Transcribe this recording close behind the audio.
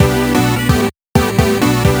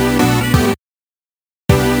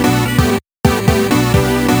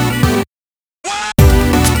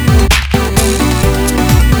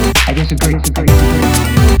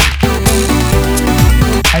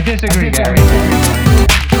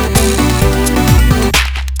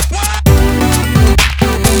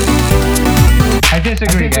I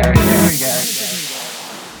disagree, Gary.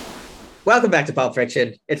 Welcome back to Pulp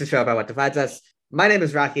Friction. It's a show about what divides us. My name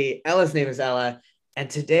is Rocky. Ella's name is Ella. And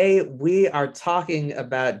today we are talking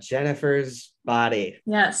about Jennifer's Body.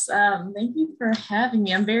 Yes, thank you for having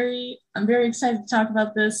me. I'm very excited to talk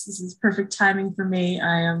about this. This is perfect timing for me.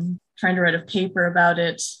 I am trying to write a paper about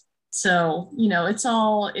it. So, it's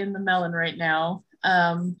all in the melon right now.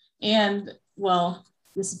 And well,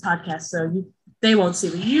 this is a podcast, so they won't see,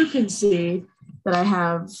 but you can see that I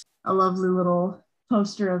have a lovely little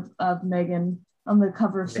poster of Megan on the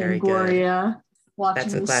cover of Very Fangoria. good. Watching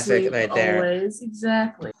That's a me classic sleep right there. always.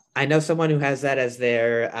 Exactly. I know someone who has that as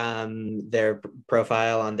their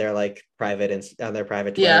profile on their private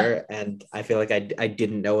Twitter, Yeah. and I feel like I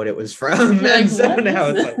didn't know what it was from. You're like, And so what now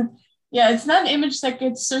is it's this? like, Yeah, it's not an image that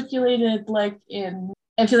gets circulated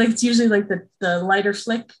I feel like it's usually like the lighter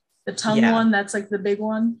flick, the tongue Yeah. one, that's like the big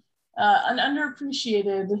one. An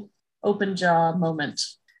underappreciated open jaw moment.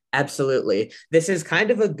 absolutely. This is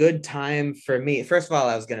kind of a good time for me. First of all,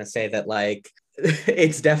 I was going to say that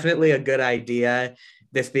it's definitely a good idea,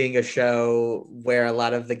 this being a show where a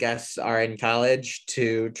lot of the guests are in college,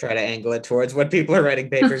 to try to angle it towards what people are writing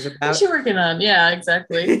papers What about. you working on? Yeah,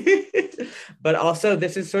 exactly. But also,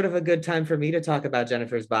 this is sort of a good time for me to talk about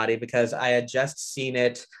Jennifer's Body because I had just seen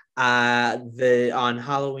it on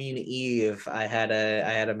Halloween Eve. I had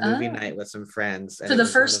a movie night with some friends. And For it the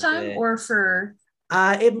was first time or for...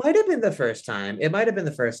 it might have been the first time. It might have been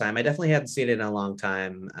the first time. I definitely hadn't seen it in a long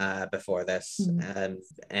time before this.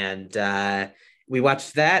 And we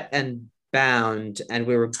watched that and Bound, and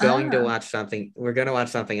we were going to watch something. We're going to watch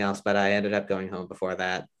something else, but I ended up going home before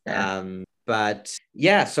that. But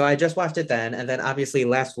yeah, so I just watched it then. And then obviously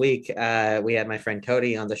last week, we had my friend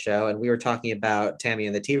Cody on the show, and we were talking about Tammy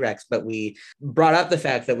and the T-Rex, but we brought up the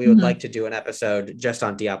fact that we would like to do an episode just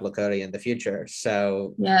on Diablo Cody in the future.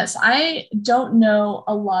 So yes, I don't know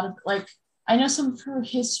a lot of, I know some of her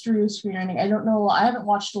history of screenwriting. I haven't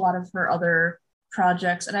watched a lot of her other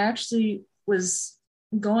projects, and I actually was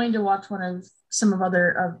going to watch some other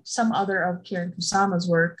of Karen Kusama's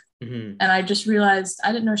work. Mm-hmm. And I just realized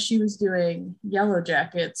I didn't know she was doing Yellow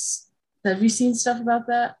Jackets. Have you seen stuff about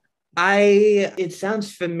that? It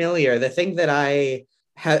sounds familiar. The thing that I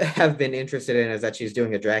have been interested in is that she's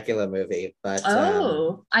doing a Dracula movie. But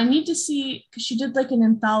I need to see, because she did an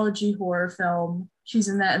anthology horror film. She's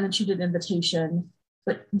in that, and then she did Invitation.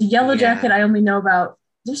 But the Yellow Jacket, I only know about.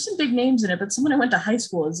 There's some big names in it, but someone I went to high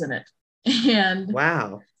school is in it. And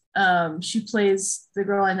wow. She plays, the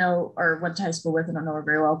girl I know or went to high school with, I don't know her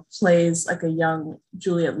very well, plays a young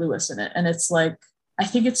Juliette Lewis in it. And it's I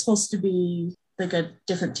think it's supposed to be a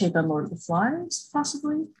different take on Lord of the Flies,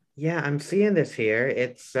 possibly. Yeah, I'm seeing this here.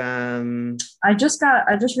 It's I just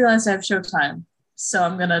realized I have Showtime, so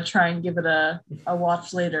I'm gonna try and give it a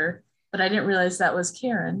watch later. But I didn't realize that was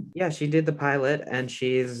Karen. Yeah, she did the pilot, and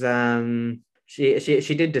she's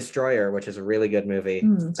she did Destroyer, which is a really good movie.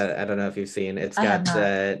 I don't know if you've seen. It's got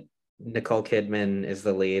Nicole Kidman is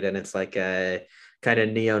the lead, and it's a kind of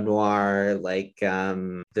neo-noir,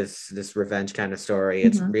 this revenge kind of story.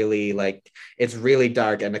 It's really it's really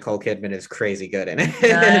dark, and Nicole Kidman is crazy good in it.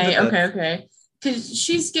 Right. Okay. Because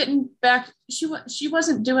she's getting back. She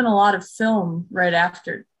wasn't doing a lot of film right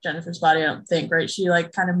after Jennifer's Body, I don't think. Right? She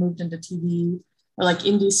kind of moved into TV or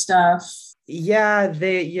indie stuff. Yeah,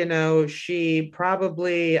 she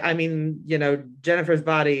probably, Jennifer's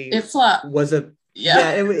Body, it flopped. Was a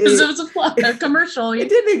it was a flop, a commercial. It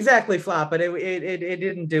didn't exactly flop, but it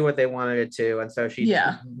didn't do what they wanted it to, and so she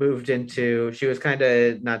moved into. She was kind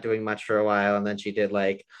of not doing much for a while, and then she did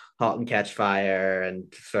Halt and Catch Fire,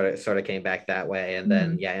 and sort of came back that way, and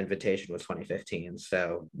then Invitation was 2015,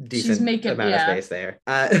 so decent amount of space there.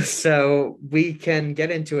 So we can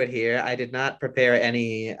get into it here. I did not prepare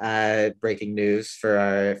any breaking news for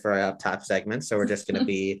our up top segment, so we're just gonna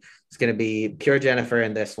be it's gonna be pure Jennifer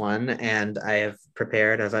in this one, and I have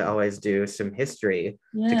prepared, as I always do, some history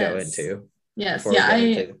to go into. Yes,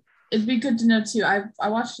 it'd be good to know too. I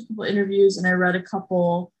watched a couple interviews and I read a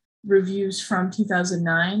couple reviews from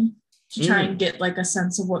 2009 to try and get a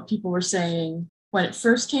sense of what people were saying when it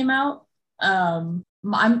first came out. I'm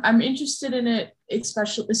interested in it,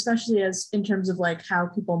 especially as in terms of how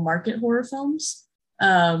people market horror films.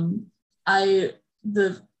 The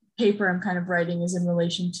paper I'm kind of writing is in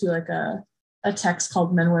relation to a text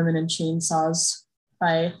called Men, Women, and Chainsaws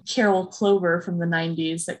by Carol Clover from the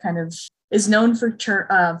 90s that kind of is known for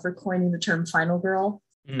coining the term final girl.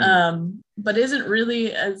 But isn't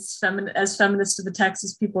really as feminist of a text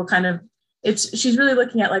as people kind of she's really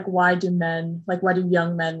looking at like why do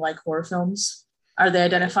young men like horror films? Are they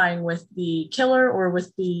identifying with the killer or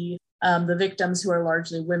with the victims who are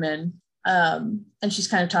largely women? And she's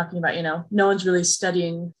kind of talking about, no one's really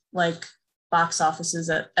studying like box offices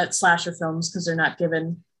at slasher films because they're not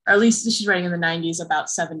given, or at least she's writing in the 90s about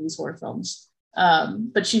 70s horror films.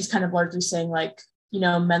 But she's kind of largely saying like,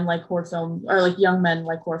 men like horror film, or like young men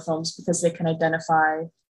like horror films because they can identify,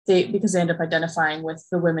 because they end up identifying with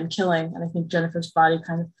the women killing. And I think Jennifer's Body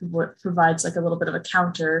kind of provides like a little bit of a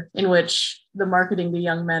counter in which the marketing to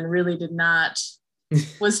young men really did not,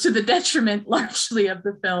 was to the detriment largely of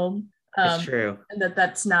the film. It's true. And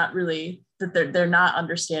that's not really, that they're not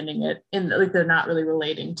understanding it, and like they're not really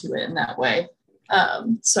relating to it in that way.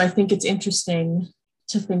 So I think it's interesting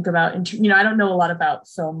to think about, I don't know a lot about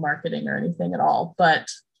film marketing or anything at all, but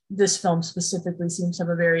this film specifically seems to have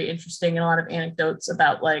a very interesting and a lot of anecdotes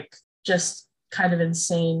about like just kind of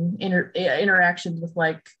insane interactions with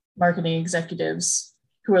like marketing executives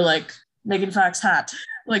who are like, Megan Fox hot,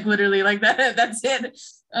 like literally like that. That's it.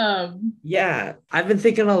 Yeah, I've been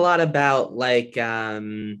thinking a lot about like, I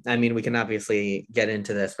mean, we can obviously get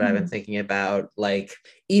into this, but I've been thinking about like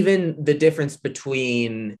even the difference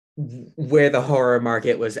between where the horror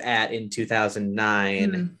market was at in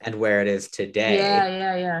 2009 and where it is today.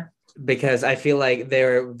 Yeah. Because I feel like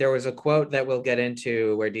there was a quote that we'll get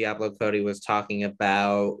into where Diablo Cody was talking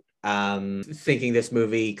about thinking this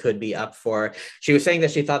movie could be up for, she was saying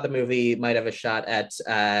that she thought the movie might have a shot at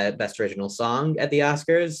best original song at the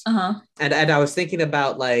Oscars. And I was thinking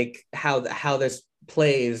about like how this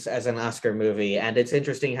plays as an Oscar movie, and it's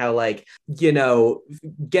interesting how like, Get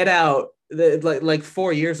Out, like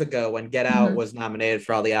 4 years ago when Get Out was nominated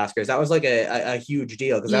for all the Oscars, that was like a huge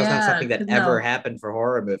deal because that was not something that ever happened for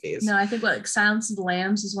horror movies. No, I think like Silence of the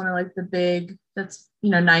Lambs is one of like the big, that's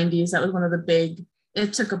 90s, that was one of the big,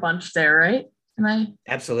 it took a bunch there, right?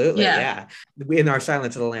 Absolutely, yeah. In our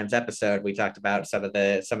Silence of the Lambs episode, we talked about some of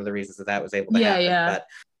the reasons that was able to happen. But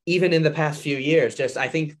even in the past few years, just I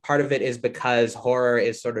think part of it is because horror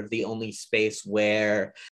is sort of the only space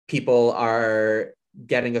where people are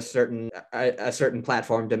getting a certain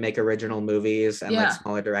platform to make original movies, and like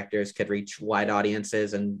smaller directors could reach wide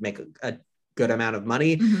audiences and make a good amount of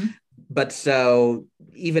money. But so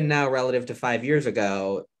even now, relative to 5 years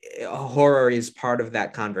ago, horror is part of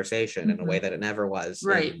that conversation in a way that it never was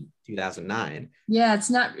in 2009. Yeah, it's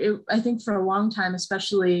not, I think for a long time,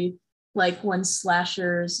 especially like when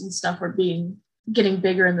slashers and stuff were getting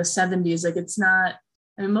bigger in the 70s, like it's not,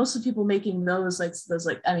 I mean, most of the people making those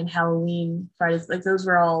Halloween, Fridays, like those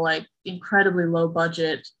were all like incredibly low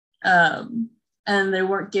budget. And they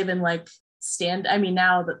weren't given like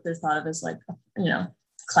now that they're thought of as like,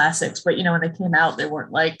 classics, but when they came out, they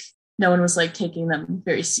weren't like, no one was like taking them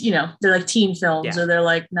very, they're like teen films, or they're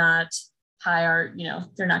like not high art,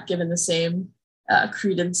 they're not given the same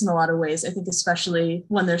credence in a lot of ways. I think especially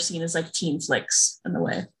when they're seen as like teen flicks in the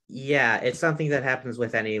way. Yeah, it's something that happens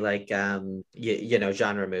with any like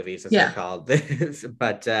genre movies, as they're called.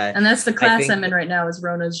 But and that's the class I'm in right now, is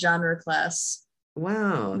Rona's genre class.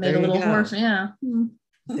 Wow, made a little horror.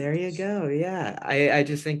 There you go. Yeah, I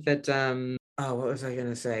just think that what was I going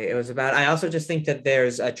to say? It was about, I also just think that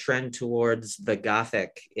there's a trend towards the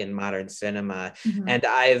Gothic in modern cinema. And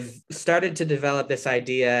I've started to develop this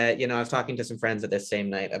idea, I was talking to some friends at this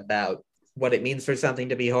same night about what it means for something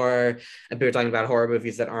to be horror. And people were talking about horror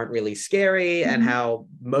movies that aren't really scary and how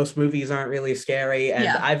most movies aren't really scary. And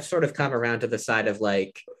I've sort of come around to the side of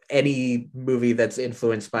like any movie that's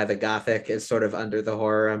influenced by the Gothic is sort of under the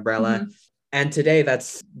horror umbrella. And today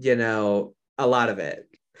that's, a lot of it.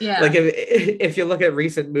 Yeah. Like if you look at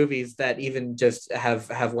recent movies that even just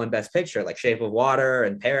have won Best Picture, like Shape of Water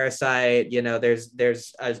and Parasite,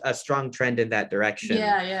 there's a strong trend in that direction.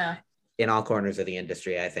 In all corners of the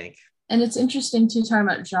industry, I think. And it's interesting to talk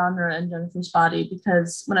about genre and Jennifer's Body,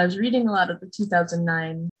 because when I was reading a lot of the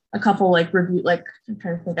 2009, a couple like review, like I'm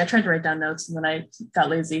trying to think, I tried to write down notes and then I got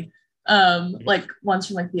lazy. Like ones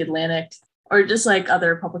from like The Atlantic or just like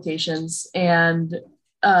other publications, and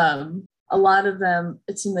a lot of them,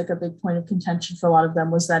 it seemed like a big point of contention for a lot of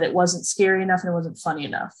them was that it wasn't scary enough and it wasn't funny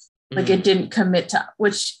enough. Like it didn't commit to,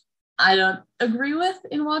 which I don't agree with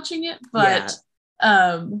in watching it, but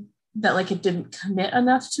that like it didn't commit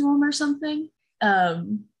enough to them or something.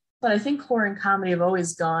 But I think horror and comedy have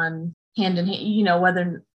always gone hand in hand,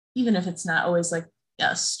 whether, even if it's not always like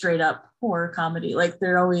a straight up horror comedy, like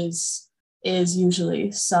there always is usually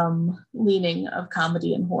some leaning of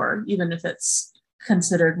comedy and horror, even if it's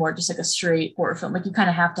considered more just like a straight horror film. Like you kind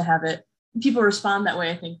of have to have it. People respond that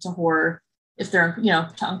way, I think, to horror if they're,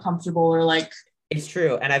 uncomfortable or like It's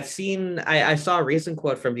true. And I saw a recent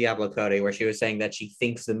quote from Diablo Cody where she was saying that she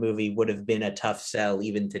thinks the movie would have been a tough sell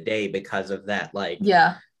even today because of that, like,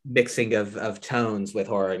 Yeah. mixing of tones with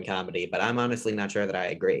horror and comedy. But I'm honestly not sure that I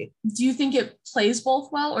agree. Do you think it plays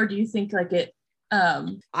both well, or do you think like it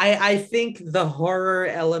I think the horror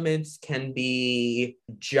elements can be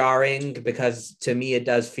jarring because to me it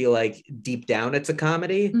does feel like deep down it's a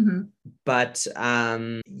comedy. Mm-hmm. But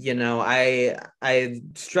you know, I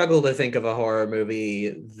struggle to think of a horror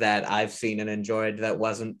movie that I've seen and enjoyed that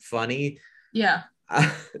wasn't funny. Yeah.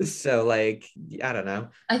 So like, I don't know.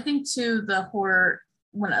 I think too the horror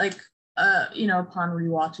when like you know, upon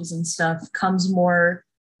rewatches and stuff comes more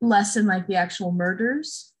less in like the actual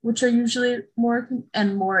murders, which are usually more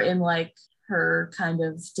and more in like her kind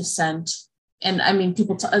of descent. And I mean,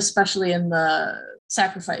 people, especially in the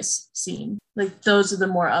sacrifice scene, like those are the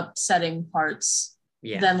more upsetting parts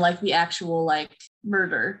than like the actual like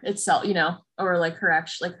murder itself, you know, or like her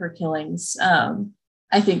actual like her killings.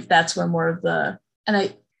 I think that's where more of the, and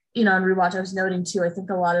I, you know, in rewatch, I was noting too, I think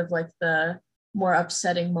a lot of like the more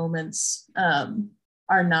upsetting moments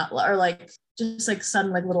are not, or like just like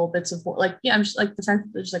sudden like little bits of like, yeah, I'm just like the fact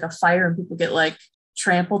that there's like a fire and people get like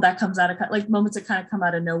trampled, that comes out of like moments that kind of come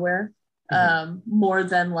out of nowhere, more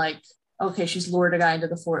than like, okay, she's lured a guy into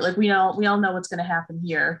the fort, like we all know what's going to happen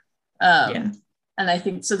here. And I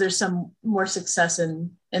think so there's some more success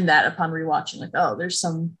in that upon rewatching, like, oh, there's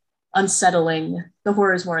some unsettling, the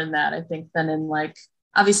horror is more in that I think than in like,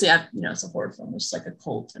 obviously you know, it's a horror film, there's like a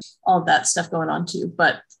cult and all of that stuff going on too,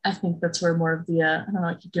 but I think that's where more of the I don't know,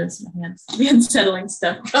 I keep doing some hands, the unsettling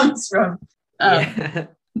stuff comes from.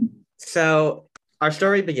 So our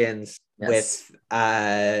story begins with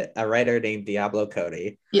a writer named Diablo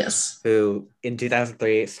Cody, who in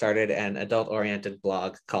 2003 started an adult-oriented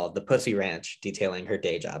blog called The Pussy Ranch, detailing her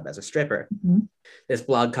day job as a stripper. This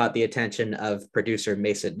blog caught the attention of producer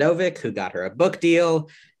Mason Novick, who got her a book deal.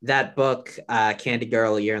 That book, Candy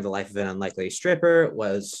Girl, A Year in the Life of an Unlikely Stripper,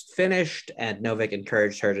 was finished, and Novick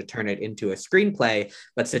encouraged her to turn it into a screenplay,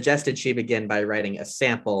 but suggested she begin by writing a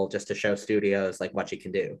sample just to show studios like what she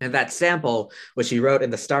can do. And that sample, which she wrote in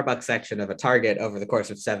the Starbucks section of a Target over the course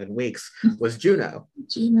of 7 weeks, was Juno.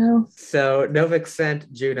 So Novick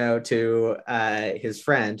sent Juno to his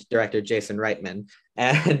friend, director Jason Reitman,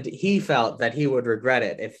 and he felt that he would regret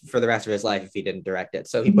it for the rest of his life if he didn't direct it.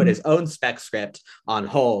 So he put his own spec script on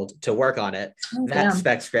hold to work on it.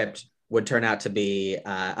 Spec script would turn out to be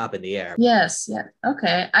up in the air.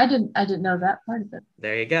 Okay, I didn't know that part of it.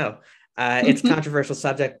 There you go. Its controversial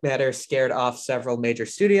subject matter scared off several major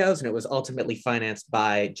studios, and it was ultimately financed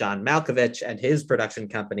by John Malkovich and his production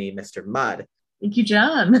company, Mr. Mudd. Thank you,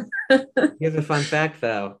 John. Here's a fun fact,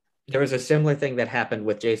 though. There was a similar thing that happened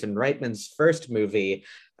with Jason Reitman's first movie,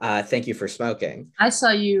 Thank You for Smoking. I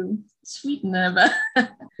saw you tweeting about.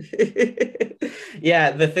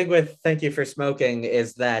 Yeah, the thing with Thank You for Smoking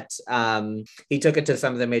is that he took it to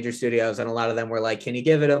some of the major studios, and a lot of them were like, can you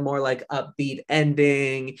give it a more like upbeat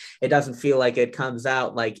ending? It doesn't feel like it comes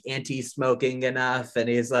out like anti-smoking enough. And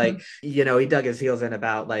he's like, you know, he dug his heels in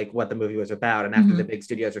about like what the movie was about. And after the big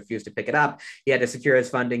studios refused to pick it up, he had to secure his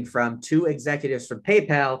funding from 2 executives from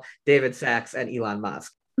PayPal, David Sachs and Elon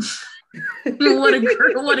Musk. What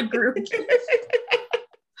a group.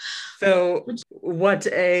 So what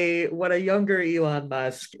a younger Elon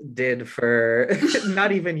Musk did for,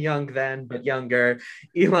 not even young then, but younger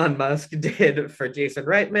Elon Musk did for Jason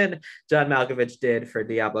Reitman, John Malkovich did for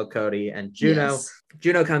Diablo Cody and Juno.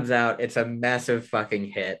 Juno comes out. It's a massive fucking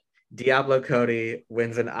hit. Diablo Cody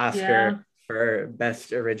wins an Oscar for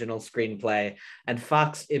Best Original Screenplay, and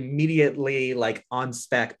Fox immediately, like on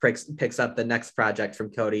spec, picks up the next project from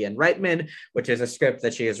Cody and Reitman, which is a script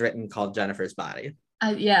that she has written called Jennifer's Body.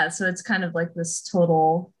 So it's kind of like this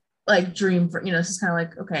total like dream for, you know, this is kind of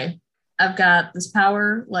like, okay, I've got this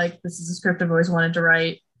power, like this is a script I've always wanted to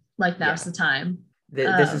write, like now's the time.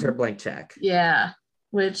 This is her blank check.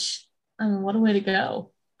 Which what a way to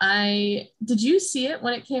go. Did you see it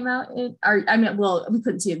when it came out? We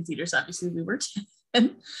couldn't see it in theaters, obviously we were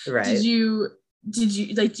 10. Right. Did you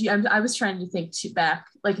like, I was trying to think back,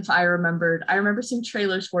 like if I remember seeing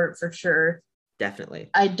trailers for it for sure. Definitely.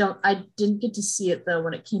 I didn't get to see it though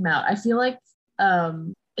when it came out. I feel like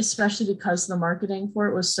especially because the marketing for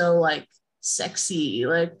it was so like sexy,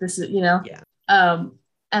 like this is, you know. And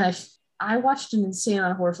I watched an insane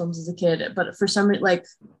amount of horror films as a kid, but for some reason, like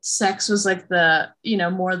sex was like the, you know,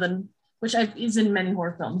 more than, which is in many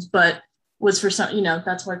horror films, but was for some, you know,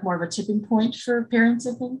 that's like more of a tipping point for parents,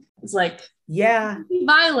 I think. It's like,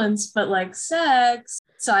 violence, but like sex.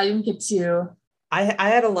 So I didn't get to. I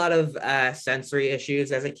had a lot of sensory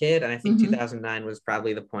issues as a kid, and I think 2009 was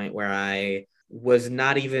probably the point where I was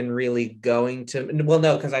not even really going to, well,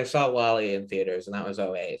 no, because I saw Wall-E in theaters and that was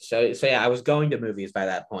 '08. So yeah, I was going to movies by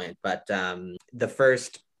that point, but the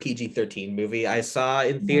first PG-13 movie I saw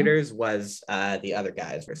in theaters was The Other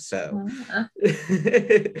Guys. So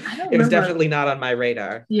it was definitely not on my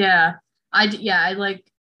radar. Yeah.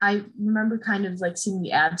 I remember kind of like seeing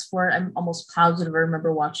the ads for it. I'm almost positive I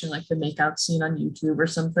remember watching like the makeout scene on YouTube or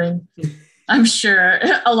something. I'm sure,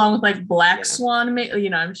 along with like Black Swan,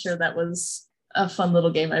 I'm sure that was a fun little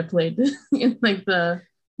game I played in like the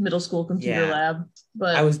middle school computer lab.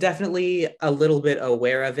 But I was definitely a little bit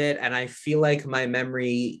aware of it, and I feel like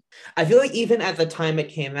even at the time it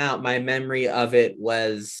came out, my memory of it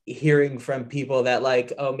was hearing from people that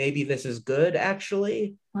like, oh, maybe this is good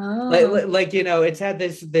actually. Oh. Like it's had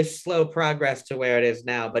this slow progress to where it is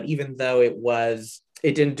now, but even though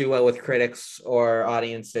it didn't do well with critics or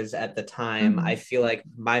audiences at the time. I feel like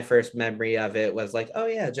my first memory of it was like, oh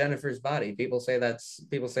yeah, Jennifer's Body. People say that's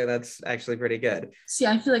actually pretty good. See,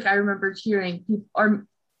 I feel like I remember hearing people, or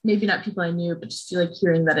maybe not people I knew, but just feel like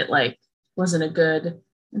hearing that it like wasn't a good.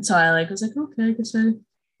 And so I was like, okay, I guess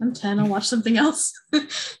I'm 10, I'll watch something else.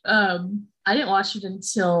 I didn't watch it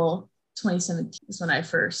until 2017 is when I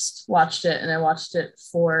first watched it. And I watched it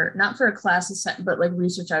not for a class, but like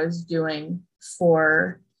research I was doing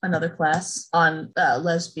for another class on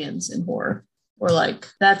lesbians in horror, or like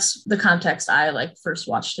that's the context I like first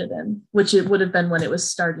watched it in, which it would have been when it was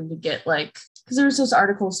starting to get like, because there was those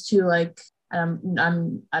articles too, like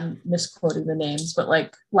I'm misquoting the names, but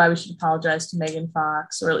like why we should apologize to Megan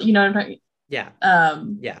Fox, or what I'm talking. Yeah.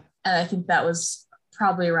 And I think that was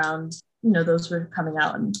probably around those were coming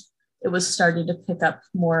out, and it was starting to pick up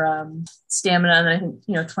more stamina. And I think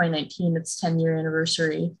 2019, its 10-year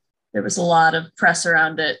anniversary. There was a lot of press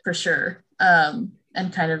around it for sure. And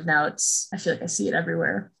kind of now I feel like I see it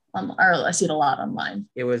everywhere. Or I see it a lot online.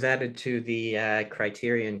 It was added to the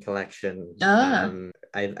Criterion collection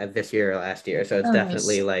this year or last year. So it's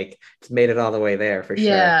definitely nice. Like it's made it all the way there for sure.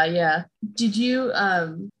 Yeah. Did you,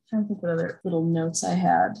 I'm trying to think what other little notes I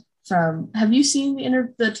had have you seen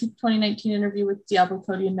the 2019 interview with Diablo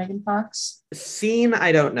Cody and Megan Fox? Seen?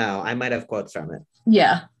 I don't know. I might have quotes from it.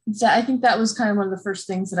 Yeah. So I think that was kind of one of the first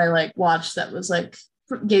things that I like watched that was like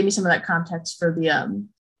gave me some of that context for the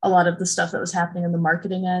a lot of the stuff that was happening on the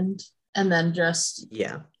marketing end, and then just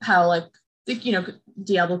how like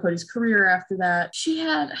Diablo Cody's career after that. She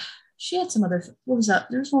had some other, what was that?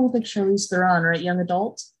 There's one with like Charlize Theron, right? Young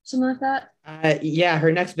Adult, something like that.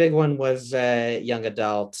 Her next big one was Young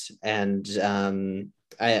Adult, and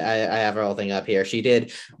I have her whole thing up here. She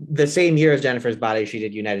did the same year as Jennifer's Body. She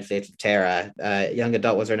did United States of Terra. Young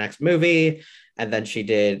Adult was her next movie, and then she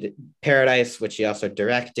did Paradise, which she also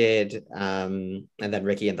directed, and then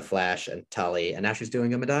Ricky and the Flash and Tully, and now she's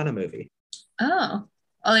doing a Madonna movie. Oh,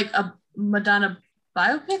 like a Madonna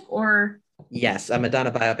biopic, or? Yes, a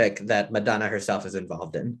Madonna biopic that Madonna herself is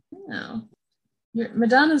involved in. Oh,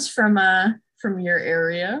 Madonna's from your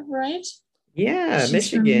area, right? Yeah, She's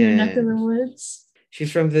Michigan. From your neck of the woods.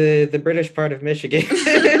 She's from the British part of Michigan.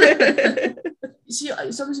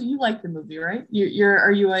 So you like the movie, right?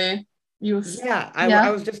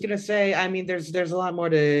 I was just gonna say. I mean, there's a lot more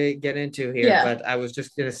to get into here, but I was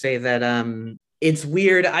just gonna say that it's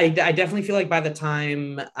weird. I definitely feel like by the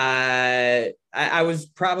time I was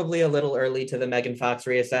probably a little early to the Megan Fox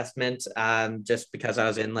reassessment, just because I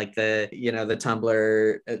was in like the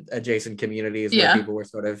Tumblr adjacent communities where people were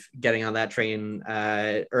sort of getting on that train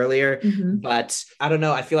earlier. Mm-hmm. But I don't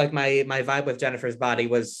know. I feel like my vibe with Jennifer's Body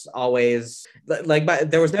was always like,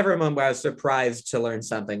 there was never a moment where I was surprised to learn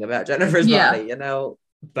something about Jennifer's Body,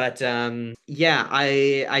 But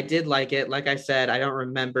I did like it. Like I said, I don't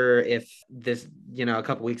remember if this, a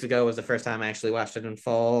couple weeks ago was the first time I actually watched it in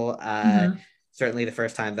full. Certainly the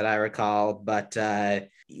first time that I recall. But I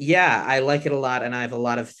like it a lot, and I have a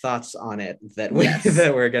lot of thoughts on it that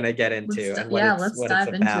we're gonna get into. Let's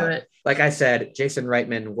dive into it. Like I said, Jason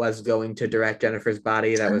Reitman was going to direct Jennifer's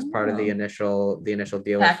Body. That was part of the initial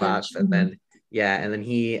deal with Fox, and then. Yeah, and then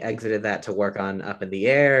he exited that to work on Up in the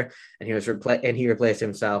Air, and he replaced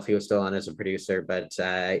himself. He was still on as a producer, but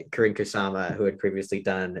Karin Kusama, who had previously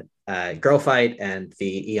done Girl Fight and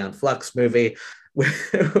the Aeon Flux movie with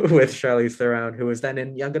Charlize Theron, who was then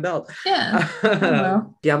in Young Adult. Yeah.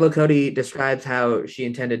 Diablo Cody describes how she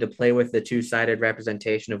intended to play with the two-sided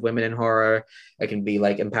representation of women in horror. It can be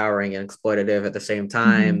like empowering and exploitative at the same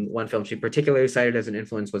time. Mm-hmm. One film she particularly cited as an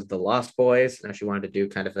influence was The Lost Boys. Now she wanted to do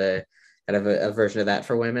kind of a version of that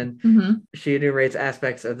for women. Mm-hmm. She enumerates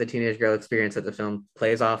aspects of the teenage girl experience that the film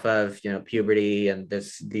plays off of, puberty and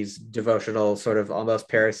these devotional sort of almost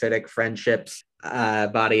parasitic friendships,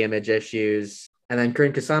 body image issues. And then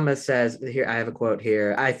Corinne Kusama says, here, I have a quote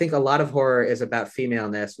here. I think a lot of horror is about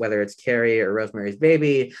femaleness, whether it's Carrie or Rosemary's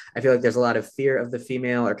Baby. I feel like there's a lot of fear of the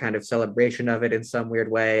female or kind of celebration of it in some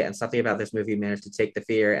weird way. And something about this movie managed to take the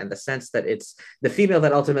fear and the sense that it's the female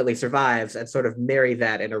that ultimately survives and sort of marry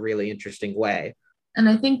that in a really interesting way. And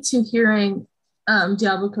I think too, hearing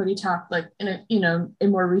Diablo Cody talk like in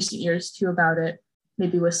more recent years too about it,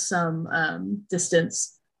 maybe with some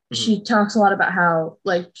distance. She talks a lot about how,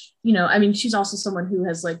 like, she's also someone who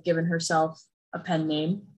has like given herself a pen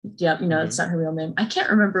name. Yeah, it's not her real name. I can't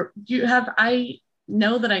remember. I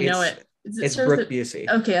know that I know it. It's Brooke Busey.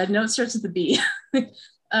 Okay, I know it starts with a B.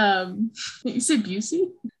 You say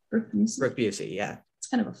Busey? Brooke Busey? Brooke Busey, yeah. It's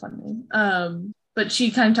kind of a fun name. But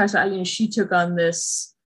she kind of talks about, she took on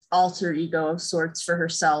this alter ego of sorts for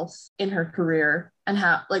herself in her career, and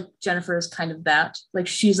how, like, Jennifer is kind of that. Like,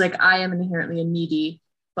 she's like, I am inherently a needy,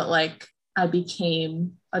 but like I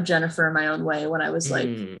became a Jennifer in my own way when I was like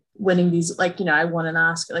winning these, like, I won an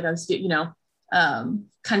Oscar, like I was,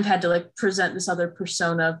 kind of had to like present this other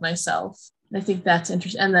persona of myself. And I think that's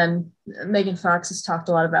interesting. And then Megan Fox has talked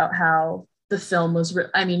a lot about how the film was,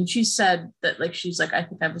 she said that like, she's like, I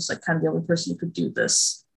think I was like kind of the only person who could do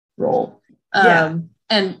this role. And,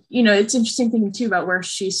 it's interesting thinking too about where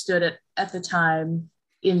she stood at the time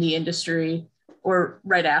in the industry, or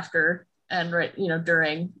right after, and right,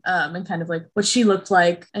 during, and kind of like what she looked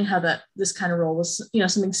like, and how this kind of role was,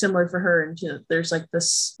 something similar for her. And there's like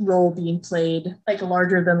this role being played, like a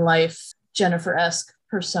larger than life Jennifer-esque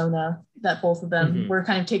persona that both of them were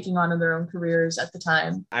kind of taking on in their own careers at the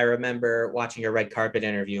time. I remember watching a red carpet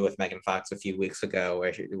interview with Megan Fox a few weeks ago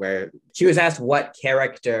where she was asked what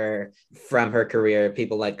character from her career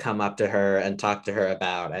people like come up to her and talk to her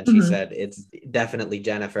about. And she said, it's definitely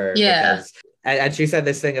Jennifer. Yeah. Because, and she said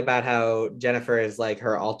this thing about how Jennifer is like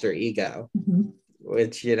her alter ego.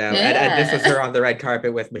 Which, and this was her on the red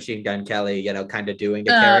carpet with Machine Gun Kelly, kind of doing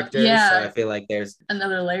the characters. Yeah. So I feel like there's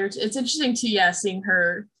another layer. It's interesting too, seeing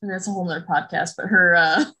her, and that's a whole nother podcast, but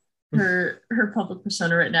her her public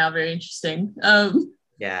persona right now, very interesting.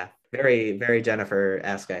 Very, very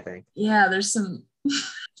Jennifer-esque, I think. Yeah, there's some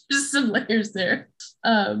just some layers there.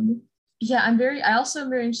 I also am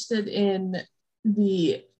very interested in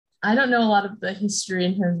I don't know a lot of the history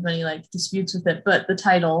in terms of any like disputes with it, but the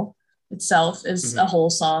title itself is a whole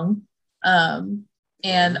song. And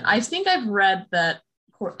I think I've read that,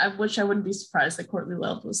 which I wouldn't be surprised that Courtney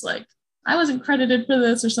Love was like, I wasn't credited for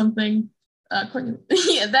this or something. Courtney,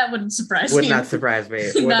 that wouldn't surprise me. Would not surprise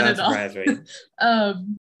me. Would not surprise me.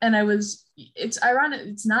 And it's ironic,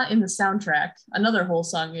 it's not in the soundtrack. Another whole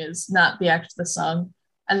song is not the act of the song.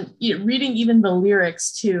 And reading even the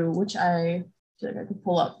lyrics too, which I feel like I could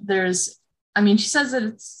pull up. she says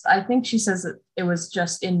that I think she says that it was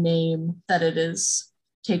just in name that it is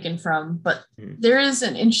taken from, but there is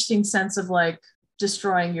an interesting sense of like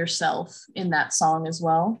destroying yourself in that song as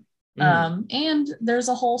well. And there's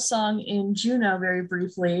a whole song in Juno very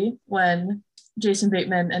briefly when Jason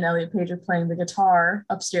Bateman and Elliot Page are playing the guitar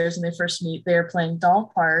upstairs when they first meet. They're playing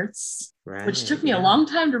doll parts, which took me a long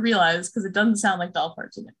time to realize because it doesn't sound like doll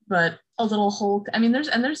parts in it, but a little whole.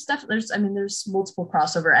 There's multiple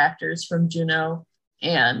crossover actors from Juno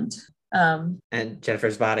and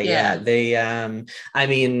Jennifer's Body. They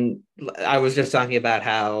I was just talking about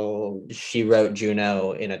how she wrote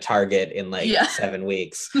Juno in a Target in 7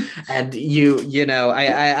 weeks. And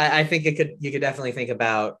I think you could definitely think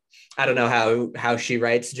about, I don't know how she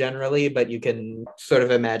writes generally, but you can sort of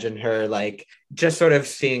imagine her like just sort of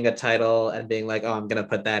seeing a title and being like, oh, I'm gonna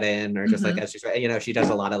put that in, or just like as she's she does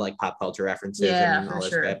a lot of like pop culture references in all her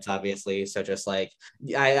scripts, obviously. So just like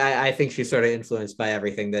I think she's sort of influenced by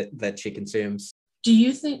everything that she consumes. Do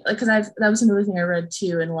you think, like, because that was another thing I read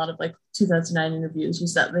too in a lot of like 2009 interviews,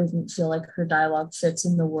 was that they didn't feel like her dialogue fits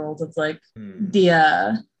in the world of like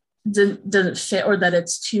doesn't fit, or that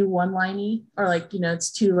it's too one-liney, or like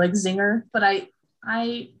it's too like zinger. But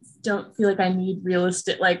I don't feel like I need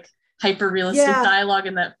realistic, like hyper realistic dialogue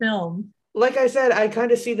in that film. Like I said, I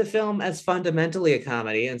kind of see the film as fundamentally a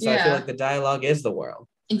comedy, and so I feel like the dialogue is the world.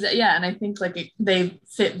 Exactly. Yeah, and I think like they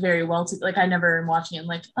fit very well to, like, I never am watching it and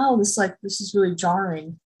like, oh, this is really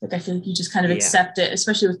jarring. Like I feel like you just kind of accept it,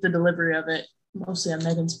 especially with the delivery of it, mostly on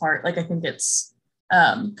Megan's part. Like I think it's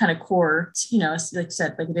kind of core, like you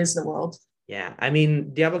said, like it is the world. Yeah, I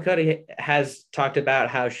mean, Diablo Cody has talked about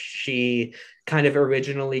how she kind of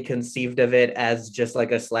originally conceived of it as just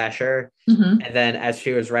like a slasher. And then as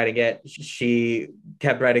she was writing it, she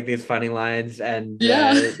kept writing these funny lines, and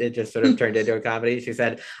it just sort of turned into a comedy. She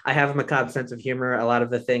said, I have a macabre sense of humor. A lot of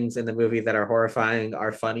the things in the movie that are horrifying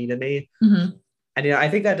are funny to me. And I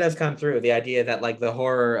think that does come through, the idea that like the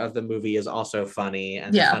horror of the movie is also funny,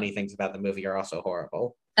 and the funny things about the movie are also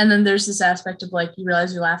horrible. And then there's this aspect of like you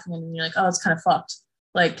realize you're laughing and you're like, oh, it's kind of fucked.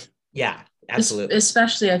 Like, yeah, absolutely.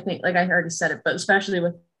 Especially, I think, like I already said it, but especially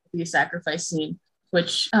with the sacrifice scene,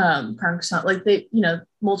 which like they,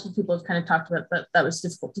 multiple people have kind of talked about that was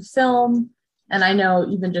difficult to film. And I know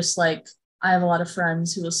even just like I have a lot of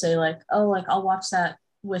friends who will say like, oh, like I'll watch that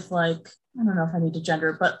with like, I don't know if I need to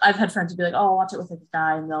gender, but I've had friends who be like, oh, I'll watch it with like a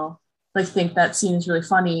guy, and they'll like think that scene is really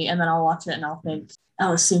funny, and then I'll watch it and I'll think,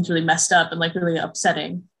 oh, this seems really messed up and like really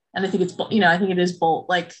upsetting. And I think it's, I think it is both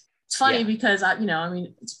like, it's funny because I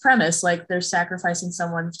mean, it's premise, like they're sacrificing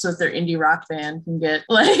someone so that their indie rock band can get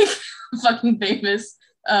like fucking famous.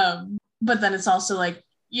 But then it's also like,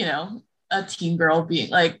 a teen girl being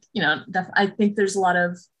like, I think there's a lot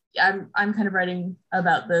of, I'm kind of writing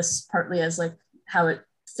about this partly as like how it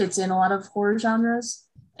fits in a lot of horror genres.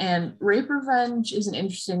 And rape revenge is an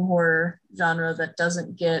interesting horror genre that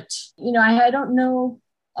doesn't get, I don't know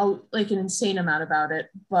like an insane amount about it,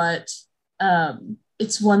 but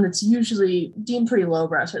it's one that's usually deemed pretty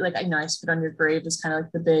lowbrow. So like, I Spit on Your Grave is kind of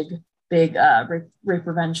like the big rape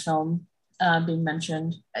revenge film being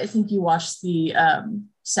mentioned. I think you watch the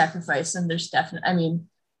Sacrifice, and there's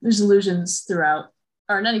there's allusions throughout,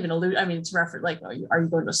 or not even allude. I mean, it's reference like, are you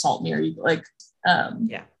going to assault me? Are you like, and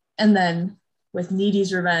then with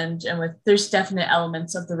Needy's Revenge, and there's definite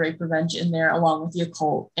elements of the rape revenge in there, along with the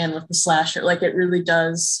occult and with the slasher. Like it really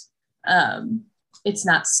does. It's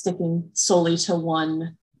not sticking solely to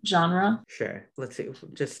one genre. Sure. Let's see.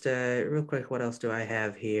 Just real quick, what else do I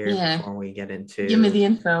have here before we get into? Give me the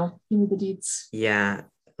info. Give me the deets. Yeah.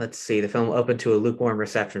 Let's see. The film opened to a lukewarm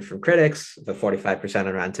reception from critics, the 45%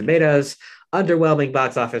 on Rotten Tomatoes. Underwhelming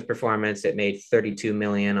box office performance. It made $32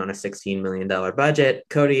 million on a $16 million budget.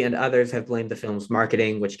 Cody and others have blamed the film's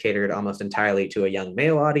marketing, which catered almost entirely to a young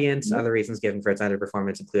male audience. Mm-hmm. Other reasons given for its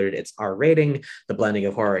underperformance included its R rating, the blending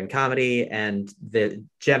of horror and comedy, and the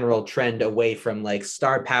general trend away from like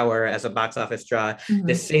star power as a box office draw. Mm-hmm.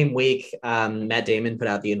 This same week, Matt Damon put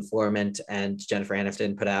out The Informant, and Jennifer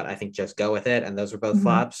Aniston put out, I think, Just Go With It, and those were both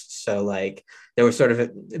flops. So like there was sort of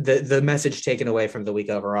the message taken away from the week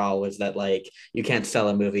overall was that like you can't sell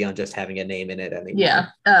a movie on just having a name in it anymore.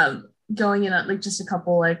 Yeah. Going in at like just a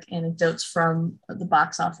couple like anecdotes from the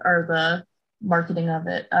box office or the marketing of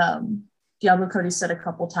it. Diablo Cody said a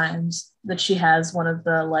couple times that she has one of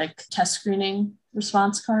the like test screening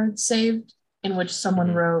response cards saved in which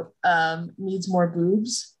someone wrote needs more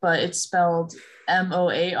boobs, but it's spelled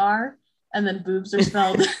MOAR. And then boobs are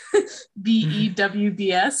spelled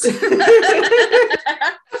BEWBS,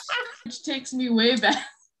 which takes me way back.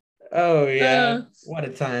 Oh yeah, what a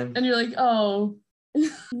time! And you're like, oh,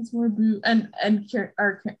 it's more boob. And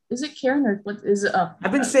is it Karen or what is it? Oh,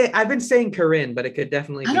 I've been saying Corinne, but it could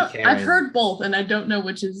definitely be Karen. I've heard both, and I don't know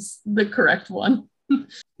which is the correct one.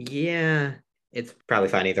 Yeah, it's probably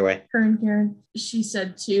fine either way. Karen. She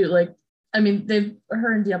said too, like, I mean,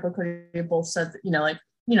 her and Diablo Cody both said that,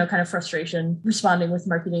 kind of frustration responding with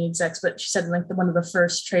marketing execs, but she said in like one of the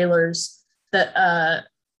first trailers that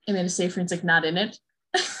Amanda Seyfried's like not in it.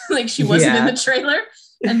 Like she wasn't in the trailer.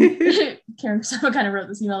 And Karen Kusama kind of wrote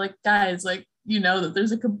this email like, guys, like, that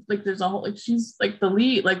there's a whole, like, she's like the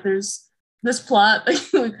lead, like there's this plot,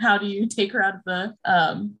 like how do you take her out of the,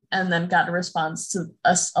 and then got a response to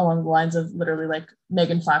us along the lines of literally like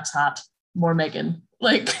Megan Fox hot, more Megan,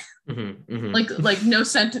 like, like no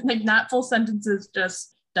sentence, like not full sentences,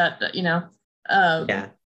 just that,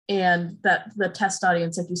 and that the test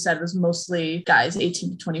audience, like you said, was mostly guys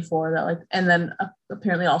 18 to 24 that like, and then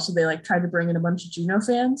apparently also they like tried to bring in a bunch of Juno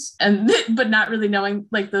fans and but not really knowing,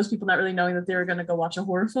 like those people not really knowing that they were going to go watch a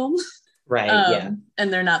horror film. Right.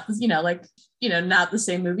 And they're not, not the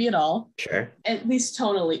same movie at all. Sure. At least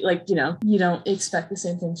tonally, like, you don't expect the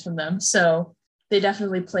same things from them. So they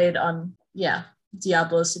definitely played on,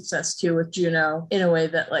 Diablo's success too with Juno in a way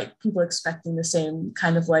that like people expecting the same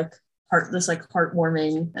kind of like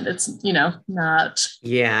heartwarming, and it's not.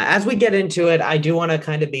 Yeah, as we get into it, I do want to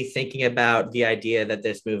kind of be thinking about the idea that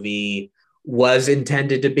this movie was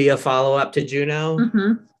intended to be a follow-up to Juno.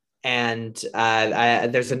 And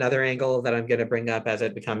there's another angle that I'm going to bring up as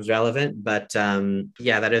it becomes relevant, but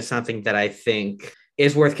that is something that I think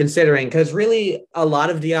is worth considering, because really a lot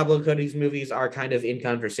of Diablo Cody's movies are kind of in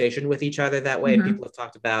conversation with each other that way. People have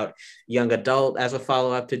talked about Young Adult as a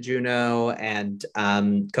follow-up to Juno, and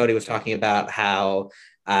Cody was talking about how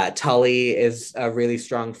Tully is a really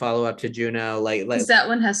strong follow-up to Juno. Like that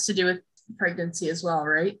one has to do with pregnancy as well,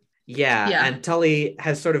 right? Yeah, and Tully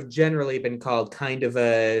has sort of generally been called kind of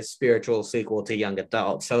a spiritual sequel to Young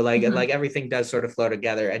Adult. So like everything does sort of flow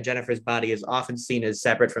together, and Jennifer's Body is often seen as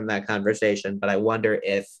separate from that conversation. But I wonder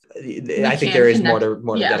if I think there is more to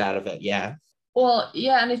get out of it. Yeah. Well,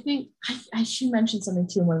 yeah, and I think she mentioned something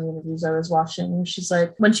too in one of the interviews I was watching, where she's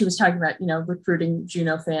like, when she was talking about, recruiting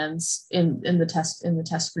Juno fans in the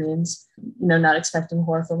test screens, not expecting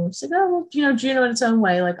horror film. She's like, oh, well, Juno in its own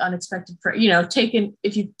way, like unexpected,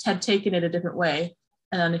 if you had taken it a different way,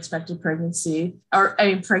 an unexpected pregnancy,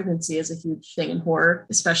 pregnancy is a huge thing in horror,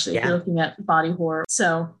 especially if you're looking at body horror.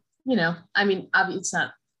 So, obviously it's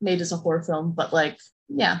not made as a horror film, but like,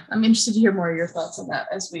 yeah, I'm interested to hear more of your thoughts on that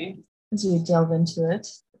as we delve into it.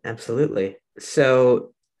 Absolutely.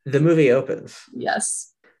 So the movie opens.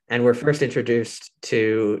 Yes. And we're first introduced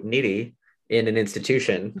to Needy in an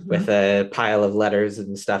institution with a pile of letters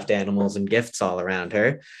and stuffed animals and gifts all around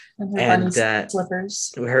her. And her bunny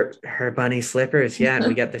slippers. Her bunny slippers, yeah. And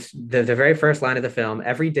we get this the very first line of the film.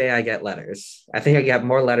 Every day I get letters. I think I get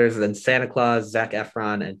more letters than Santa Claus, Zac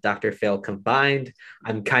Efron, and Dr. Phil combined.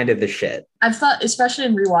 I'm kind of the shit. I've thought, especially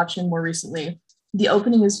in rewatching more recently, the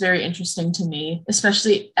opening is very interesting to me,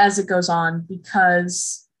 especially as it goes on,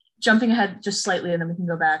 because jumping ahead just slightly and then we can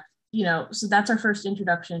go back, so that's our first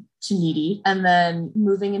introduction to Needy. And then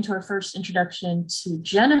moving into our first introduction to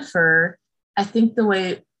Jennifer, I think the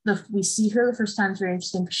way we see her the first time is very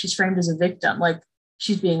interesting because she's framed as a victim. Like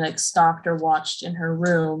she's being like stalked or watched in her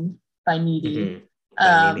room by Needy.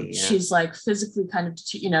 She's like physically kind of,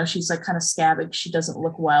 she's like kind of scabbed. She doesn't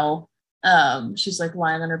look well. She's like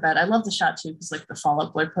lying on her bed. I love the shot too because like the Fall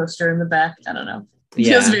Out Boy poster in the back, I don't know, it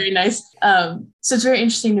feels very nice. So it's very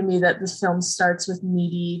interesting to me that this film starts with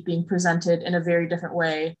Needy being presented in a very different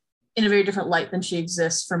way, in a very different light than she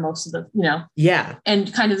exists for most of the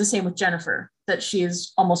and kind of the same with Jennifer, that she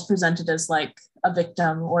is almost presented as like a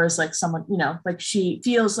victim or as like someone, like she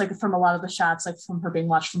feels like from a lot of the shots, like from her being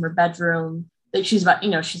watched from her bedroom, like she's about,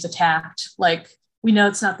 she's attacked. Like we know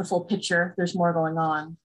it's not the full picture, there's more going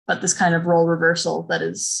on, but this kind of role reversal that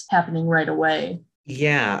is happening right away.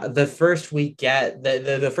 Yeah, the first we get,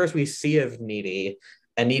 the first we see of Needy,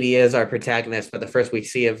 and Needy is our protagonist, but the first we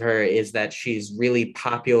see of her is that she's really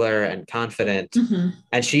popular and confident,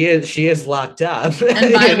 and she is locked up.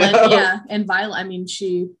 And violent, and violent. I mean,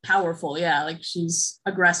 powerful, like she's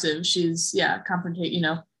aggressive, she's,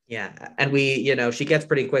 confrontate, Yeah, and we, she gets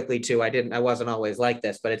pretty quickly too. I wasn't always like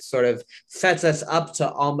this, but it sort of sets us up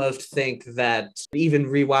to almost think that, even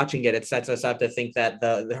rewatching it, it sets us up to think that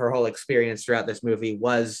her whole experience throughout this movie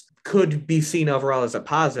could be seen overall as a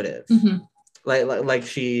positive. Like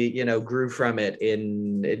she, grew from it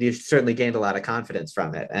you certainly gained a lot of confidence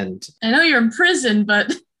from it. And I know you're in prison,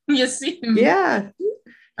 but you seem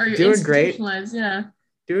or you're doing great.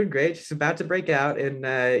 Doing great. She's about to break out in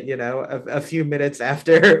a few minutes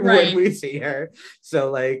after when we see her.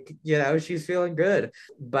 So like, she's feeling good.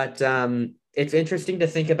 But it's interesting to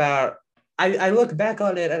think about. I look back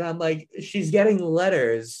on it and I'm like, she's getting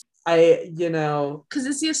letters. Because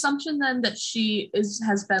it's the assumption then that she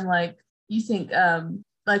has been like, you think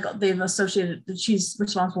like they've associated that she's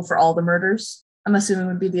responsible for all the murders. I'm assuming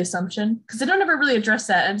would be the assumption, because they don't ever really address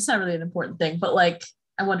that, and it's not really an important thing. But like,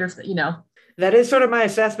 I wonder if that is sort of my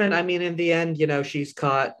assessment. I mean, in the end, she's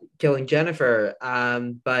caught killing Jennifer.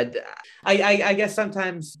 But I guess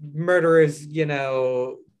sometimes murderers,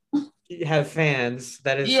 have fans.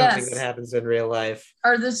 That is something that happens in real life.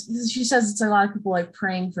 Or she says it's a lot of people like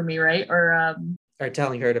praying for me, right? Or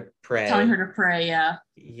telling her to pray. Yeah.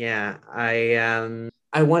 Yeah.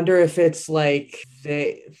 I wonder if it's like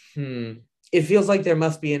it feels like there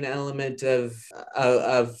must be an element of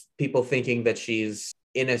people thinking that she's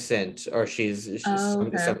innocent or she's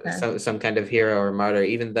some kind of hero or martyr,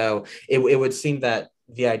 even though it would seem that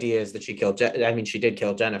the idea is that she did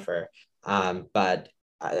kill Jennifer, but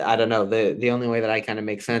I don't know. The only way that I kind of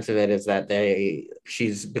make sense of it is that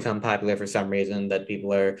she's become popular for some reason, that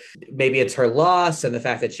people are, maybe it's her loss and the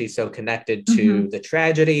fact that she's so connected to the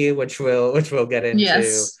tragedy, which we'll get into.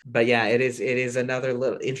 Yes. But yeah, it is another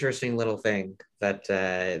little interesting little thing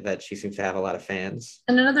that she seems to have a lot of fans.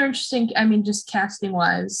 And another interesting, just casting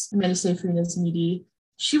wise, Amanda Seyfried as Needy,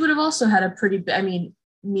 she would have also had a pretty,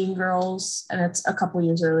 Mean Girls, and it's a couple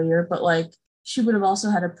years earlier, but like, she would have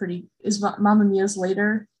also had is Mamma Mia's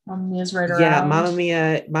later? Mamma Mia's right around. Yeah,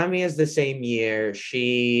 Mamma Mia's the same year.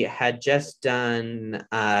 She had just done,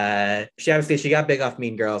 she got big off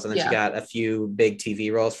Mean Girls, and then she got a few big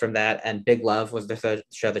TV roles from that, and Big Love was the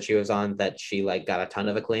show that she was on that she like got a ton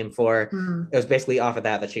of acclaim for. It was basically off of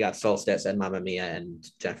that she got Solstice and Mamma Mia and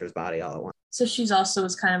Jennifer's Body all at once. So she's also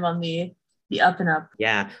was kind of on the the up and up.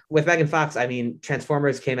 Yeah. With Megan Fox, I mean,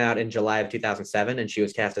 Transformers came out in July of 2007 and she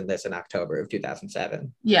was cast in this in October of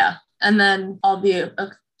 2007. Yeah. And then all the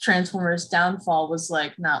Transformers downfall was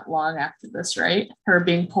like not long after this, right? Her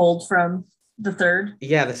being pulled from the third.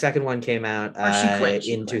 Yeah, the second one came out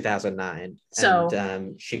she in quit. 2009. So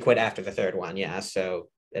and she quit after the third one. Yeah, so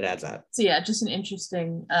it adds up. So yeah, just an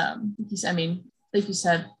interesting, I mean, like you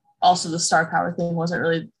said, also the star power thing wasn't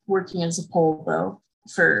really working as a pull though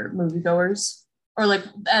for moviegoers or like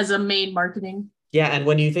as a main marketing. Yeah, and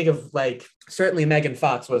when you think of like, certainly Megan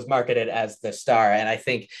Fox was marketed as the star, and I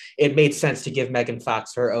think it made sense to give Megan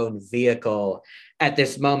Fox her own vehicle at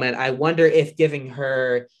this moment. I wonder if giving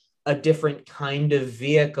her a different kind of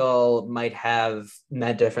vehicle might have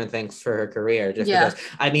meant different things for her career. Because,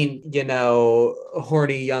 I mean, you know,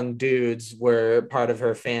 horny young dudes were part of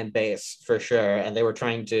her fan base for sure, and they were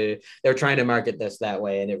trying to market this that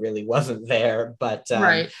way, and it really wasn't there. But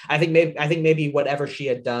right. I think maybe whatever she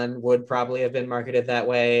had done would probably have been marketed that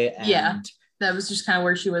way. And that was just kind of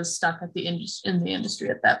where she was stuck at in the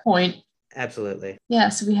industry at that point. Absolutely. Yeah.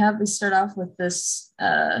 So we start off with this.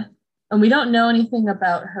 And we don't know anything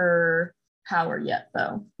about her power yet,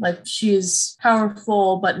 though. Like, she's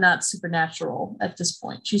powerful, but not supernatural at this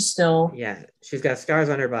point. She's still... Yeah, she's got scars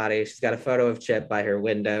on her body. She's got a photo of Chip by her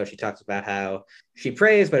window. She talks about how she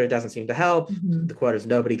prays, but it doesn't seem to help. Mm-hmm. The quote is,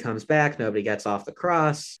 nobody comes back, nobody gets off the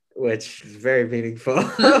cross, which is very meaningful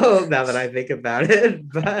now that I think about it.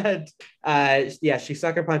 But she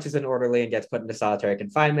sucker punches an orderly and gets put into solitary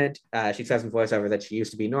confinement. She says in voiceover that she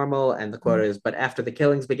used to be normal. And the quote is, but after the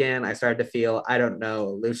killings began, I started to feel, I don't know,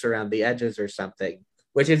 loose around the edges or something,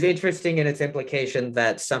 which is interesting in its implication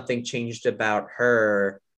that something changed about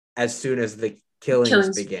her as soon as the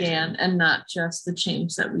killings began. And not just the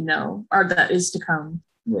change that we know or that is to come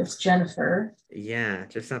with Jennifer. Yeah,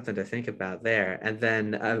 just something to think about there. And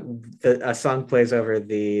then a song plays over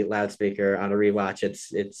the loudspeaker on a rewatch.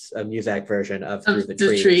 It's a Muzak version of Through the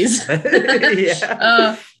Trees.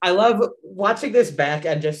 Yeah. I love watching this back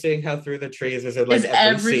and just seeing how Through the Trees is in like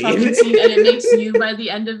every fucking scene, and it makes you by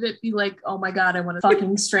the end of it be like, oh my god, I want to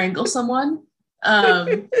fucking strangle someone.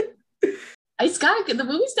 The movie's got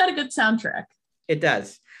a good soundtrack. It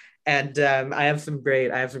does. And I have some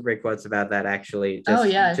great quotes about that, actually.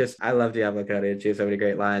 I love Diablo Cody, and she has so many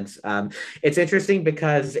great lines. It's interesting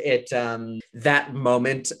because that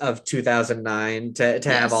moment of 2009 to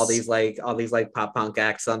have all these pop punk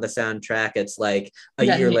acts on the soundtrack, it's like a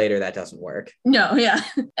year later that doesn't work. No, yeah.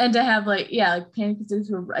 And to have like Panic!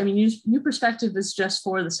 I mean, New Perspective is just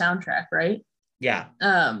for the soundtrack, right? Yeah.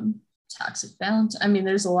 Toxic Balance. I mean,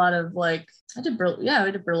 there's a lot of like we did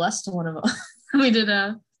Burlesque to one of them. We did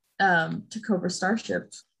to Cobra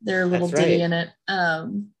Starship, their little ditty in it.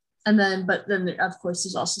 And then of course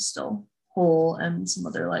there's also still Hole and some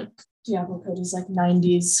other like Diablo Cody's like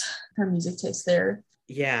 90s her music taste there.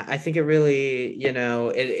 Yeah, I think it really,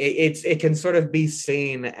 it can sort of be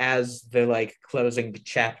seen as the like closing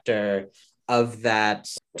chapter of that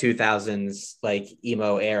 2000s like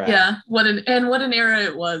emo era. Yeah, what an era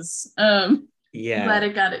it was. Yeah, glad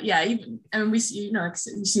it got it. Yeah, we see,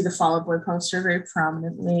 you see the Fall Out Boy poster very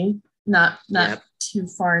prominently, not too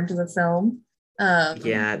far into the film.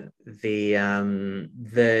 The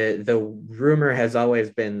rumor has always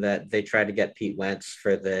been that they tried to get Pete Wentz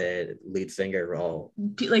for the lead singer role.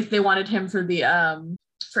 Like they wanted him for the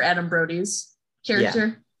for Adam Brody's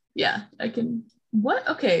character. Yeah, I can. What?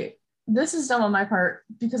 Okay, this is dumb on my part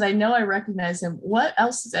because I know I recognize him. What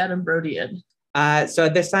else is Adam Brody in? So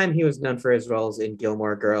at this time, he was known for his roles in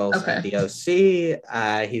Gilmore Girls and The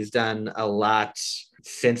OC. He's done a lot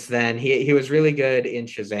since then. He was really good in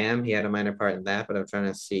Shazam. He had a minor part in that, but I'm trying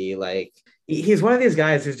to see, like, he's one of these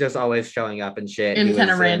guys who's just always showing up and shit. And kind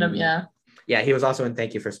of random, yeah. Yeah, he was also in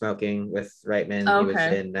Thank You for Smoking with Reitman. Okay. He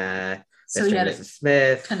was in Mr. and Mrs.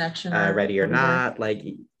 Smith, connection, Ready or Not. Like,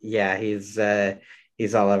 yeah, he's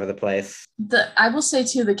all over the place. I will say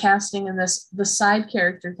too, the casting in this, the side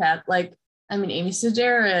character Amy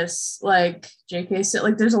Sedaris, like J.K.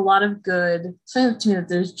 Like there's a lot of good. It's funny to me that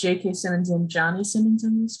there's J.K. Simmons and Johnny Simmons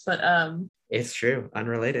in this, but it's true,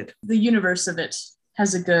 unrelated. The universe of it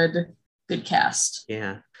has a good cast.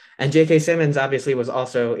 Yeah, and J.K. Simmons obviously was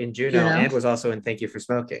also in Juno and was also in Thank You for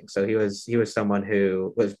Smoking, so he was someone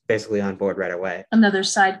who was basically on board right away. Another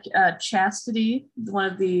side, Chastity, one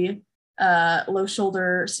of the low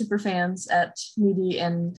shoulder super fans at Needy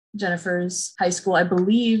and Jennifer's high school, I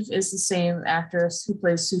believe, is the same actress who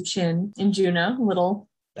plays Soo Chin in Juno.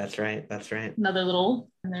 That's right. Another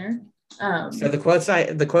little in there. So the quotes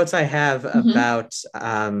I have about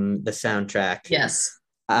the soundtrack. Yes.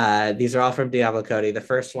 These are all from Diablo Cody. The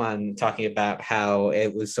first one, talking about how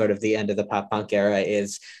it was sort of the end of the pop punk era,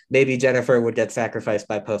 is maybe Jennifer would get sacrificed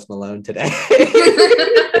by Post Malone today.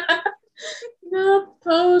 No,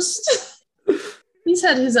 Post. He's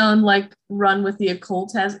had his own like run with the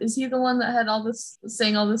occult. Is he the one that had all this,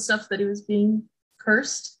 saying all this stuff that he was being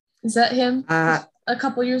cursed? Is that him? A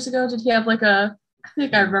couple years ago, did he have like I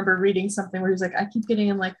think I remember reading something where he's like, I keep getting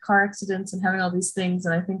in like car accidents and having all these things,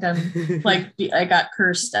 and I think I'm like, I got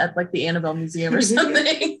cursed at like the Annabelle Museum or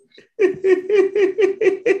something.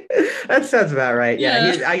 That sounds about right.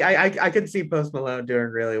 Yeah, Yeah. I could see Post Malone doing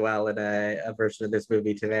really well in a version of this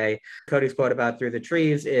movie today. Cody's quote about Through the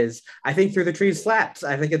Trees is, I think Through the Trees slaps.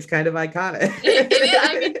 I think it's kind of iconic.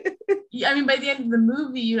 I mean, by the end of the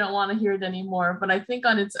movie, you don't want to hear it anymore, but I think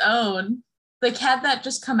on its own, like, had that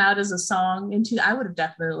just come out as a song I would have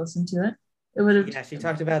definitely listened to it. It would have. Yeah, she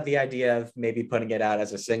talked about the idea of maybe putting it out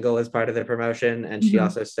as a single as part of the promotion. And she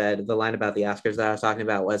also said the line about the Oscars that I was talking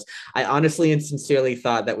about was, I honestly and sincerely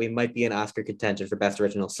thought that we might be in Oscar contention for Best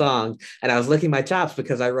Original Song. And I was licking my chops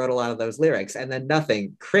because I wrote a lot of those lyrics. And then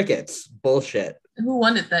nothing. Crickets. Bullshit. Who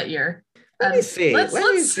won it that year? Let me see.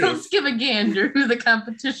 Let's give a gander who the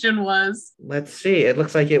competition was. Let's see. It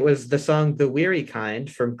looks like it was the song The Weary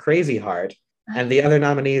Kind from Crazy Heart. And the other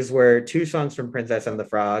nominees were 2 songs from Princess and the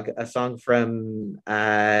Frog, a song from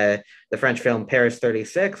the French film Paris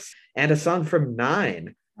 36, and a song from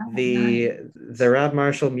Nine, the Rob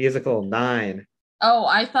Marshall musical Nine. Oh,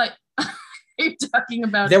 I thought you're talking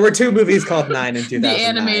about... There were 2 movies called Nine in 2009. The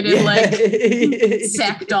animated, like,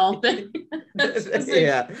 sack doll thing.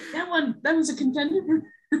 Yeah. That was a contender.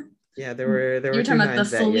 Yeah, there were You're talking about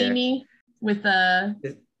the Fellini with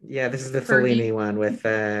Yeah, this is the Fellini one with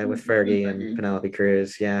Fergie and Penelope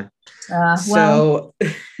Cruz. Yeah.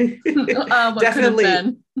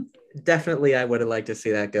 Definitely, I would have liked to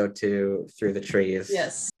see that go to Through the Trees.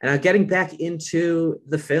 Yes. And getting back into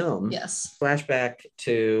the film. Yes. Flashback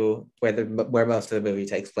to where most of the movie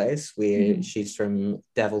takes place. She's from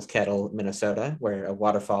Devil's Kettle, Minnesota, where a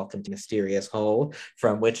waterfall contains a mysterious hole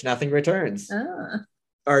from which nothing returns.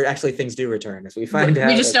 Or actually, things do return, as we find out.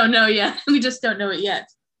 We just don't know yet. We just don't know it yet.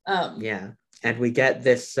 Yeah. And we get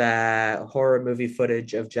this horror movie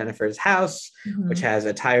footage of Jennifer's house, which has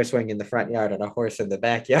a tire swing in the front yard and a horse in the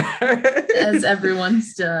backyard. As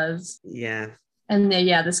everyone's does. Yeah. And then,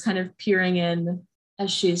 this kind of peering in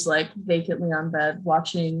as she's like vacantly on bed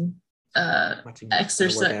watching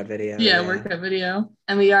exercise workout video. Workout video.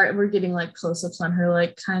 And we're getting like close-ups on her,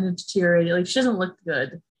 like kind of deteriorating. Like, she doesn't look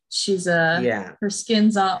good. She's her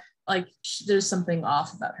skin's off, like there's something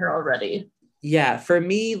off about her already. Yeah, for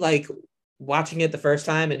me, like watching it the first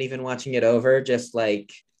time and even watching it over, just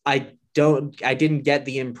like I didn't get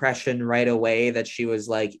the impression right away that she was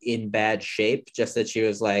like in bad shape, just that she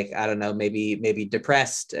was like, I don't know, maybe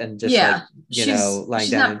depressed and just lying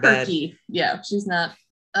down in bed. Perky. Yeah, she's not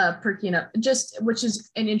perky enough. Just, which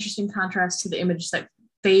is an interesting contrast to the image that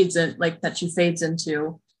she fades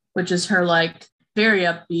into, which is her like very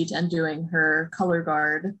upbeat and doing her color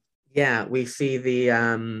guard. Yeah, we see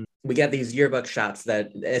we get these yearbook shots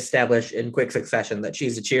that establish in quick succession that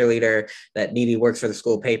she's a cheerleader, that Needy works for the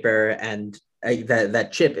school paper, and that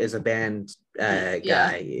Chip is a band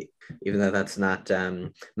guy, even though that's not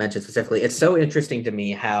mentioned specifically. It's so interesting to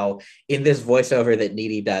me how in this voiceover that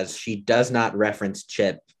Needy does, she does not reference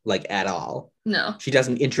Chip like at all. No. She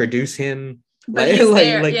doesn't introduce him. But he's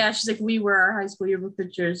there. She's like, we were our high school yearbook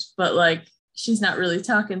pictures, but like she's not really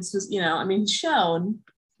talking. So, he's shown,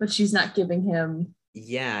 but she's not giving him.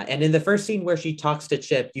 Yeah, and in the first scene where she talks to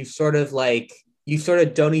Chip, you sort of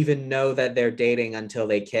don't even know that they're dating until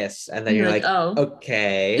they kiss, and then you're like, oh,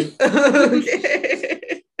 okay.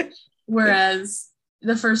 Okay. Whereas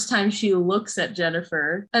the first time she looks at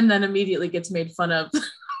Jennifer and then immediately gets made fun of,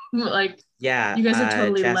 like, yeah, you guys are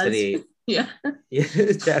totally Chastity. Yeah.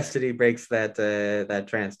 Chastity breaks that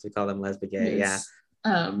trance to call them lesbian gay. Yes.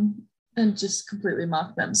 Yeah. And just completely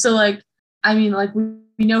mock them. So like, I mean, like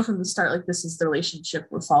we know from the start, like this is the relationship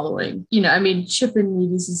we're following. Chip and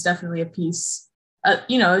Needy's is definitely a piece,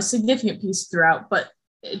 a significant piece throughout, but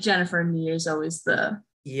Jennifer and Needy is always the...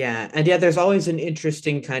 Yeah, and there's always an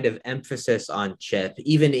interesting kind of emphasis on Chip,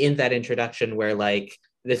 even in that introduction where like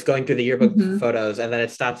this going through the yearbook photos, and then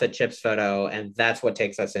it stops at Chip's photo, and that's what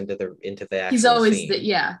takes us into the actual he's always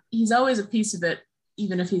scene. He's always a piece of it,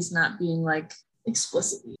 even if he's not being like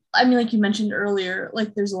explicitly. I mean, like you mentioned earlier,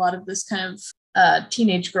 like there's a lot of this kind of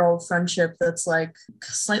teenage girl friendship that's like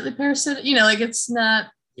slightly parasitic, like it's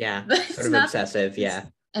not sort of obsessive,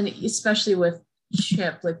 and especially with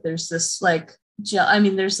Chip, like there's this like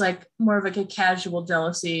there's like more of like a casual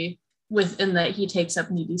jealousy within that he takes up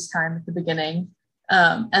Needy's time at the beginning,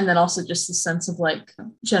 And then also just the sense of like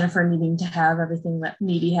Jennifer needing to have everything that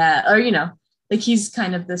Needy had, or, like he's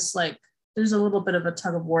kind of this, like, there's a little bit of a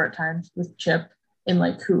tug of war at times with Chip in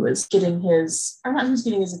like who is getting his, or not who's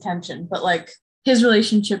getting his attention, but like his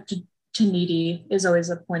relationship to Needy is always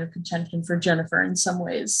a point of contention for Jennifer in some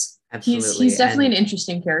ways. Absolutely. He's definitely an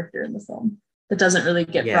interesting character in the film that doesn't really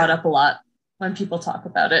get brought up a lot when people talk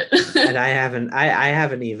about it. And I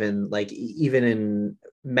haven't even, like, even in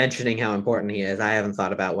mentioning how important he is, I haven't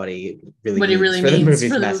thought about what he really means for the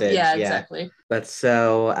movie's message. Yeah, exactly. But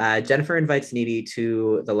so Jennifer invites Needy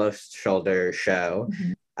to the Low Shoulder show.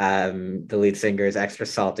 Mm-hmm. The lead singer is extra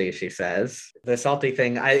salty, she says. The salty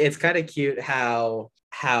thing, it's kind of cute how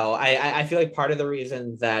I feel like part of the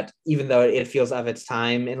reason that even though it feels of its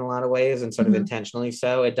time in a lot of ways and sort of intentionally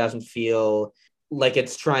so, it doesn't feel like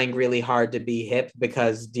it's trying really hard to be hip,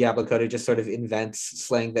 because Diablo Cody just sort of invents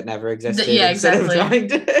slang that never existed. Yeah, exactly.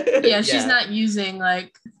 She's not using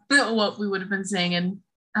like what we would have been saying, and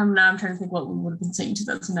I'm trying to think what we would have been saying in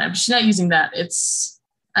 2009. But she's not using that. It's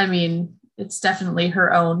definitely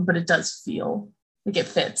her own, but it does feel like it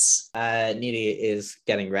fits. Needy is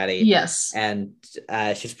getting ready. Yes. And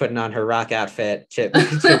she's putting on her rock outfit. Chip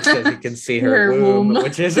says you can see her womb,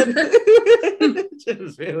 which isn't... Which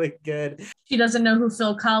is really good. She doesn't know who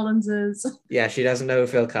Phil Collins is. Yeah, she doesn't know who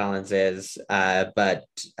Phil Collins is, but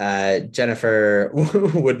Jennifer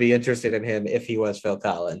would be interested in him if he was Phil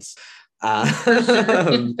Collins.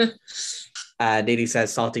 Needy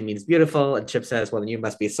says salty means beautiful, and Chip says, well, then you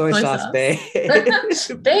must be soy sauce, babe.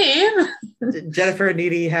 Babe. Jennifer and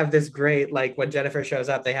Needy have this great, like, when Jennifer shows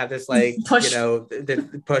up, they have this, like,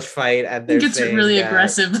 the push fight, and they're gets really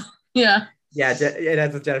aggressive. Yeah. Yeah, it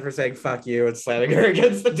ends with Jennifer saying "fuck you" and slamming her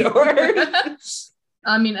against the door.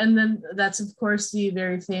 I mean, and then that's of course the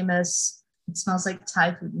very famous "It smells like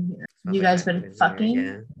Thai food in here." You guys been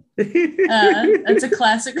fucking? Yeah. That's a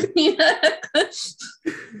classic.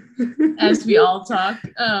 As we all talk.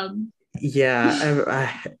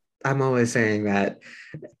 Yeah, I'm always saying that.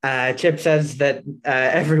 Chip says that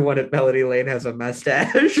everyone at Melody Lane has a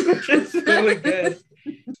mustache, which is really good.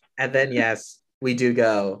 And then yes, we do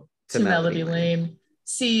go to Melody Lane.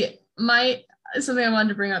 See, something I wanted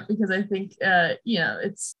to bring up, because I think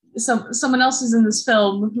it's someone else is in this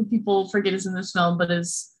film who people forget is in this film but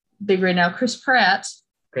is big right now, Chris Pratt.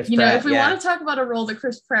 If we want to talk about a role that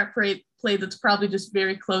Chris Pratt played that's probably just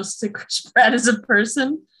very close to Chris Pratt as a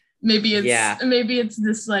person, maybe it's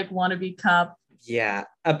this like wannabe cop. Yeah,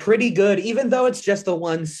 a pretty good, even though it's just the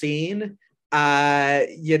one scene, I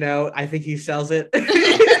think he sells it.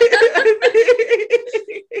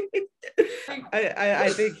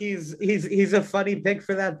 I think he's a funny pick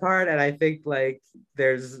for that part, and I think like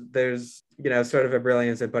there's sort of a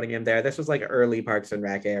brilliance in putting him there. This was like early Parks and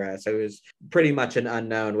Rec era, so it was pretty much an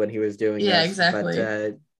unknown when he was doing this. Yeah, exactly.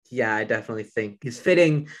 But I definitely think he's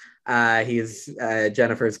fitting. He's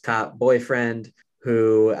Jennifer's cop boyfriend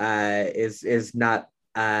who is not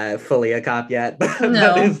fully a cop yet, but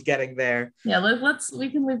is getting there. Yeah, we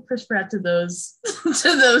can leave Chris Pratt to those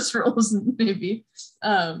roles maybe.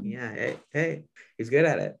 Hey, he's good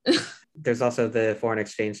at it. There's also the foreign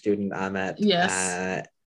exchange student Ahmet. Yes.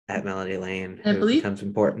 At Melody Lane, I who becomes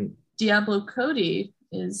important. Diablo Cody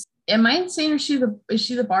is. Am I insane, or is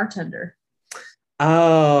she the bartender?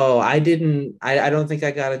 Oh, I don't think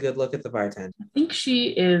I got a good look at the bartender. I think she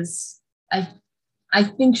is. I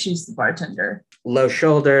think she's the bartender. Low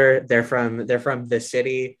Shoulder. They're from the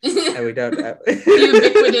city, and we don't. The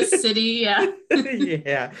ubiquitous city, yeah.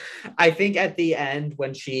 Yeah, I think at the end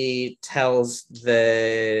when she tells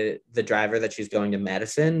the driver that she's going to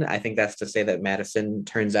Madison, I think that's to say that Madison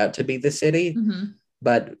turns out to be the city. Mm-hmm.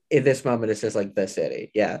 But in this moment, it's just like the city.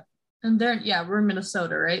 Yeah. And we're in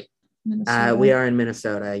Minnesota, right? Minnesota. We are in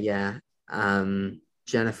Minnesota. Yeah.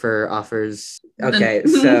 Jennifer offers. Okay,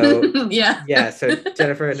 so yeah. So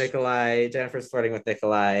Jennifer's flirting with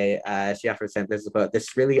Nikolai. She offers him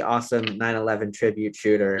this really awesome 9/11 tribute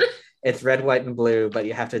shooter. It's red, white, and blue, but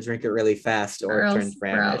you have to drink it really fast or it turns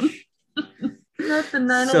brownish. Not the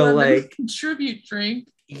 9/11 tribute drink.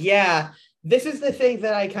 Yeah, this is the thing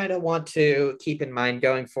that I kind of want to keep in mind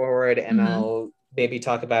going forward, and I'll maybe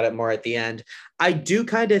talk about it more at the end. I do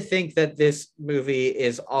kind of think that this movie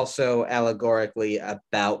is also allegorically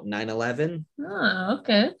about 9/11. Oh,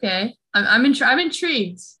 okay. I'm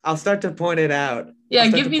intrigued. I'll start to point it out. Yeah,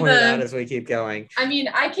 give me it out as we keep going. I mean,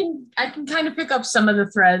 I can kind of pick up some of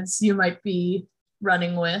the threads you might be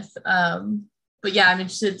running with. But yeah, I'm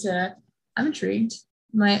intrigued.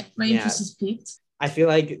 My interest is piqued. I feel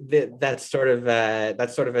like that's sort of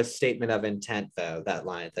a statement of intent, though, that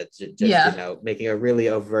line, that's just making a really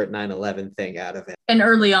overt 9/11 thing out of it. And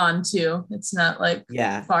early on too. It's not like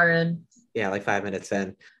far in. Yeah, like 5 minutes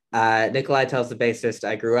in. Nikolai tells the bassist,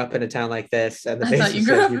 I grew up in a town like this, and the bassist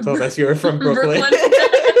says, you told us you were from Brooklyn.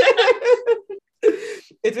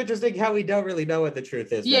 It's interesting how we don't really know what the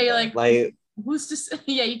truth is. Yeah, you're like who's to say?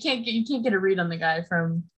 Yeah, you can't get a read on the guy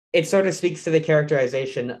from. It sort of speaks to the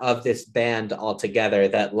characterization of this band altogether,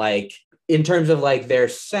 that like in terms of like their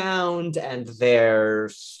sound and their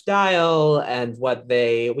style and what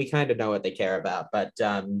we kind of know what they care about, but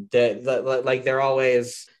they're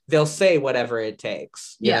always, they'll say whatever it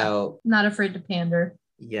takes, you know, not afraid to pander.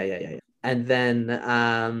 Yeah. And then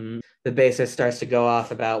the bassist starts to go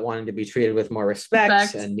off about wanting to be treated with more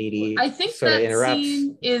respect, and Needy I think sort of interrupts.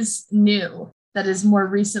 Scene is new. That is more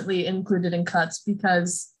recently included in cuts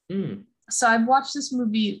because so I've watched this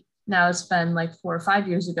movie now, it's been like 4 or 5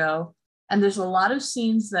 years ago, and there's a lot of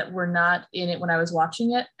scenes that were not in it when I was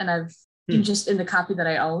watching it, and I've been just in the copy that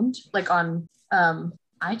I owned, like on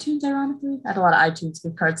iTunes, ironically. I had a lot of iTunes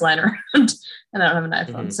gift cards lying around and I don't have an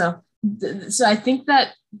iPhone. So I think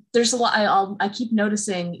that there's a lot I keep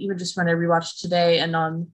noticing, even just when I rewatched today and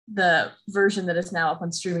on the version that is now up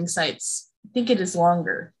on streaming sites, I think it is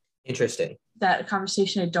longer. Interesting. That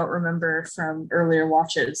conversation I don't remember from earlier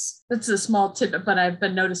watches. That's a small tidbit, but I've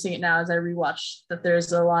been noticing it now as I rewatch that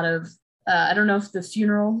there's a lot of I don't know if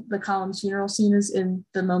the Collins funeral scene is in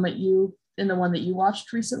the one that you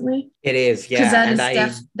watched recently. It is, yeah.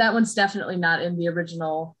 Because that one's definitely not in the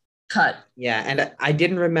original cut. Yeah, and I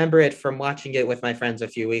didn't remember it from watching it with my friends a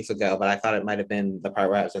few weeks ago, but I thought it might have been the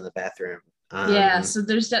part where I was in the bathroom. So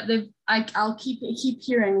there's that. I'll keep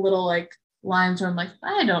hearing little like lines where I'm like,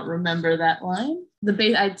 I don't remember that line.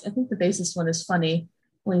 I think the bassist one is funny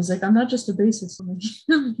when he's like, I'm not just a bassist, I'm a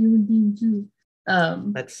human being too.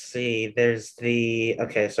 Let's see.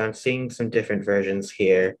 So I'm seeing some different versions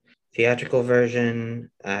here. Theatrical version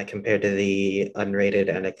compared to the unrated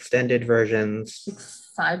and extended versions.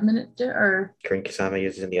 5 minute or Karin Kusama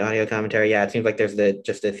uses in the audio commentary. Yeah, it seems like there's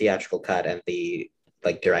just the theatrical cut and the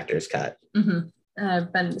like director's cut. Mm-hmm.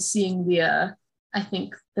 I've been seeing I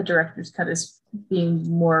think the director's cut is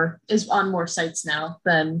on more sites now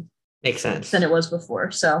than makes sense than it was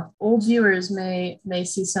before. So old viewers may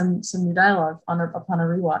see some new dialogue upon a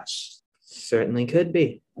rewatch. Certainly could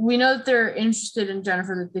be. We know that they're interested in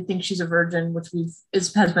Jennifer, that they think she's a virgin, which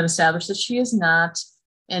has been established that she is not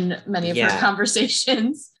in many of her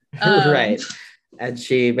conversations. Right. And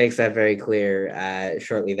she makes that very clear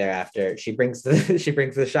shortly thereafter. She brings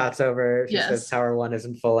the shots over. She says Tower 1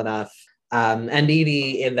 isn't full enough. And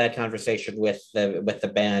Needy in that conversation with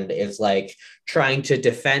the band is like trying to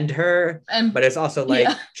defend her, but it's also like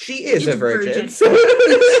she is a virgin. So.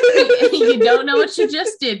 You don't know what you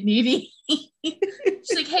just did, Needy.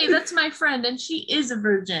 She's like, hey, that's my friend, and she is a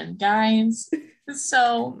virgin, guys.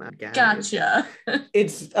 So gotcha.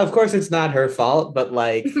 Of course it's not her fault, but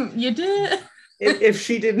like you did. If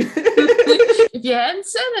she didn't, if you hadn't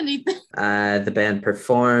said anything. The band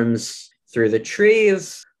performs Through the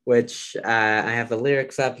Trees, which I have the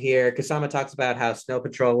lyrics up here. Kusama talks about how Snow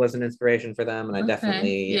Patrol was an inspiration for them, and I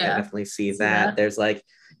definitely see that. There's like,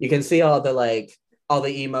 you can see all the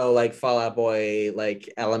emo like Fall Out Boy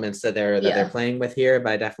like elements that they're playing with here,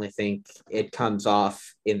 but I definitely think it comes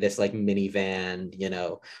off in this like minivan,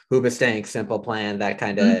 Hoobastank, Simple Plan, that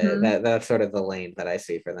kind of that's sort of the lane that I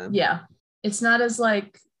see for them. Yeah, it's not as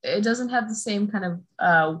like, it doesn't have the same kind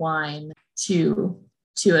of whine to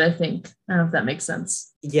it, I think. I don't know if that makes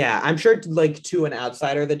sense. Yeah, I'm sure like to an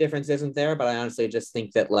outsider the difference isn't there, but I honestly just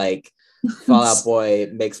think that like Fall Out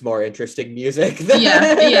Boy makes more interesting music.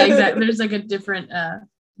 Yeah, exactly. There's like a different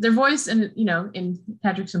their voice and in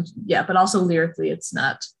Patrick Simpson, but also lyrically it's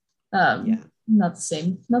not not the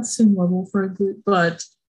same level for a group, but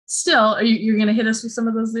still, you're gonna hit us with some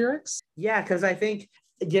of those lyrics? Yeah, because I think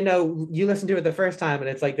you listen to it the first time and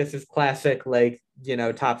it's like, this is classic, like,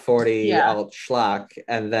 top 40 alt schlock.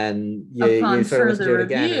 And then you sort of listen to it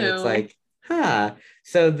again and it's like,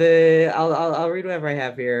 So I'll read whatever I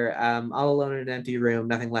have here. All alone in an empty room,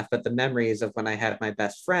 nothing left but the memories of when I had my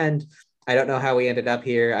best friend. I don't know how we ended up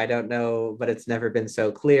here. I don't know, but it's never been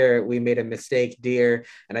so clear. We made a mistake, dear.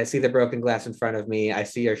 And I see the broken glass in front of me. I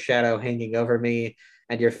see your shadow hanging over me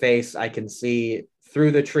and your face I can see.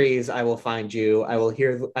 Through the trees, I will find you. I will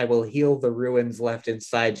heal the ruins left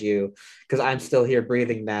inside you, because I'm still here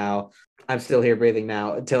breathing now.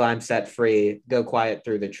 Until I'm set free. Go quiet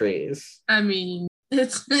through the trees. I mean,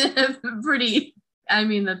 it's pretty. I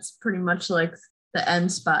mean, that's pretty much like the end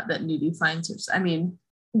spot that Needy finds her. I mean,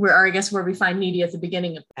 I guess where we find Needy at the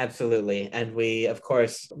beginning of. Absolutely. And we, of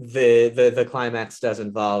course, the climax does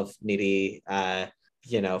involve Needy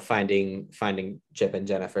finding Chip and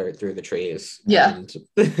Jennifer through the trees. Yeah. And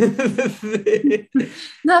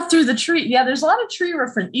not through the tree. Yeah, there's a lot of tree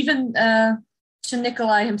reference. Even to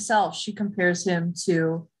Nikolai himself, she compares him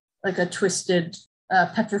to like a twisted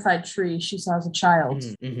petrified tree she saw as a child.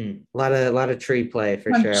 Mm-hmm. A lot of tree play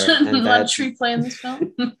for sure. A lot of tree play in this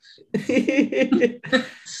film.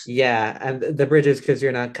 Yeah, and the bridges because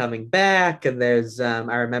you're not coming back. And there's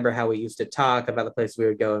I remember how we used to talk about the place we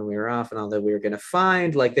would go when we were off and all that we were going to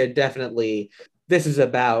find. Like they're definitely, this is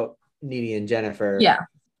about Needy and Jennifer.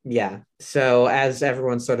 Yeah. So as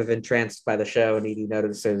everyone's sort of entranced by the show, Needy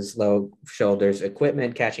notices Low Shoulder's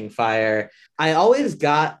equipment catching fire. I always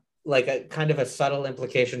got like a kind of a subtle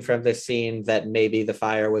implication from this scene that maybe the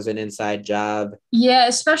fire was an inside job. Yeah,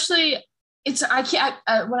 especially I can't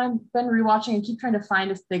when I've been rewatching, I keep trying to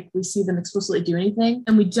find if we see them explicitly do anything,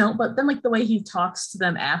 and we don't. But then like the way he talks to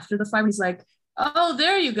them after the fight, he's like, "Oh,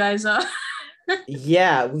 there you guys are."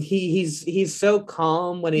 Yeah, he's so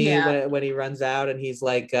calm when he runs out, and he's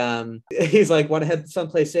like want to head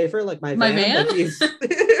someplace safer, like my van.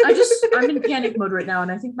 Like I'm in panic mode right now,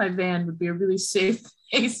 and I think my van would be a really safe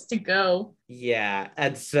place to go. Yeah,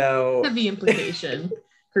 and so heavy implication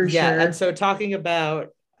for sure. Yeah, and so talking about,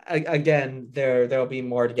 again, there'll be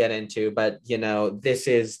more to get into, but this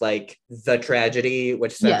is like the tragedy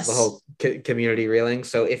which sends the whole community reeling.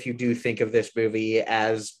 So if you do think of this movie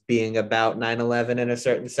as being about 9/11 in a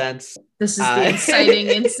certain sense, this is the inciting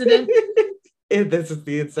incident. This is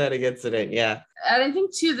the inciting incident. Yeah, and I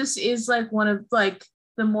think too, this is like one of like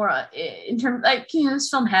the more in terms like this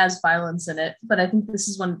film has violence in it, but I think this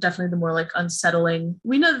is one definitely the more like unsettling.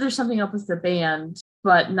 We know that there's something up with the band,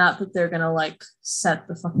 but not that they're gonna like set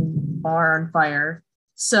the fucking bar on fire.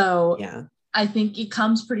 So yeah, I think it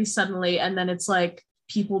comes pretty suddenly, and then it's like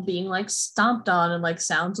people being like stomped on and like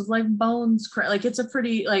sounds of like bones like it's a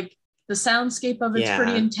pretty like the soundscape of it's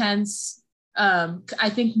pretty intense. I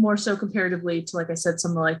think more so comparatively to, like I said,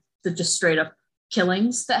 some of like the just straight up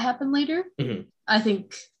killings that happen later. Mm-hmm. I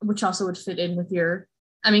think, which also would fit in with your,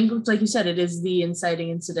 I mean, like you said, it is the inciting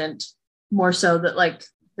incident more so that like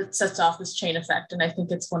that sets off this chain effect. And I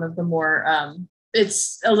think it's one of the more,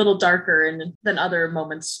 it's a little darker than other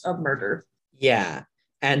moments of murder. Yeah.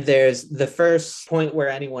 And there's the first point where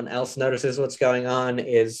anyone else notices what's going on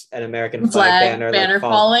is an American flag banner that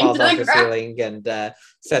falls off the ceiling and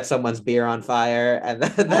sets someone's beer on fire. And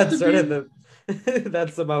that's sort of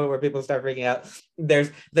that's the moment where people start freaking out. There's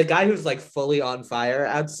the guy who's like fully on fire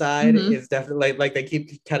outside is definitely like they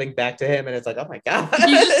keep cutting back to him and it's like, oh my God.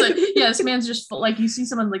 He's just like, yeah, this man's just like, you see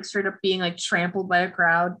someone like straight up being like trampled by a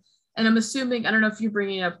crowd. And I'm assuming, I don't know if you're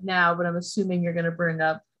bringing it up now, but I'm assuming you're going to bring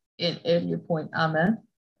up in your point, Ahmed.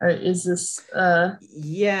 Or is this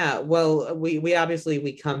yeah, well, we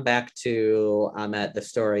obviously come back to Ahmed. The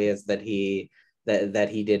story is that he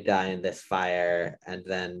did die in this fire, and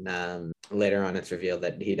then later on it's revealed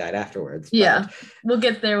that he died afterwards. Yeah, we'll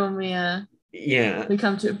get there when we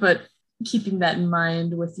come to it, but keeping that in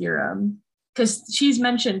mind with your because she's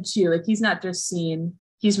mentioned too, like he's not just seen,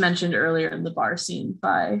 he's mentioned earlier in the bar scene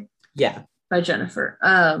by Jennifer.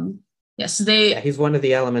 So he's one of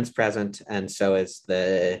the elements present, and so is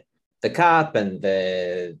the cop and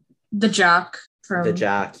the jock from the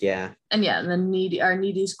jock, and then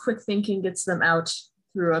Needy's quick thinking gets them out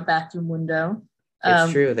through a bathroom window.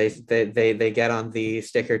 It's true. They get on the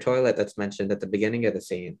sticker toilet that's mentioned at the beginning of the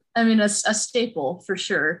scene. I mean, a staple for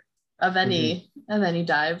sure of any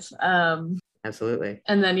dive. Absolutely.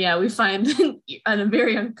 And then we find a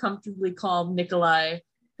very uncomfortably calm Nikolai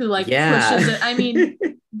who pushes it. I mean,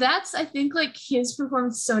 that's, I think, like his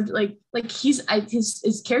performance. So like his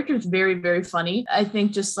character is very, very funny. I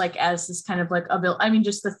think just like as this kind of like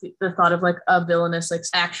just the thought of like a villainous, like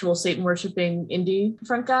actual Satan worshiping indie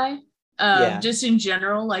front guy. Just in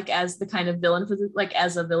general, like as the kind of villain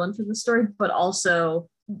as a villain for the story, but also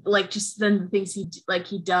like just then the things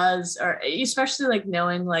he does, or especially like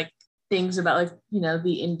knowing like things about like,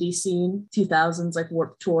 the indie scene, 2000s, like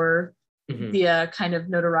Warped Tour, the kind of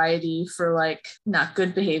notoriety for like not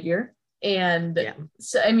good behavior. And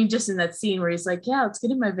so, I mean, just in that scene where he's like, let's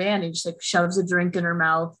get in my van. He just like shoves a drink in her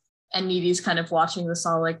mouth, and Needy's kind of watching this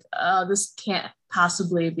all like, oh, this can't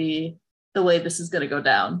possibly be the way this is going to go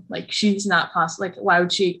down. Like she's not possible. Like, why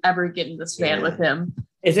would she ever get in this van with him?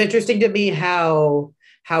 It's interesting to me how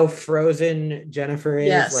frozen Jennifer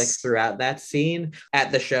is like throughout that scene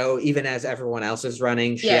at the show, even as everyone else is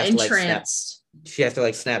running. She has to like she has to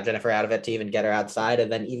like snap Jennifer out of it to even get her outside.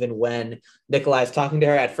 And then even when Nikolai's talking to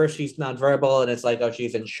her, at first she's nonverbal and it's like, oh,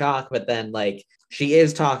 she's in shock, but then like she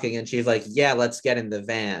is talking and she's like, yeah, let's get in the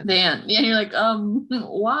van. Yeah, and you're like,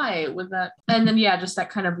 why with that? And then yeah, just that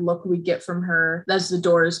kind of look we get from her as the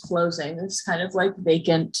door is closing, this kind of like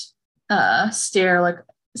vacant stare, like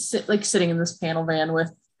sitting in this panel van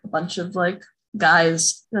with a bunch of like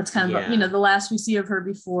guys. That's kind of the last we see of her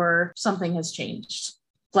before something has changed.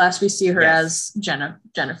 Last we see her as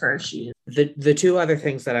Jennifer. She the two other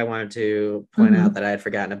things that I wanted to point out that I had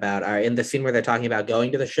forgotten about are in the scene where they're talking about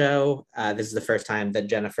going to the show. This is the first time that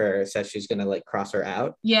Jennifer says she's gonna like cross her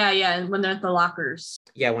out. Yeah, and when they're at the lockers.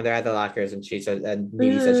 Yeah, when they're at the lockers, and she says, and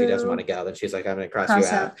Needy says she doesn't want to go. Then she's like, "I'm gonna cross you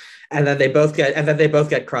out," and then they both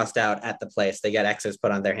get crossed out at the place. They get X's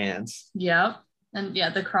put on their hands. Yeah, and yeah,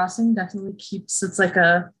 the crossing definitely keeps. It's like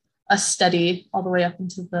a steady all the way up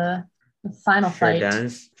into the final fight.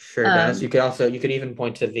 Sure does. You could even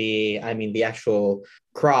point to the actual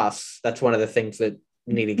cross. That's one of the things that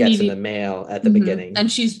Needy gets in the mail at the beginning.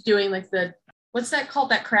 And she's doing like what's that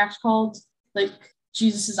called? That craft called like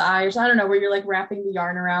Jesus's eyes. I don't know, where you're like wrapping the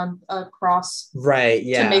yarn around a cross. Right.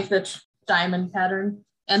 Yeah. To make the diamond pattern.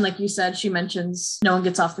 And like you said, she mentions no one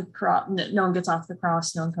gets off the cross. No one gets off the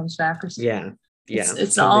cross. No one comes back or something. Yeah.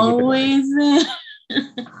 It's always there.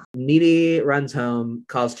 Needy runs home,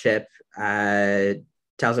 calls Chip,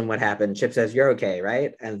 tells him what happened. Chip says, "You're okay,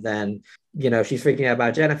 right?" And then, she's freaking out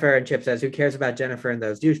about Jennifer, and Chip says, "Who cares about Jennifer and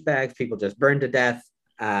those douchebags? People just burn to death."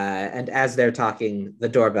 And as they're talking, the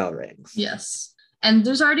doorbell rings. Yes. And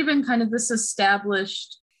there's already been kind of this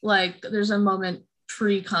established, like, there's a moment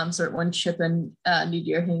pre-concert when Chip and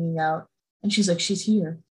Needy are hanging out, and she's like, "She's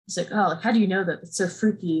here." It's like, oh, like, how do you know that? It's so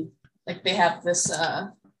freaky. Like, they have this,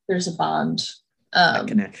 there's a bond. A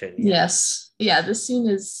connection. Yes. Yeah, this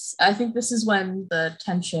scene I think this is when the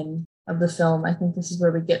tension of the film, I think this is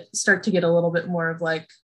where we start to get a little bit more of like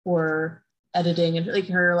horror editing and like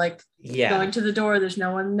her like going to the door, there's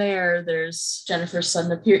no one there, there's Jennifer's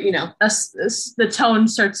sudden appear, the tone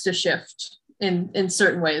starts to shift in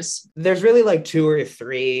certain ways. There's really like 2 or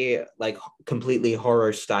 3 like completely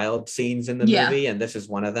horror styled scenes in the movie, and this is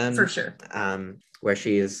one of them for sure. Where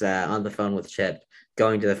she's on the phone with Chip,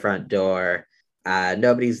 going to the front door.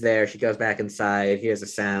 Nobody's there. She goes back inside, hears a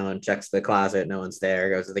sound, checks the closet, no one's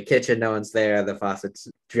there, goes to the kitchen, no one's there, the faucet's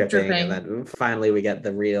dripping. And then finally we get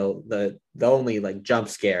the only like jump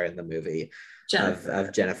scare in the movie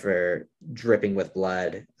of Jennifer dripping with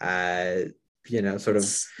blood, sort of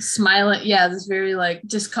smiling. This very like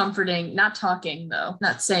discomforting, not talking though,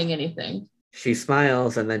 not saying anything. She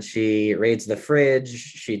smiles and then she raids the fridge.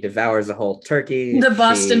 She devours a whole turkey. The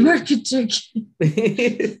Boston Market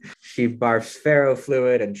turkey. She barfs pharaoh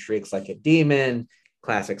fluid and shrieks like a demon.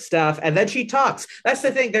 Classic stuff. And then she talks. That's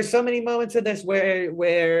the thing. There's so many moments in this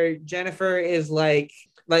where Jennifer is like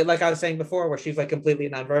I was saying before, where she's like completely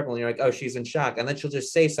nonverbal and you're like, oh, she's in shock. And then she'll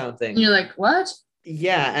just say something. And you're like, what?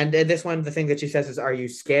 Yeah. And this one, the thing that she says is, "Are you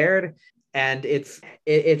scared?" And it's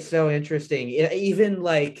so interesting. Even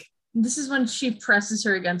like, this is when she presses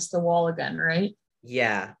her against the wall again, right?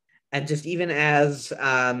 Yeah. And just even as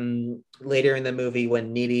later in the movie,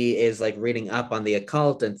 when Needy is like reading up on the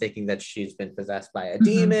occult and thinking that she's been possessed by a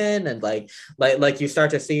demon, and like you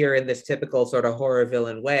start to see her in this typical sort of horror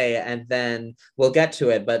villain way, and then we'll get to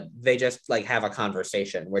it, but they just like have a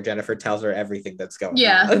conversation where Jennifer tells her everything that's going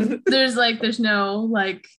on. there's no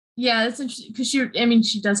like. Yeah, it's interesting because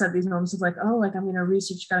she does have these moments of like, oh, like I'm gonna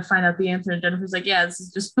research, gotta find out the answer. And Jennifer's like, yeah, this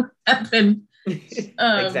is just what happened.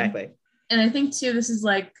 Exactly. And I think too, this is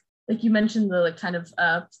like you mentioned the like kind of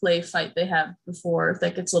play fight they have before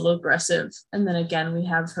that gets a little aggressive, and then again we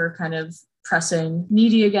have her kind of pressing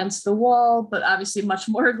Needy against the wall, but obviously much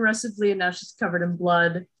more aggressively, and now she's covered in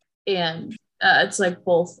blood, and it's like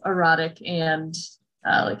both erotic and.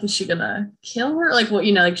 Like, is she gonna kill her? Like, what,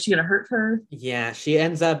 like, is she gonna hurt her? Yeah, she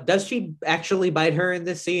ends up. Does she actually bite her in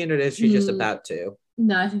this scene, or is she just about to?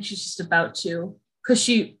 No, I think she's just about to. Because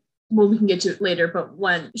we can get to it later, but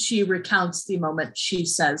when she recounts the moment, she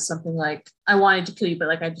says something like, "I wanted to kill you, but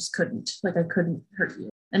like, I just couldn't. Like, I couldn't hurt you."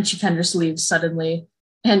 And she kind of just leaves suddenly,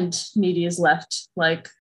 and Needy is left like,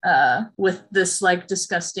 with this like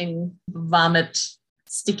disgusting vomit,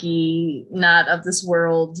 sticky, not of this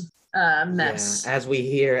world. Mess. Yeah. As we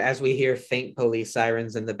hear faint police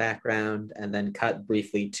sirens in the background, and then cut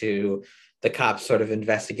briefly to the cops sort of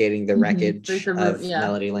investigating the wreckage of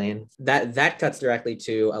Melody Lane. That cuts directly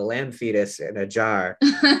to a lamb fetus in a jar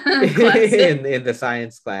in the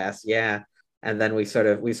science class. Yeah. And then we sort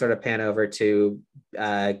of pan over to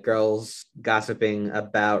girls gossiping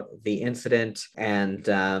about the incident, and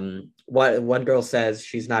one girl says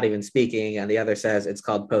she's not even speaking, and the other says it's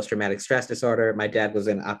called post-traumatic stress disorder. My dad was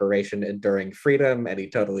in Operation Enduring Freedom, and he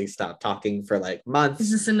totally stopped talking for like months.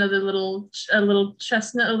 Is this another little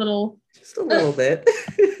chestnut, just a little bit?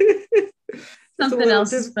 Something else,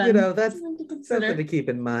 just, that's something to keep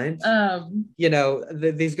in mind.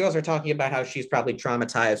 These girls are talking about how she's probably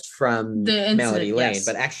traumatized from Melody Lane, yes.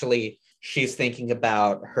 But actually she's thinking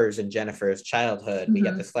about hers and Jennifer's childhood. Mm-hmm. We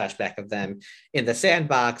get this flashback of them in the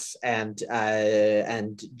sandbox, and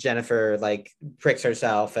Jennifer like pricks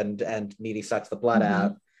herself, and Needy sucks the blood mm-hmm.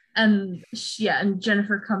 out. And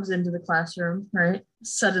Jennifer comes into the classroom, right?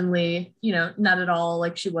 Suddenly, not at all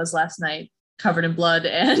like she was last night, covered in blood,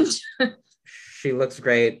 and she looks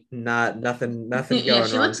great. Nothing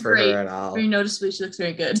going wrong for her at all. Very noticeably, she looks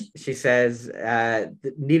very good. She says,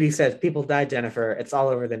 Needy says, people died, Jennifer. It's all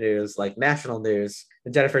over the news, like national news.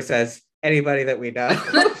 And Jennifer says, anybody that we know.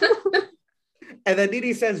 And then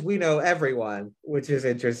Needy says, we know everyone, which is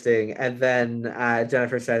interesting. And then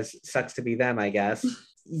Jennifer says, sucks to be them, I guess.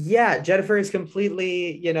 Yeah, Jennifer is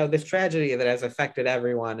completely, this tragedy that has affected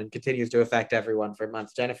everyone and continues to affect everyone for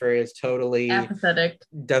months. Jennifer is totally apathetic,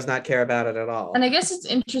 does not care about it at all. And I guess it's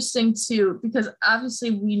interesting too, because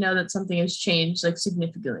obviously we know that something has changed like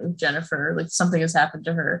significantly with Jennifer, like something has happened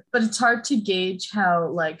to her, but it's hard to gauge how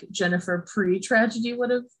like Jennifer pre-tragedy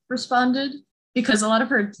would have responded, because a lot of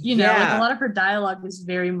her, like a lot of her dialogue is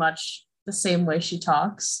very much the same way she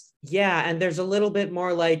talks. Yeah, and there's a little bit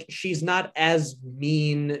more like she's not as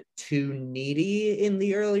mean to Needy in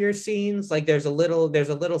the earlier scenes. Like there's a little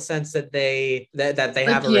sense that they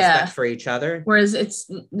have a respect for each other. Whereas it's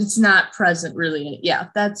not present really. Yeah,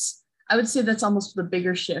 I would say that's almost the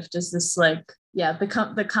bigger shift, is this like,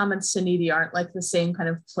 the comments to Needy aren't like the same kind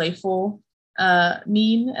of playful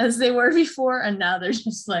mean as they were before, and now they're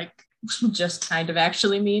just like just kind of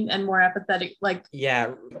actually mean and more apathetic. Like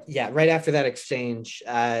right after that exchange,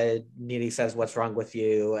 Needy says, what's wrong with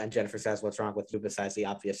you? And Jennifer says, what's wrong with you besides the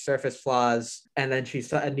obvious surface flaws? And then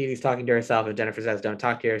Needy's talking to herself, and Jennifer says, don't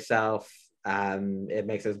talk to yourself. It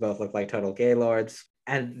makes us both look like total gaylords.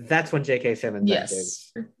 And that's when J.K. Simmons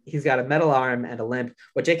enters. He's got a metal arm and a limp.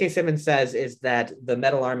 What J.K. Simmons says is that the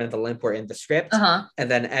metal arm and the limp were in the script. Uh-huh. And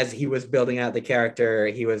then as he was building out the character,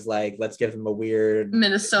 he was like, let's give him a weird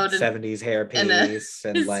Minnesota 70s hairpiece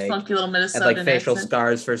and like funky little Minnesota and like facial accent.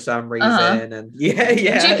 Scars for some reason. Uh-huh. And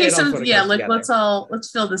J.K. Simmons,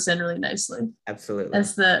 let's fill this in really nicely. Absolutely.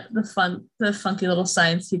 As the funky little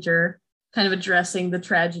science teacher kind of addressing the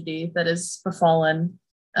tragedy that has befallen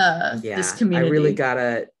this community. I really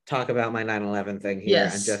gotta talk about my 9/11 thing here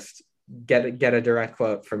and just get a direct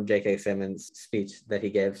quote from J.K. Simmons' speech that he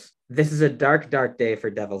gives. This is a dark, dark day for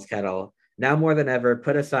Devil's Kettle. Now more than ever,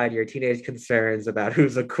 put aside your teenage concerns about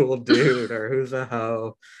who's a cool dude or who's a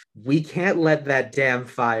hoe. We can't let that damn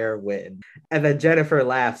fire win. And then Jennifer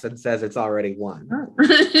laughs and says it's already won.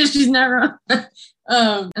 She's not wrong.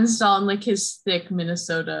 And Stalin, like his thick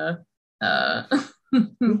Minnesota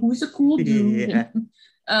who's a cool dude. Yeah.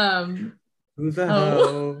 Who's a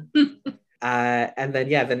hoe? And then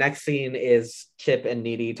the next scene is Chip and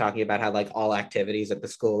Needy talking about how like all activities at the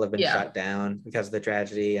school have been shut down because of the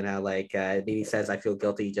tragedy, and how like Needy says, I feel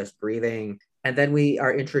guilty just breathing. And then we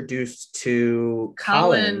are introduced to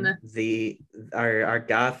Colin, our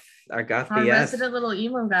goth BS, resident little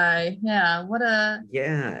emo guy. No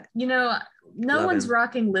Love one's him.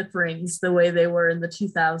 Rocking lip rings the way they were in the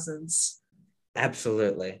 2000s.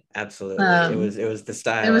 Absolutely. It was the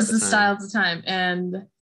style. It was the style at the time, and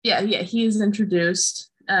he is introduced.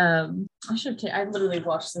 I literally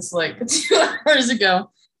watched this like 2 hours ago.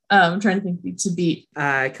 I'm trying to think to beat.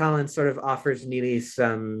 Colin sort of offers Needy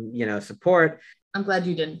some, support. I'm glad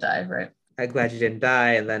you didn't die, right? I'm glad you didn't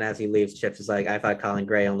die. And then as he leaves, Chips is like, I thought Colin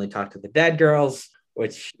Gray only talked to the dead girls,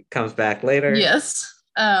 which comes back later. Yes.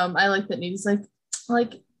 I like that Needy's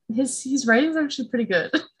like his writing's actually pretty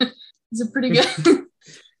good. He's a pretty good.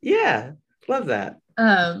 Yeah, love that.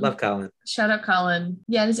 Love Colin. Shout out Colin.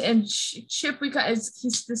 Yeah, and Chip, he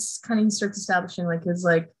starts establishing like his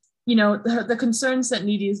the concerns that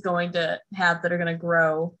Needy is going to have that are going to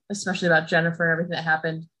grow, especially about Jennifer and everything that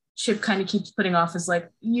happened. Chip kind of keeps putting off as like,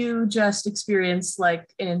 you just experienced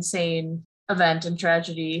like an insane event and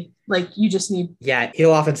tragedy. Like you just need. Yeah,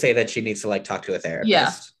 he'll often say that she needs to like talk to a therapist.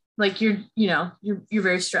 Yeah. Like you're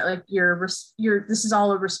very stressed. Like this is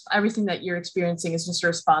all everything that you're experiencing is just a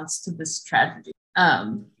response to this tragedy.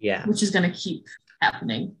 Which is going to keep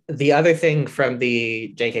happening. The other thing from the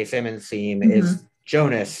J.K. Simmons scene is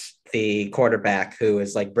Jonas, the quarterback, who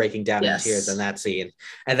is like breaking down in tears in that scene.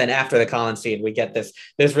 And then after the Colin scene, we get this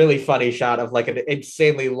really funny shot of like an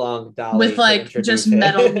insanely long dolly with like just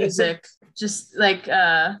metal music, just like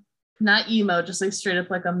not emo, just like straight up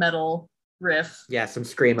like a metal riff. Yeah, some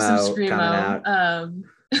screamo coming out.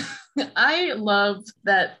 I love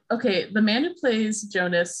that. Okay, the man who plays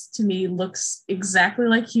Jonas to me looks exactly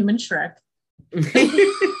like human Shrek.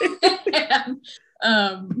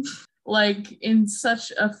 And, like in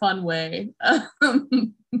such a fun way.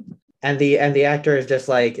 And the actor is just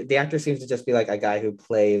like, the actor seems to just be like a guy who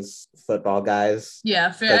plays football guys.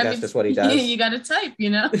 Yeah, fair. Like, that's just what he does. You got to type,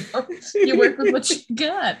 you work with what you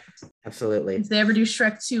got. Absolutely. If they ever do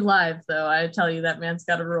Shrek 2 live, though, I tell you that man's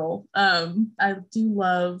got a role. I do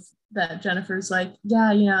love that Jennifer's like,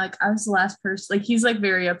 yeah, like I was the last person. Like he's like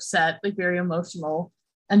very upset, like very emotional.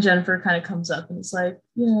 And Jennifer kind of comes up and is like,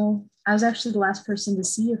 I was actually the last person to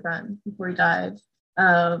see your friend before he died.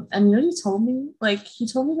 And you know what he told me? Like, he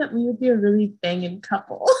told me that we would be a really banging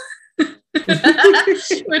couple.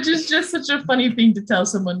 Which is just such a funny thing to tell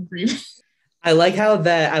someone grieving. I like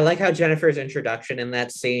how Jennifer's introduction in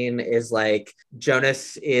that scene is like,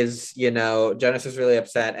 Jonas is really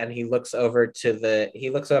upset, and he looks over to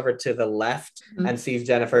the left and sees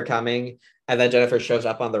Jennifer coming, and then Jennifer shows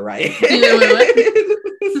up on the right.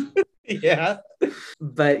 Yeah.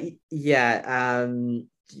 But yeah,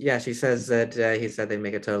 she says that he said they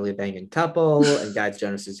make a totally banging couple, and guides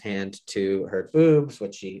Jonas's hand to her boobs,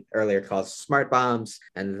 which she earlier calls smart bombs,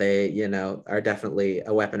 and they, are definitely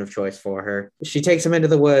a weapon of choice for her. She takes him into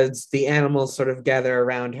the woods. The animals sort of gather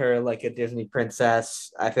around her like a Disney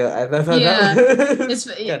princess. I thought it's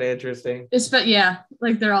kind of interesting.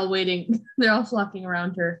 Like they're all waiting. They're all flocking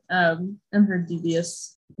around her, and her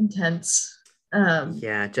devious intents.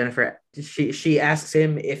 Jennifer, she asks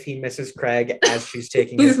him if he misses Craig as she's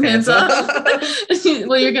taking his pants off.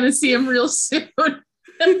 Well, you're gonna see him real soon.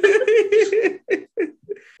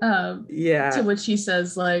 To which he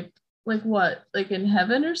says like what, like in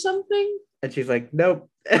heaven or something, and she's like, nope.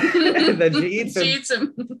 And then she eats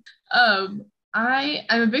him. I'm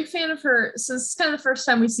a big fan of her. So this is kind of the first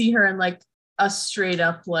time we see her in like a straight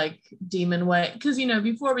up like demon way, because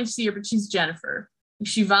before we see her, but she's Jennifer.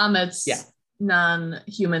 She vomits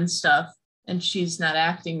non-human stuff, and she's not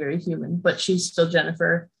acting very human, but she's still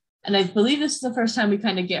Jennifer. And I believe this is the first time we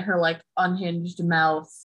kind of get her like unhinged mouth,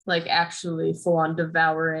 like actually full on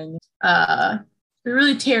devouring. It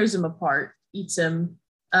really tears him apart, eats him,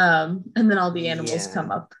 and then all the animals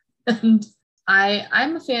come up. And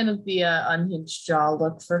I'm a fan of the unhinged jaw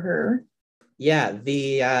look for her. Yeah,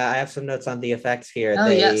 I have some notes on the effects here.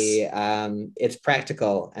 It's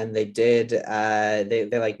practical, and they did they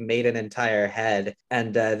like made an entire head,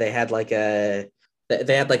 and they had like a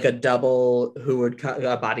double who would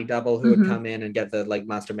a body double who would come in and get the like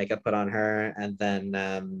monster makeup put on her, and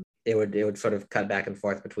then it would sort of cut back and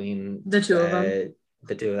forth between the two of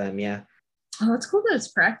them. Yeah. Oh, it's cool that it's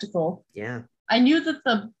practical. Yeah, I knew that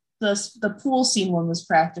the pool scene one was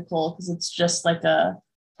practical because it's just like a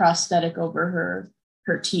prosthetic over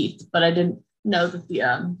her teeth, but I didn't know that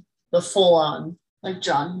the full on like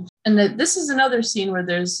John. And this is another scene where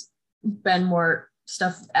there's been more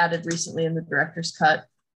stuff added recently in the director's cut,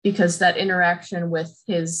 because that interaction with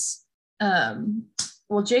his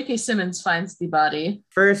J.K. Simmons finds the body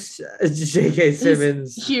first. J.K.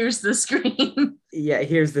 Simmons hears the scream. Yeah,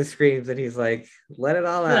 hears the screams, and he's like, "Let it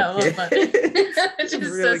all out." It's just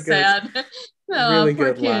really so sad. Really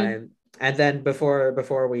good line. And then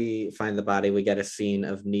before we find the body, we get a scene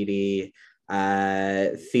of Needy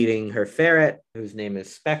feeding her ferret, whose name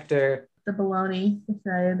is Spectre. The bologna, the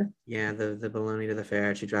ferret. Yeah, the bologna to the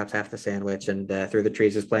ferret. She drops half the sandwich, and Through the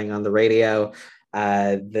Trees is playing on the radio.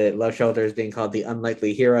 The Low Shoulder is being called the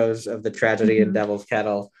unlikely heroes of the tragedy in Devil's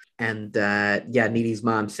Kettle. And Needy's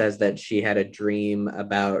mom says that she had a dream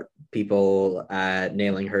about people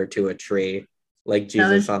nailing her to a tree, like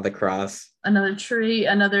Jesus on the cross. Another tree,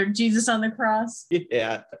 another Jesus on the cross.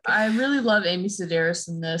 Yeah. I really love Amy Sedaris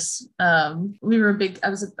in this. I grew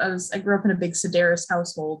up in a big Sedaris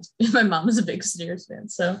household. My mom was a big Sedaris fan.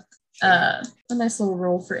 So a nice little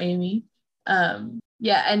role for Amy. And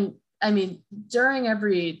I mean, during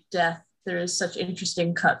every death, there is such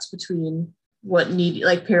interesting cuts between what Needy,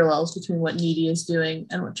 like parallels between what Needy is doing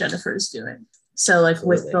and what Jennifer is doing. So like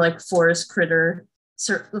with the forest critter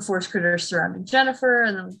surrounding Jennifer,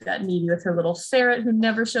 and then we've got Needy with her little ferret who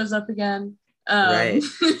never shows up again. Right.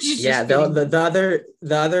 Yeah. The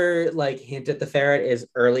other like hint at the ferret is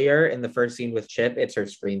earlier in the first scene with Chip. It's her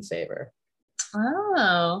screensaver.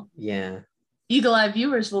 Oh. Yeah. Eagle Eye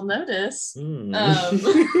viewers will notice. A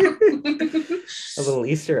little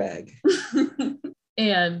Easter egg.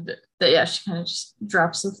 And she kind of just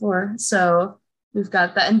drops the floor. So we've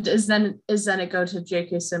got that, and is then it go to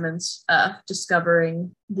J.K. Simmons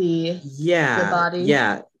discovering the body?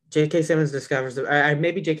 Yeah. J.K. Simmons discovers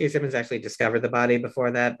maybe J.K. Simmons actually discovered the body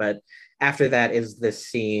before that, but after that is this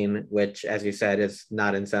scene, which, as you said, is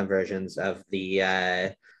not in some versions of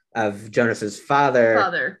the of Jonas's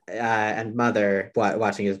father and mother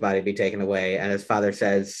watching his body be taken away, and his father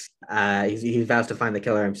says he vows to find the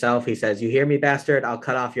killer himself. He says, "You hear me, bastard? I'll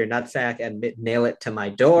cut off your nutsack and nail it to my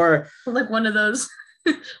door." Like one of those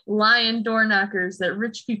lion door knockers that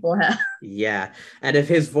rich people have. Yeah. And if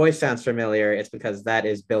his voice sounds familiar, it's because that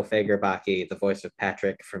is Bill Fagerbaki, the voice of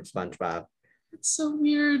Patrick from SpongeBob. It's so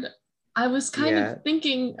weird. I was kind of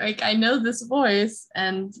thinking, like, I know this voice,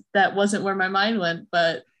 and that wasn't where my mind went,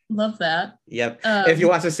 but love that. Yep. If you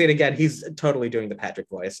watch the scene again, he's totally doing the Patrick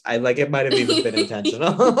voice. It might have even been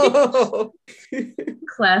intentional.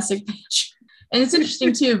 Classic Patrick. And it's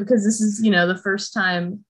interesting too, because this is, the first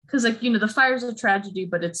time, because like, the fire's a tragedy,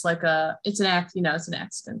 but it's like it's an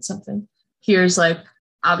accident, something. Here's like,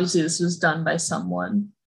 obviously this was done by someone.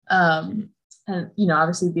 And,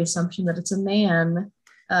 obviously the assumption that it's a man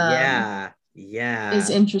is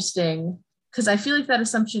interesting, because I feel like that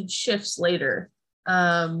assumption shifts later.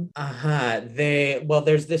 There's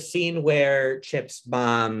this scene where Chip's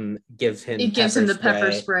mom gives him the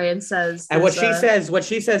pepper spray and says, and what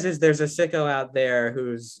she says is there's a sicko out there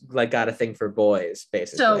who's like got a thing for boys,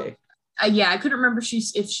 basically. So I couldn't remember if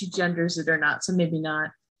she genders it or not, so maybe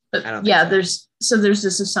not, but there's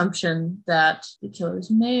this assumption that the killer is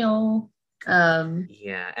male. And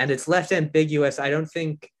it's left ambiguous. I don't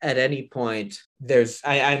think at any point there's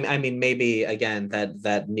I mean maybe again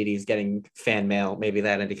that Needy's getting fan mail, maybe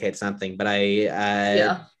that indicates something, but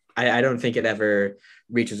I don't think it ever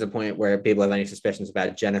reaches a point where people have any suspicions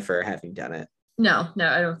about Jennifer having done it. No,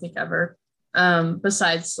 I don't think ever,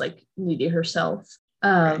 besides like Needy herself.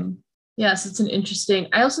 Yes, it's an interesting.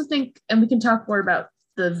 I also think, and we can talk more about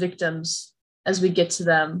the victims as we get to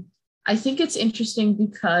them. I think it's interesting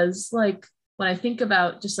because, like, when I think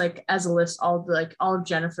about just like as a list, all of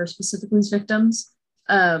Jennifer specifically's victims,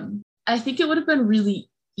 I think it would have been really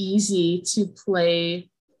easy to play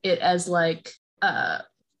it as like,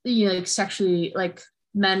 like sexually, like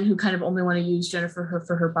men who kind of only want to use Jennifer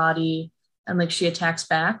for her body, and like she attacks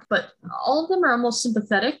back. But all of them are almost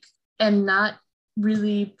sympathetic and not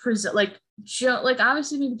really like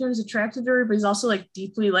obviously maybe Jonah's attracted to her, but he's also like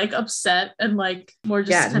deeply like upset and like more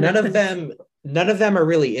just none of them are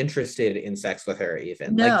really interested in sex with her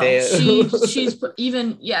even. No, she's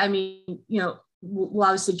even I mean, we'll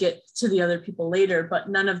obviously get to the other people later, but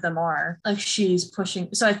none of them are like she's pushing.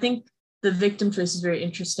 So I think the victim choice is very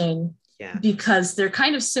interesting, because they're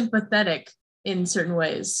kind of sympathetic in certain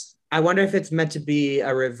ways. I wonder if it's meant to be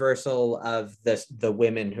a reversal of the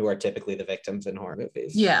women who are typically the victims in horror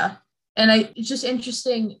movies. Yeah. And it's just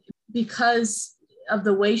interesting because of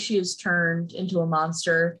the way she is turned into a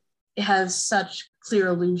monster. It has such clear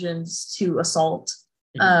allusions to assault.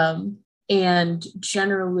 Mm-hmm. And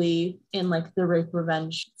generally in like the rape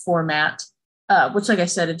revenge format, which, like I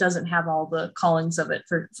said, it doesn't have all the callings of it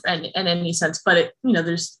in any sense, but it,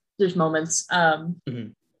 there's moments,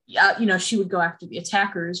 she would go after the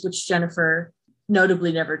attackers, which Jennifer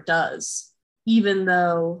notably never does. Even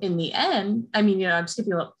though in the end, I mean, I'm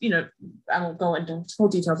skipping a little, I won't go into full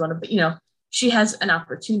details on it, but, she has an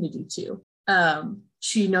opportunity to.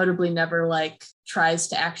 She notably never like tries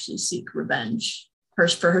to actually seek revenge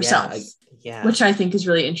for herself, which I think is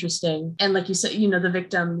really interesting. And like you said, the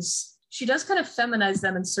victims, she does kind of feminize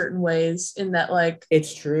them in certain ways, in that like,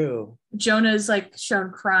 it's true. Jonah is like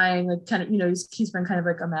shown crying, like kind of, he's been kind of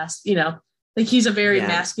like a like he's a very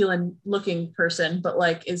masculine looking person, but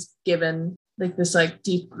like is given like this like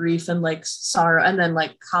deep grief and like sorrow. And then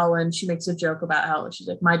like Colin, she makes a joke about how she's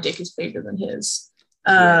like, my dick is bigger than his.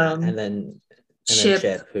 And then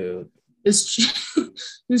Chip, who's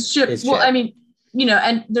Chip. Well, I mean,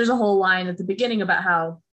 and there's a whole line at the beginning about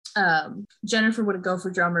how Jennifer wouldn't go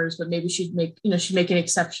for drummers, but maybe she'd make an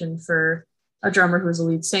exception for a drummer who was a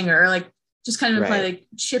lead singer, or like just kind of imply like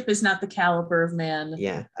Chip is not the caliber of man.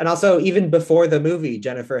 Yeah. And also even before the movie,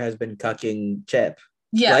 Jennifer has been cucking Chip.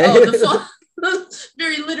 Yeah.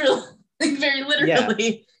 Very literally.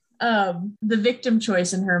 Yeah. The victim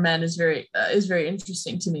choice in her men is very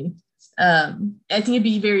interesting to me. I think it'd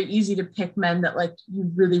be very easy to pick men that like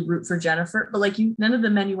you really root for Jennifer, but like none of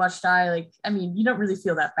the men you watch die, like, I mean, you don't really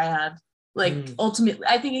feel that bad. Like ultimately,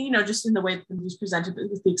 I think, just in the way the movie's presented,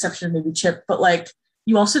 with the exception of maybe Chip, but like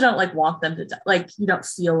you also don't like want them to die. Like you don't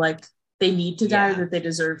feel like they need to die or that they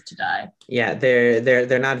deserve to die. Yeah,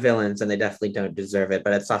 they're not villains, and they definitely don't deserve it,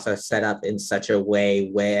 but it's also set up in such a way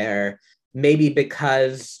where maybe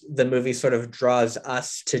because the movie sort of draws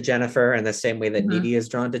us to Jennifer in the same way that Needy is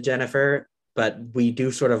drawn to Jennifer, but we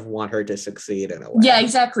do sort of want her to succeed in a way. Yeah,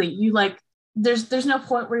 exactly. You like, there's no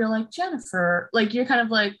point where you're like, Jennifer, like you're kind of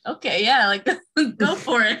like, okay, yeah, like go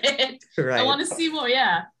for it. Right. I want to see more.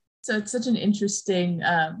 Yeah. So it's such an interesting,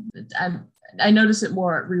 I notice it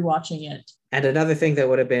more rewatching it. And another thing that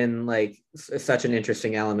would have been like such an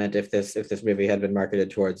interesting element if this movie had been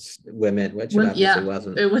marketed towards women, which it obviously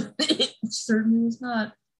wasn't. It certainly was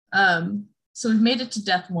not. So we've made it to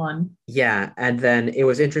death one. Yeah, and then it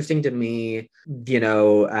was interesting to me, you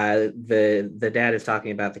know, the dad is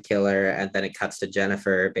talking about the killer, and then it cuts to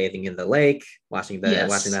Jennifer bathing in the lake, washing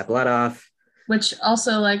that blood off. Which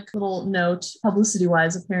also, like, little note,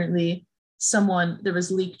 publicity-wise, apparently there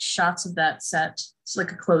was leaked shots of that set. It's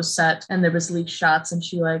like a closed set, and there was leaked shots, and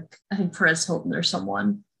she, like, I think Perez Hilton or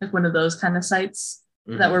someone, like one of those kind of sites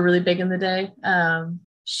that were really big in the day.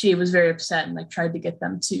 She was very upset and like tried to get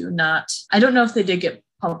them to not, I don't know if they did get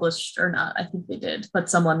published or not. I think they did,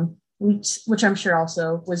 but someone leaked, which I'm sure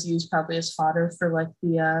also was used probably as fodder for like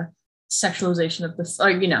the sexualization of this,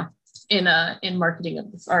 or, you know, in marketing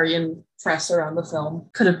of this, or in press around the film.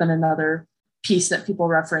 Could have been another piece that people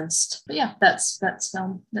referenced. But yeah, that's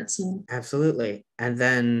film, that scene. Absolutely. And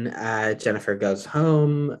then Jennifer goes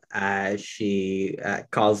home. She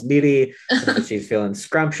calls Needy. She's feeling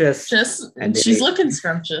scrumptious. She's looking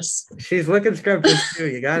scrumptious. She's looking scrumptious too,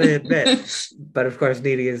 you gotta admit. But of course,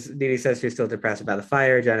 Needy says she's still depressed about the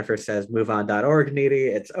fire. Jennifer says, moveon.org, Needy.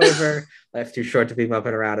 It's over. Life's too short to be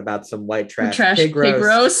moping around about some white trash pig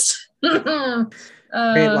roast.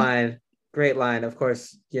 Great line. Of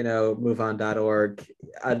course, you know, moveon.org,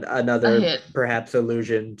 another perhaps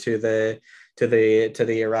allusion to the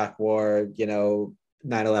Iraq War, you know,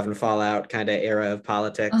 9/11 fallout kind of era of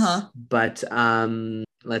politics. But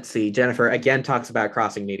let's see. Jennifer again talks about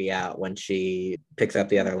crossing Needy out when she picks up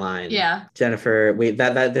the other line. Yeah. Jennifer,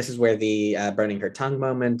 this is where the burning her tongue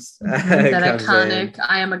moments that iconic in.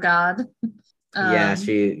 I am a god.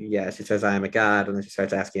 She says I am a god, and then she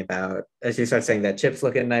starts asking about, as she starts saying that Chip's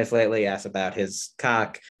looking nice lately, asks about his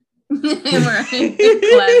cock. Classic.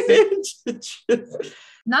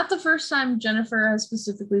 Not the first time Jennifer has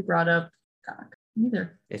specifically brought up cock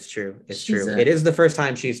either. It's true. It is the first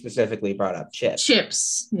time she specifically brought up Chips.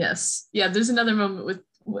 Yes. Yeah, there's another moment with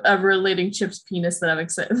relating Chip's penis that I'm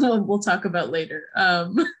excited we'll talk about later.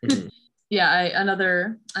 Yeah,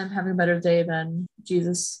 I'm having a better day than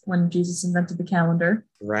Jesus when Jesus invented the calendar.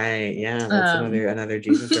 Right. Yeah. That's another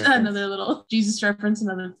Jesus reference. Another little Jesus reference,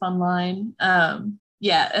 another fun line.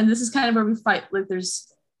 Yeah, and this is kind of where we fight. Like, there's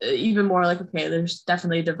even more like, okay, there's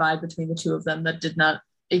definitely a divide between the two of them that did not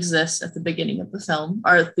exist at the beginning of the film,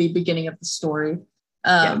 or at the beginning of the story.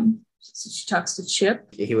 So she talks to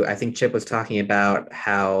Chip. I think Chip was talking about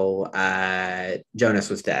how Jonas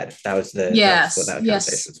was dead. That was what that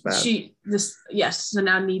conversation was about. So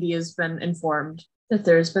now Needy has been informed that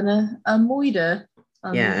there's been a moida.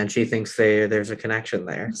 And she thinks there's a connection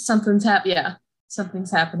there. Something's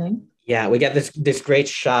happening. Yeah, we get this great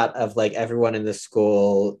shot of like everyone in the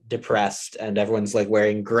school depressed, and everyone's like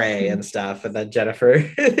wearing gray and stuff, and then Jennifer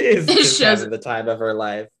is having the time of her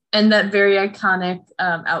life. And that very iconic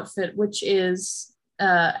outfit, which is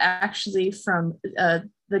actually from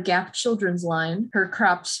the Gap children's line, her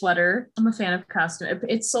cropped sweater. I'm a fan of costume.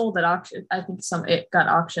 It's sold at auction. I think it got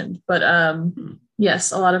auctioned. But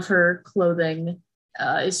yes, a lot of her clothing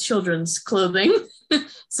is children's clothing.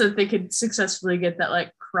 So that they could successfully get that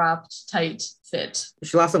like cropped, tight fit.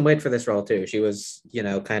 She lost some weight for this role too. She was, you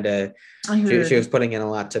know, kind of, she was putting in a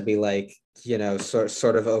lot to be like, you know,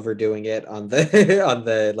 sort of overdoing it on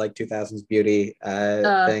the like 2000s beauty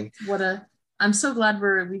thing. I'm so glad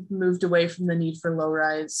we've moved away from the need for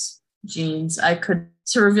low-rise jeans.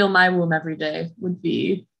 To reveal my womb every day would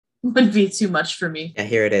be too much for me. Yeah,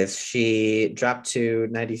 here it is. She dropped to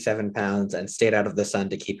 97 pounds and stayed out of the sun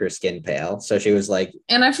to keep her skin pale. So she was like,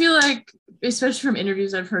 and I feel like, especially from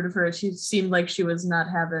interviews I've heard of her, she seemed like she was not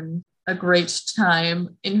having a great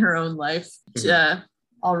time in her own life.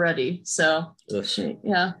 Already. So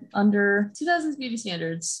under 2000s beauty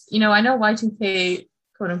standards, you know, I know Y2K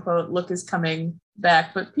quote unquote look is coming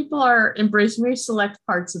back, but people are embracing very select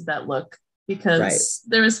parts of that look, because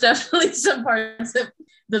there was definitely some parts of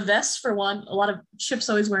the vest, for one. A lot of Chip's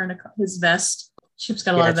always wearing his vest. Chip's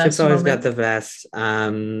got a lot of vest. Chip's always got the vest.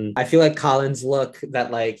 I feel like Colin's look,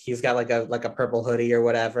 that like he's got like a purple hoodie or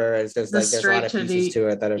whatever. It's just like there's a lot of pieces to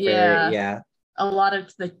it that are very a lot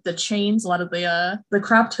of the chains, a lot of the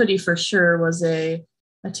cropped hoodie for sure was a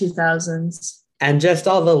 2000s. And just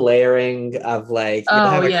all the layering of like, you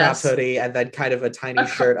have a cropped hoodie and then kind of a tiny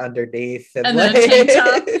shirt underneath. And then a tank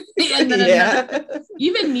top. And then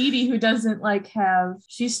even Needy, who doesn't like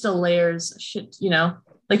she still layers shit, you know,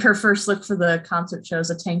 like her first look for the concert shows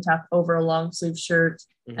a tank top over a long sleeve shirt.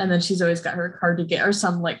 And then she's always got her cardigan or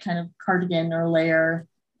some like kind of cardigan or layer.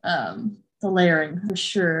 The layering for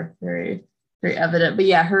sure, very, very evident. But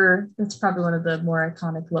yeah, that's probably one of the more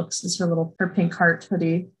iconic looks is her pink heart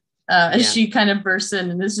hoodie. As she kind of bursts in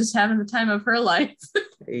and is just having the time of her life.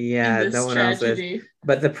 Yeah, no one tragedy. Else is.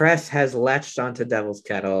 But the press has latched onto Devil's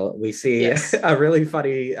Kettle. We see a really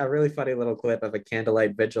funny little clip of a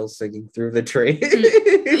candlelight vigil singing through the tree.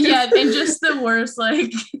 Yeah, and just the worst,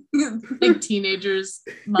 like teenagers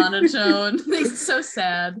monotone. It's so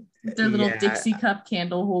sad. Their little Dixie cup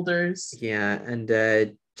candle holders. Yeah, and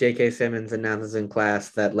J.K. Simmons announces in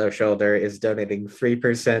class that Low Shoulder is donating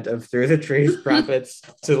 3% of Through the Tree's profits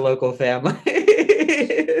to local families.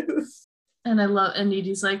 And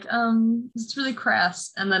Needy's like, it's really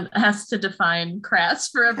crass. And then has to define crass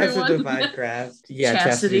for everyone. Has to define crass. Yeah,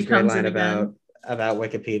 Chastity's great line about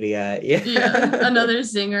Wikipedia. Yeah. Another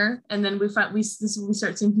zinger. And then we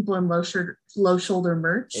start seeing people in low shoulder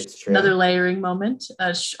merch. It's true. Another layering moment.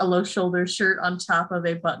 A low shoulder shirt on top of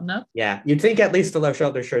a button up. Yeah, you'd think at least the low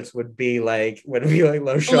shoulder shirts would be like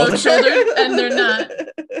low shoulder. Low shoulder, and they're not.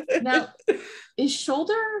 Now, is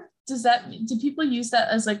shoulder? Do people use that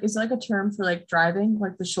as like, is it like a term for like driving,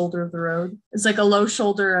 like the shoulder of the road? It's like a low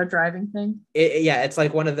shoulder, a driving thing. It's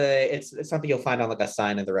like it's something you'll find on like a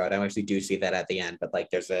sign in the road. I actually do see that at the end, but like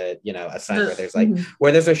there's a sign where there's like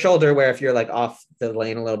where there's a shoulder where if you're like off the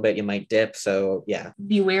lane a little bit, you might dip. So yeah,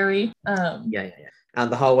 be wary. Yeah. On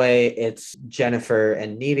the hallway, it's Jennifer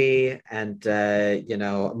and Needy, and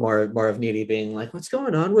more of Needy being like, "What's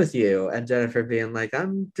going on with you?" and Jennifer being like,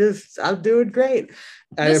 "I'm doing great,"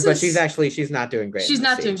 but she's not doing great. She's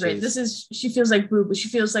not doing great. She feels like boo, but she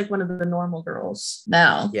feels like one of the normal girls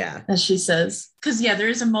now. Yeah, as she says, because there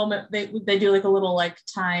is a moment they do like a little like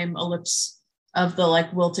time ellipse of the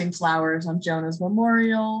like wilting flowers on Jonah's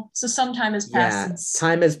memorial. So some time has passed.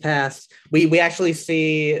 Time has passed. We actually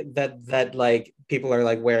see that like people are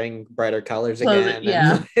like wearing brighter colors again.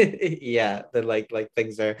 Yeah. The like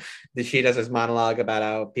things are. She does this monologue about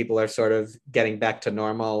how people are sort of getting back to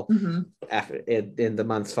normal after in the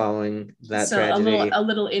months following that tragedy. A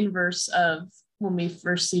little inverse of when we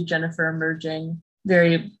first see Jennifer emerging,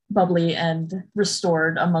 very bubbly and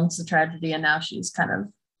restored amongst the tragedy, and now she's kind of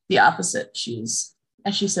the opposite. She's,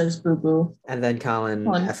 as she says, boo boo. And then Colin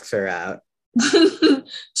asks her out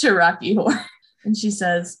to Rocky Horror. And she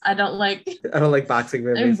says, I don't like boxing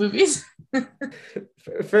movies.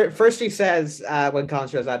 First she says, when Colin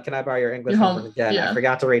shows up, can I borrow your English homework again? I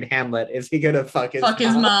forgot to read Hamlet. Is he gonna fuck his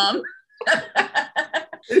mom?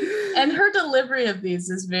 And her delivery of these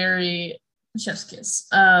is very chef's kiss.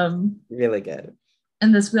 Really good.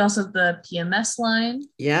 And we also have the PMS line.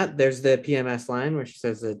 Yeah, there's the PMS line where she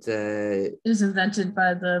says that it was invented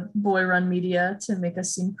by the boy-run media to make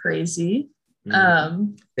us seem crazy.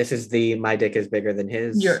 This is the "my dick is bigger than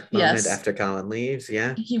his" moment after Colin leaves.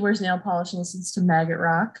 Yeah, he wears nail polish and listens to Maggot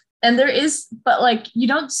Rock. And there is, but like you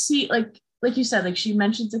don't see like you said, like she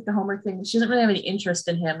mentions like the homework thing. She doesn't really have any interest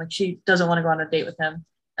in him. Like she doesn't want to go on a date with him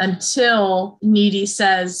until Needy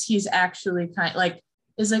says he's actually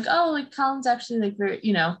is like, oh, like Colin's actually like very,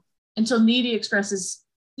 until Needy expresses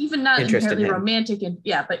even not interest inherently romantic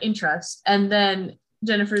but interest. And then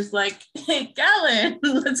Jennifer's like, hey, Colin,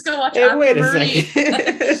 let's go watch Aquamarine.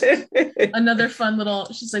 Another fun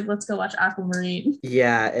little, she's like, let's go watch Aquamarine.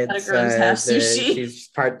 Yeah, it's half sushi. She's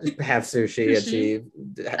part half sushi,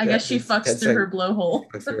 and I guess she fucks through her blowhole.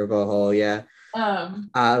 Fucks through her blowhole, yeah. But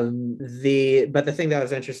the thing that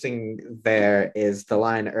was interesting there is the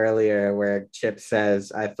line earlier where Chip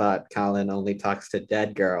says, I thought Colin only talks to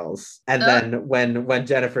dead girls. And then when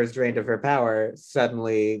Jennifer's drained of her power,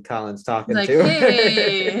 suddenly Colin's talking to her.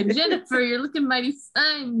 Hey, Jennifer, you're looking mighty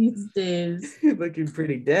fine these days. You're looking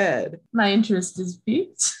pretty dead. My interest is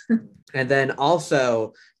piqued. And then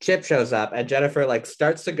also Chip shows up and Jennifer like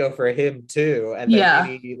starts to go for him too. And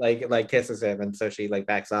then he like kisses him. And so she like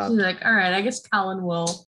backs off. She's like, all right, I guess Colin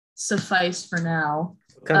will suffice for now.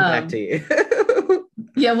 Come back to you.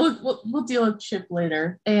 Yeah, we'll deal with Chip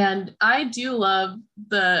later. And I do love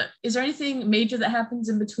is there anything major that happens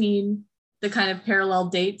in between the kind of parallel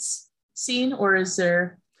dates scene, or is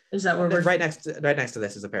that where we're right next to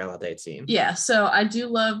this is a parallel date scene? Yeah, so I do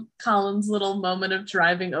love Colin's little moment of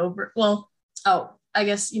driving over. Well, I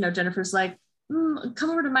guess Jennifer's like, come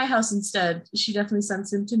over to my house instead. She definitely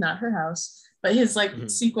sends him to not her house, but his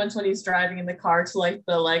sequence when he's driving in the car to like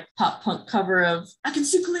the like pop punk cover of I Can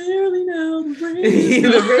See Clearly Now the Rain.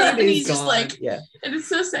 The rain and he's gone. Just like, and it's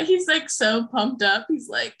so sad. He's like so pumped up. He's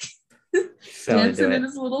like so dancing in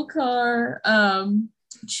his little car.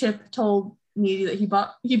 Chip told Needy that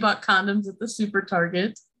he bought condoms at the super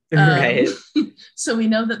Target. Right. So we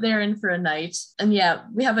know that they're in for a night. And yeah,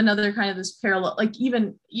 we have another kind of this parallel, like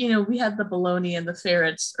even, we had the baloney and the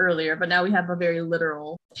ferrets earlier, but now we have a very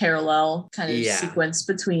literal parallel kind of sequence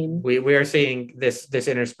between. We are seeing this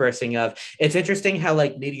interspersing of, it's interesting how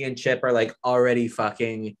like Needy and Chip are like already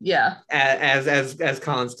fucking. Yeah. As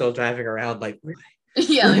Colin's still driving around like.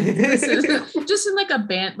 Yeah, like this is just in like a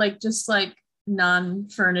band, like just like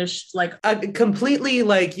non-furnished, like completely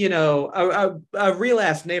like a real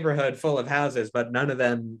ass neighborhood full of houses, but none of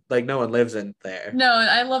them, like no one lives in there. No,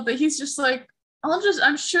 I love that he's just like,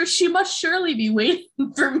 I'm sure she must surely be waiting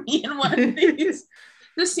for me in one of these.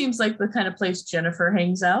 This seems like the kind of place Jennifer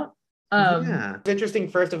hangs out. It's interesting.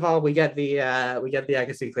 First of all, we get the I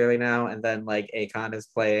Can See Clearly Now, and then like Akon is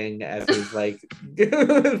playing as he's like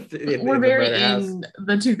we're very in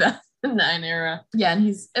the 2009 era. Yeah,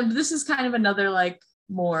 and this is kind of another like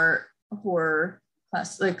more horror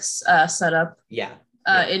class like setup.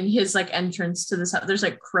 In his like entrance to this house, there's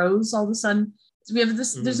like crows all of a sudden. So we have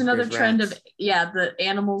this. There's another trend rats. Of the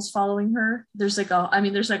animals following her. There's like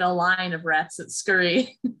a line of rats that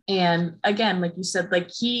scurry. And again, like you said, like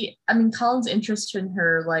Colin's interest in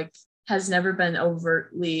her like has never been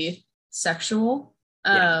overtly sexual.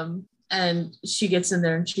 And she gets in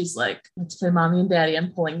there and she's like, "Let's play mommy and daddy.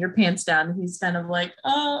 I'm pulling your pants down." And he's kind of like,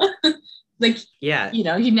 "Oh." Like, he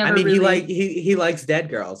never. I mean, really... he likes dead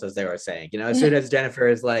girls, as they were saying. As soon as Jennifer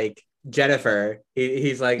is like Jennifer,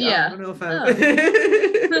 he's like, I don't know if I'm.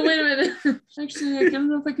 No, wait a minute. Actually, I don't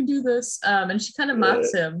know if I can do this. And she kind of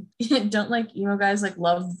mocks him. Don't like emo guys like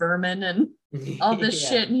love vermin and all this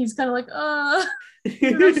shit. And he's kind of like,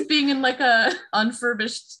 being in like a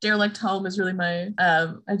unfurbished derelict home is really my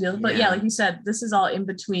ideal. But yeah, like you said, this is all in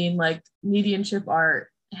between. Like Needy and Chip are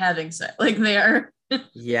having sex. Like they are.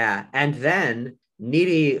 Yeah, and then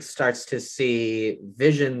Needy starts to see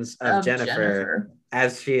visions of Jennifer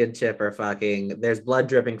as she and Chip are fucking. There's blood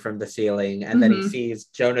dripping from the ceiling, and then he sees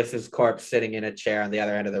Jonas's corpse sitting in a chair on the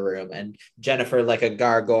other end of the room, and Jennifer like a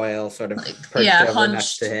gargoyle sort of perched over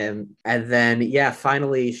next to him. And then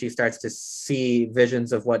finally she starts to see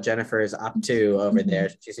visions of what Jennifer is up to over there.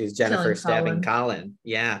 She sees Jennifer stabbing Colin.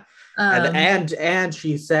 Yeah. And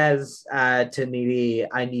she says to Needy,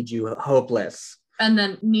 "I need you hopeless." And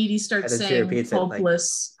then Needy starts saying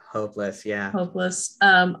hopeless. Like, hopeless, yeah. Hopeless.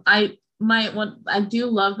 I do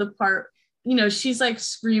love the part, she's like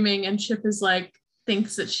screaming and Chip is like,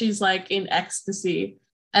 thinks that she's like in ecstasy.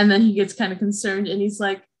 And then he gets kind of concerned and he's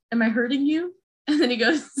like, "Am I hurting you?" And then he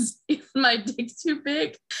goes, "Is my dick too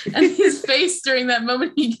big?" And his face during that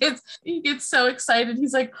moment, he gets so excited.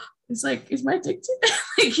 He's like, "Is my dick too big?"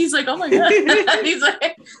 Like, he's like, "Oh my God." And he's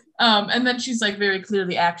like, and then she's like very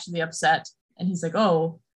clearly actually upset. And he's like,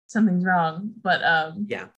 "Oh, something's wrong." But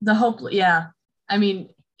the hope, I mean,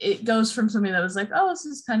 it goes from something that was like, "Oh, this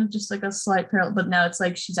is kind of just like a slight parallel," but now it's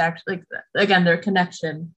like she's actually like, again, their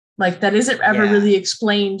connection, like that isn't ever really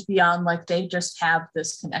explained beyond like they just have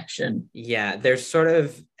this connection. Yeah, there's sort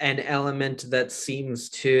of an element that seems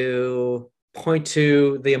to point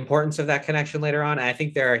to the importance of that connection later on. I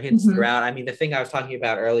think there are hints throughout. I mean, the thing I was talking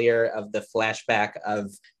about earlier of the flashback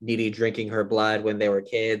of Needy drinking her blood when they were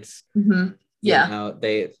kids.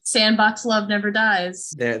 They sandbox love never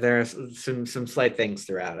dies. There are some slight things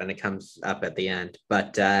throughout, and it comes up at the end.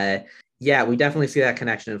 But we definitely see that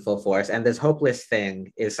connection in full force. And this hopeless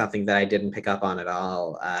thing is something that I didn't pick up on at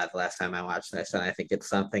all the last time I watched this, and I think it's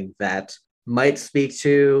something that might speak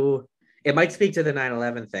to. It might speak to the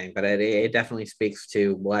 9/11 thing, but it definitely speaks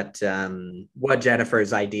to what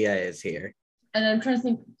Jennifer's idea is here. And I'm trying to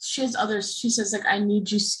think. She has others. She says like, "I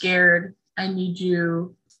need you scared. I need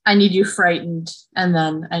you frightened, and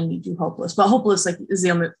then I need you hopeless." But hopeless like is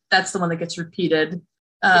that's the one that gets repeated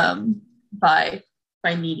by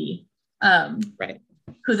Needy. Right.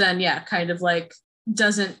 Who then kind of like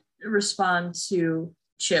doesn't respond to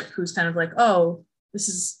Chip, who's kind of like, "Oh,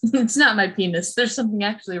 it's not my penis. There's something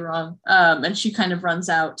actually wrong." And she kind of runs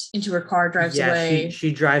out into her car, drives away.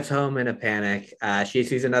 She drives home in a panic. She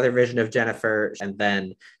sees another vision of Jennifer, and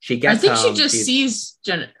then she gets home. I think she just sees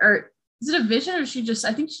Jennifer, or is it a vision, or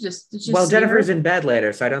I think she just well, Jennifer's in bed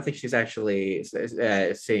later, so I don't think she's actually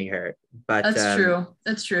seeing her. But that's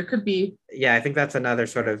true. It could be. Yeah, I think that's another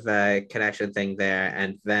sort of connection thing there.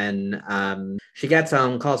 And then she gets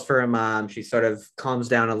home, calls for her mom. She sort of calms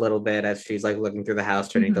down a little bit as she's like looking through the house,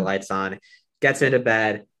 turning the lights on, gets into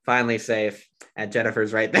bed, finally safe, and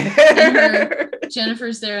Jennifer's right there.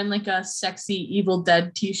 Jennifer's there in like a sexy Evil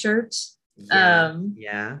Dead t-shirt. A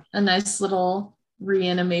nice little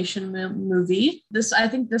reanimation movie. I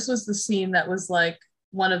think this was the scene that was like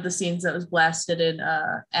one of the scenes that was blasted in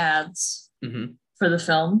ads for the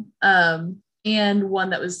film. And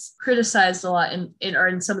one that was criticized a lot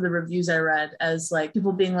in some of the reviews I read as like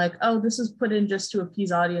people being like, oh, this was put in just to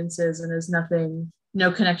appease audiences and there's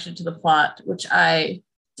no connection to the plot, which I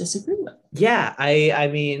disagree with. Yeah, I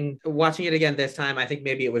mean, watching it again this time, I think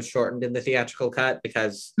maybe it was shortened in the theatrical cut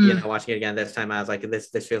because you know, watching it again this time, I was like,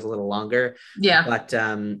 this feels a little longer. Yeah. But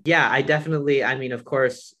yeah, I definitely, I mean, of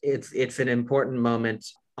course, it's an important moment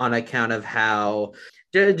on account of how,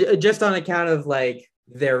 just on account of like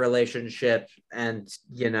their relationship and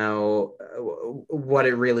you know what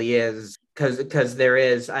it really is, because there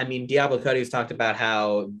is, I mean, Diablo Cody's talked about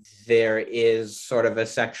how there is sort of a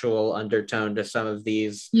sexual undertone to some of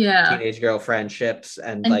these teenage girl friendships,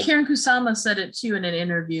 and like Karen Kusama said it too in an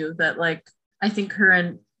interview that like I think her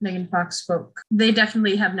and Megan Fox spoke. They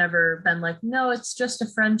definitely have never been like, no, it's just a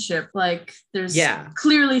friendship. Like there's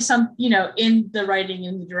clearly some, you know, in the writing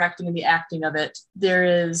and the directing and the acting of it, there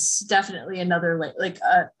is definitely another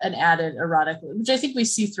an added erotic, which I think we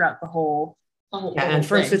see throughout the whole and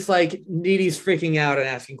first it's like Needy's freaking out and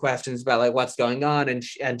asking questions about like what's going on,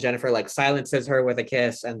 and Jennifer like silences her with a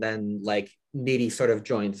kiss, and then like Needy sort of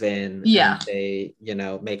joins in. Yeah, and they, you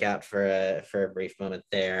know, make out for a brief moment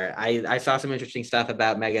there. I saw some interesting stuff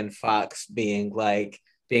about Megan Fox being like,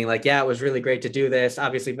 yeah, it was really great to do this.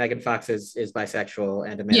 Obviously, Megan Fox is bisexual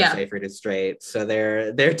and Amanda Seyfried is straight, so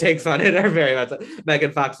their takes on it are very much.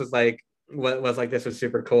 Megan Fox was like, this was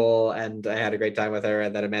super cool and I had a great time with her,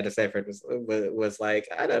 and then Amanda Seyfried was like,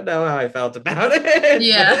 I don't know how I felt about it.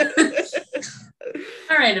 Yeah.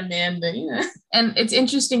 All right, Amanda. Yeah. And it's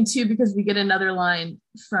interesting too because we get another line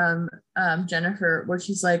from Jennifer where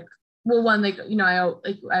she's like, well, one, like, you know, I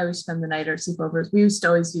always spend the night or sleepovers. We used to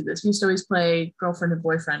always do this. We used to always play girlfriend and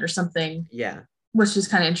boyfriend or something. Yeah. Which is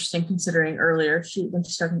kind of interesting considering earlier when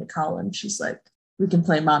she's talking to Colin, she's like, we can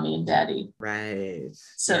play mommy and daddy. Right.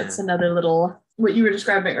 So it's another little, what you were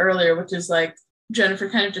describing earlier, which is like Jennifer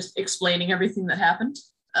kind of just explaining everything that happened.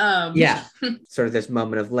 Sort of this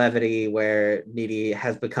moment of levity where Needy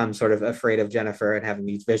has become sort of afraid of Jennifer and having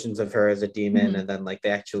these visions of her as a demon, and then like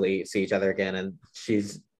they actually see each other again, and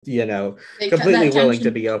she's, you know, completely willing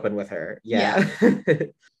to be open with her.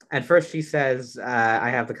 And first she says, I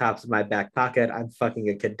have the cops in my back pocket. I'm fucking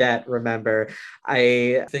a cadet, remember?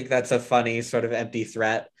 I think that's a funny sort of empty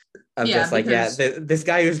threat of just like, this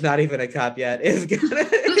guy who's not even a cop yet is gonna.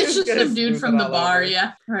 It's just a dude from the bar,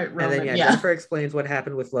 Right, Roman. And then Jennifer explains what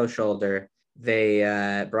happened with Low Shoulder. They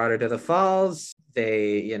brought her to the falls.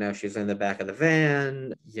 They, you know, she's in the back of the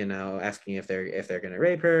van, you know, asking if they're gonna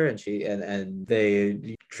rape her, and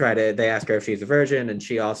they ask her if she's a virgin, and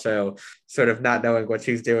she also, sort of not knowing what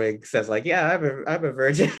she's doing, says like, yeah, I'm a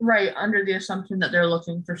virgin. Right, under the assumption that they're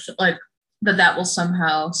looking for like that will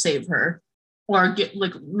somehow save her or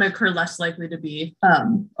make her less likely to be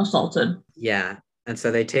assaulted. Yeah, and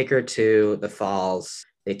so they take her to the falls.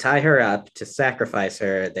 They tie her up to sacrifice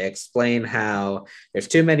her. They explain how there's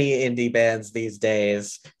too many indie bands these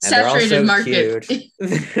days. And saturated they're also market.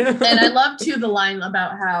 Cute. And I love too the line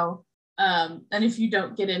about how, and if you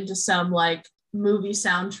don't get into some like movie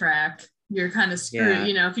soundtrack, you're kind of screwed. Yeah.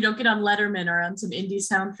 You know, if you don't get on Letterman or on some indie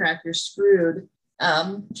soundtrack, you're screwed.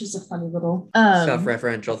 Which is a funny little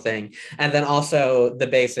self-referential thing. And then also the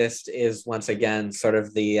bassist is once again sort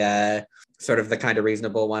of the kind of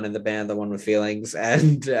reasonable one in the band, the one with feelings,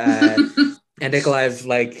 and and Nikolai's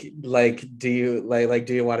like do you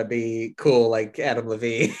want to be cool like Adam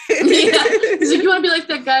Levine? He's like, you want to be like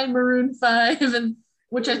that guy in Maroon 5, and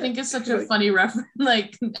which I think is such a funny reference,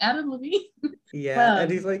 like Adam Levine. Yeah,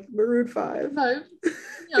 and he's like Maroon 5.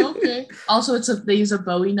 Yeah, okay. Also, they use a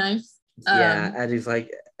Bowie knife. And he's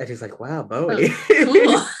like, wow, Bowie.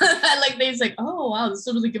 Cool. Like he's like, oh wow, this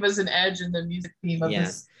will really give us an edge in the music theme of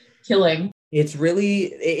this killing. It's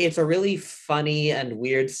a really funny and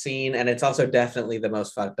weird scene, and it's also definitely the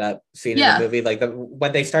most fucked up scene in the movie. Like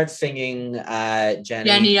when they start singing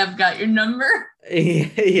Jenny, I've got your number.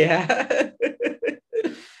 Yeah.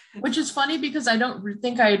 Which is funny because I don't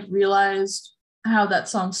think I had realized how that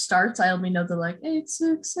song starts. I only know the like 8,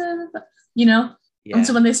 6, 7, you know. Yeah. And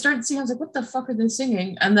so when they started singing, I was like, what the fuck are they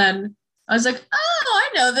singing? And then I was like, oh, I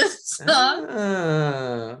know this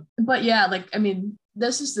song. But yeah, like, I mean,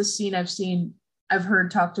 this is the scene I've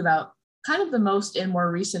heard talked about kind of the most in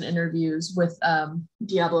more recent interviews with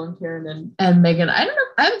Diablo and Karen and Megan. I don't know.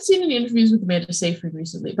 I haven't seen any interviews with Amanda Seyfried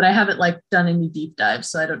recently, but I haven't like done any deep dives,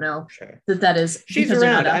 so I don't know that is. She's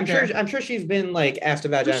around. I'm sure she's been like asked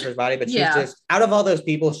about Jennifer's body, but she's just out of all those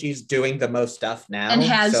people, she's doing the most stuff now and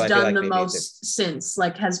has done the most since.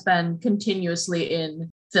 Like has been continuously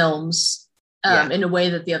in films in a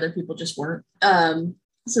way that the other people just weren't.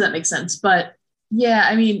 So that makes sense, but. Yeah,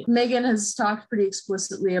 I mean, Megan has talked pretty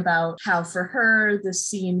explicitly about how for her, this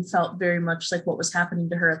scene felt very much like what was happening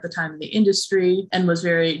to her at the time in the industry and was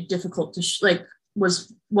very difficult to,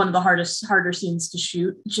 was one of the harder scenes to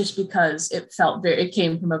shoot just because it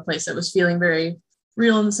came from a place that was feeling very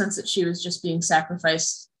real in the sense that she was just being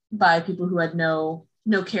sacrificed by people who had no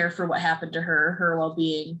care for what happened to her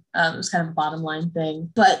well-being. It was kind of a bottom line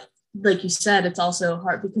thing. But like you said, it's also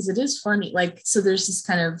hard because it is funny. Like, so there's this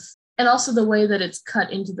kind of, and also the way that it's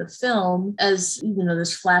cut into the film as,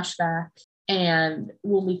 this flashback. And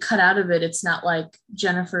when we cut out of it, it's not like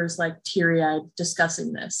Jennifer's like teary-eyed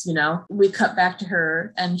discussing this, we cut back to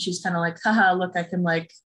her and she's kind of like, haha, look, I can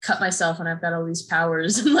like cut myself and I've got all these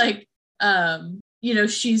powers. And like,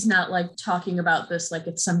 she's not like talking about this like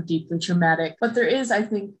it's some deeply traumatic, but there is, I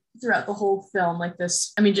think, throughout the whole film, like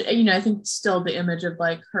this, I mean, I think still the image of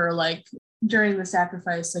like her, like during the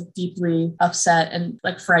sacrifice, like deeply upset and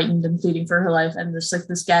like frightened and pleading for her life. And there's like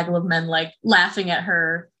this gaggle of men like laughing at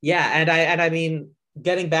her. Yeah. And I mean,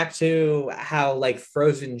 getting back to how like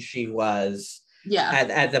frozen she was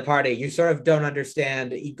at the party, you sort of don't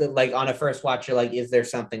understand, like on a first watch, you're like, is there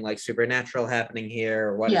something like supernatural happening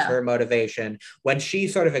here? What is her motivation? When she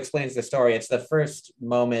sort of explains the story, it's the first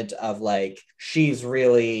moment of like, she's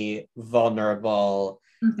really vulnerable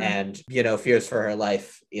and, fears for her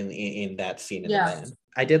life in that scene in the van.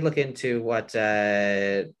 I did look into what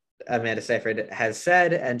Amanda Seyfried has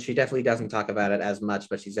said, and she definitely doesn't talk about it as much,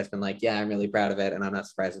 but she's just been like, yeah, I'm really proud of it, and I'm not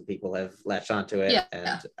surprised that people have latched onto it.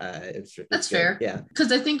 It's that's good. fair. Yeah,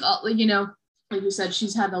 because I think like you said,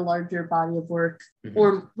 she's had a larger body of work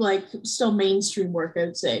or like still mainstream work, I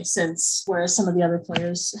would say, since whereas some of the other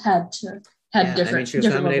players had different. I mean, she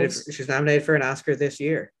was nominated for an Oscar this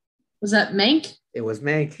year. Was that Mank? It was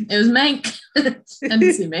Mank. It was Mank. I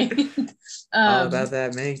didn't see Mank. All about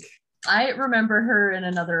that Mank. I remember her in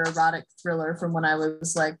another erotic thriller from when I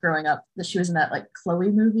was like growing up. That she was in that like Chloe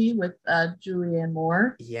movie with Julianne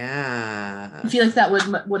Moore. Yeah, I feel like that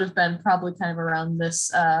would have been probably kind of around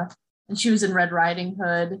this. And she was in Red Riding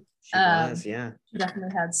Hood. She was, yeah. She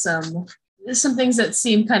definitely had some things that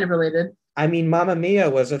seemed kind of related. I mean, Mamma Mia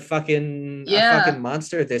was a fucking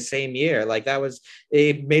monster this same year. Like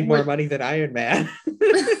it made more money than Iron Man.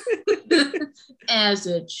 As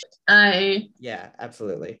it yeah,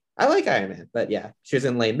 absolutely. I like Iron Man, but yeah, she was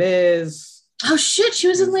in Les Mis. Oh shit, she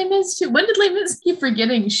was in Les Mis too. When did Les Mis? Keep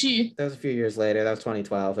forgetting that was a few years later. That was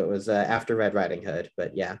 2012. It was after Red Riding Hood,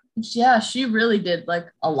 but yeah. Yeah, she really did like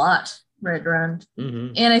a lot right around.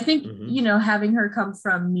 And I think having her come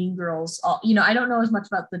from Mean Girls, I don't know as much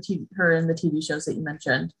about her in the TV shows that you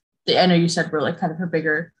mentioned. I know you said were like kind of her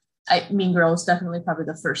bigger. Mean Girls definitely probably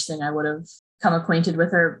the first thing I would have come acquainted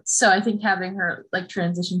with her. So I think having her like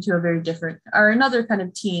transition to a very different or another kind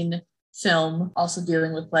of teen film, also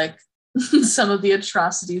dealing with like some of the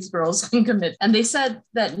atrocities girls can commit. And they said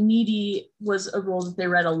that Needy was a role that they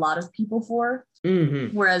read a lot of people for,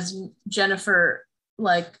 whereas Jennifer,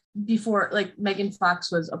 like before, like Megan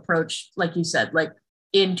Fox was approached, like you said, like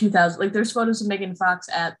in 2000, like there's photos of Megan Fox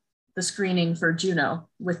at the screening for Juno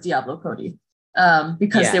with Diablo Cody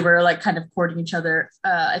because they were like kind of courting each other.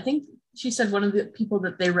 I think she said one of the people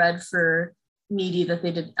that they read for Needy that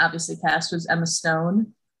they did obviously cast was Emma Stone,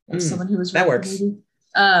 someone who was that works. Needy.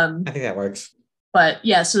 I think that works. But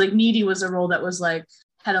yeah, so like Needy was a role that was like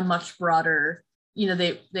had a much broader,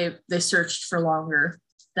 they searched for longer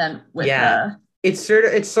than with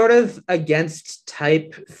It's sort of against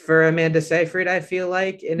type for Amanda Seyfried, I feel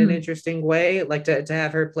like, in an interesting way. Like to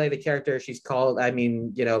have her play the character she's called. I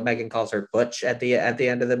mean, Megan calls her Butch at the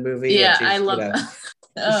end of the movie. Yeah, I love that.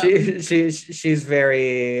 She's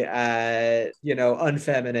very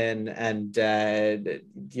unfeminine and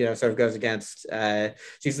sort of goes against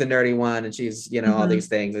she's the nerdy one and she's all these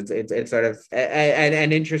things. It's sort of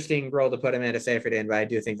an interesting role to put Amanda Seyfried in, but I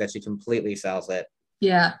do think that she completely sells it.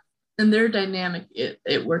 Yeah, and their dynamic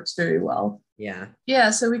it works very well. Yeah,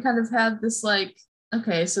 so we kind of have this like,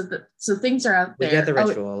 okay, so things are out there. We get the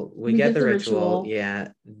ritual. We get the ritual. Yeah,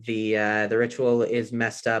 the ritual is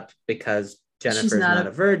messed up because Jennifer's not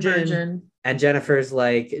a virgin. And Jennifer's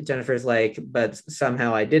like, but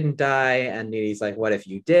somehow I didn't die. And Needy's like, what if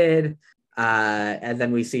you did? And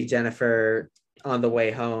then we see Jennifer on the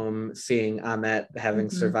way home, seeing Ahmet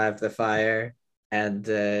having survived the fire. And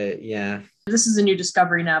this is a new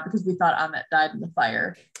discovery now because we thought Ahmet died in the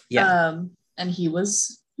fire. Yeah. And he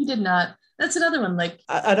did not. That's another one, like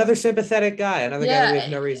another sympathetic guy, another guy we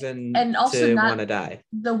have no reason and also to want to die.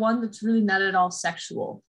 The one that's really not at all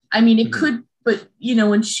sexual. I mean, it could, but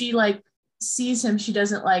when she like sees him,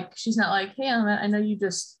 she's not like, hey, I know you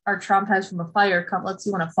just are traumatized from a fire, come, let's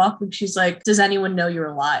you want to fuck. Like, she's like, does anyone know you're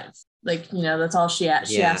alive? Like, that's all she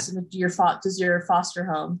asked. She asked him, does your foster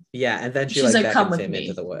home? Yeah, and then she's like, come with him me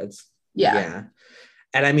into the woods. Yeah.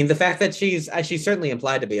 And I mean, the fact that she's certainly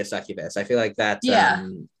implied to be a succubus, I feel like that.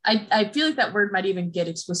 I feel like that word might even get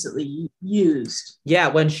explicitly used. Yeah,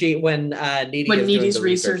 when Needy's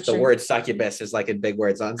research, the word succubus is like in big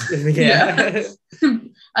words on.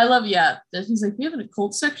 I love he's like, we have an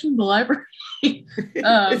occult section in the library.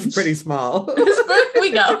 It's pretty small.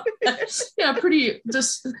 We go. Yeah, pretty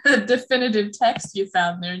just definitive text you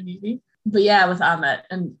found there, Needy. But yeah, with Ammit,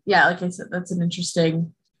 and yeah, like I said, that's an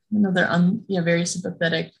interesting. They're very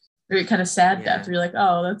sympathetic, very kind of sad death. You're like,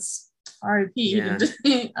 oh, that's R.I.P.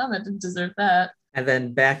 Ammit didn't deserve that. And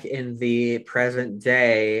then back in the present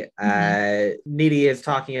day, Needy is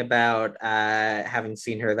talking about having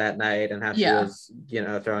seen her that night and how she was,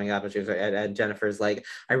 throwing up, and Jennifer's like,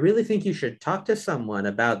 I really think you should talk to someone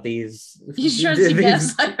about these. He's trying to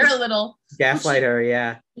gaslight her a little. Gaslight her,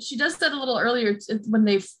 yeah. She does that a little earlier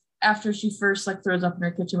after she first like throws up in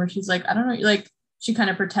her kitchen, where she's like, I don't know, like. She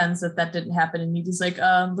kind of pretends that didn't happen, and Needy's like,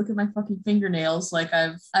 look at my fucking fingernails. Like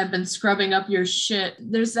I've been scrubbing up your shit.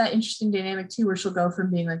 There's that interesting dynamic too, where she'll go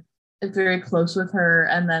from being like very close with her,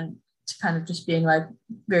 and then to kind of just being like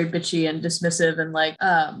very bitchy and dismissive and like.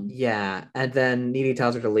 Yeah, and then Needy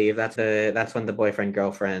tells her to leave. That's when the boyfriend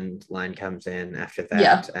girlfriend line comes in after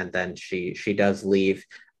that, and then she does leave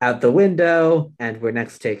out the window, and we're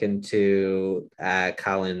next taken to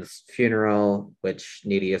Colin's funeral, which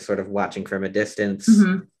Needy is sort of watching from a distance.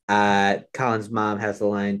 Colin's mom has the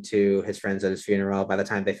line to his friends at his funeral, by the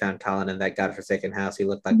time they found Colin in that godforsaken house, he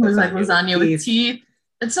looked like lasagna with teeth.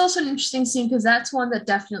 It's also an interesting scene because that's one that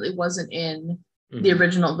definitely wasn't in the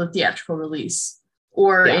original, the theatrical release,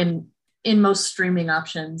 or in most streaming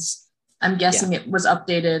options. I'm guessing it was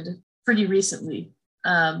updated pretty recently,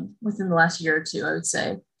 within the last year or two, I would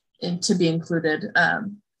say. And to be included.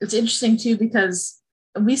 It's interesting too because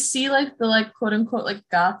we see like the like quote unquote like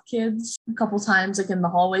goth kids a couple times like in the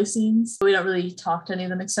hallway scenes. We don't really talk to any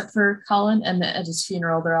of them except for Colin, and at his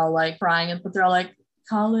funeral they're all like crying, but they're all like,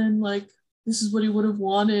 Colin, like this is what he would have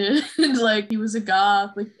wanted. And like he was a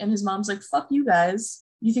goth, like, and his mom's like, fuck you guys.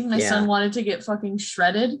 You think my son wanted to get fucking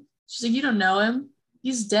shredded? She's like, you don't know him.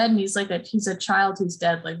 He's dead, and he's a child who's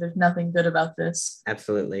dead. Like, there's nothing good about this.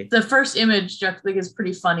 Absolutely. The first image, Jeff, think, is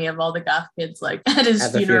pretty funny of all the goth kids like at his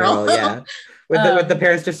funeral. Yeah, with the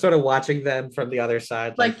parents just sort of watching them from the other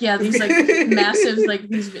side. These like massive, like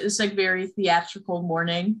it's like very theatrical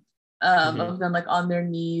mourning of them like on their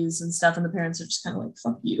knees and stuff, and the parents are just kind of like,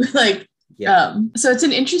 fuck you, like. Yeah. So it's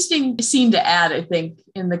an interesting scene to add, I think,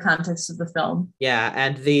 in the context of the film. Yeah,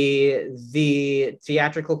 and the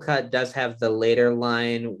theatrical cut does have the later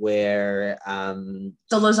line where the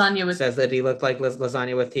lasagna with says that he looked like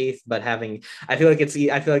lasagna with teeth, but I feel like it's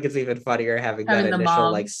even funnier having that initial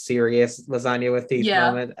mom, like serious lasagna with teeth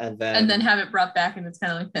moment, and then have it brought back, and it's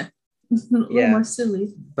kind of like a little more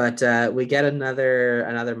silly. But we get another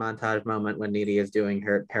montage moment when Needy is doing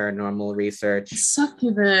her paranormal research.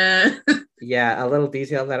 Succubus. Yeah, a little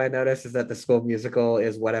detail that I noticed is that the school musical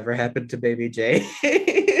is Whatever Happened to Baby J.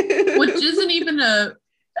 Which isn't even is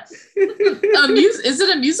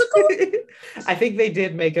it a musical? I think they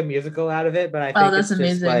did make a musical out of it, but I think that's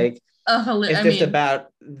amazing. Just like it's about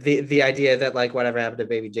the idea that like Whatever Happened to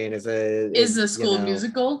Baby Jane is a school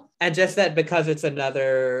musical, and just that because it's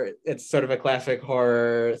sort of a classic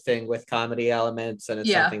horror thing with comedy elements, and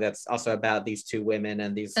it's something that's also about these two women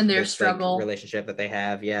and their struggle relationship that they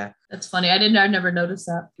have. Yeah, that's funny. I never noticed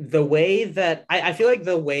that. The way that I feel like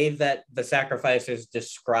the way that the sacrifice is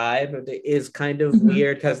described is kind of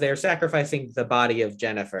weird, because they're sacrificing the body of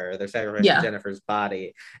Jennifer. They're sacrificing Jennifer's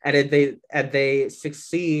body, and they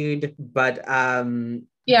succeed, but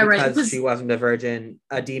because she wasn't a virgin,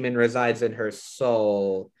 a demon resides in her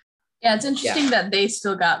soul. Yeah, it's interesting that they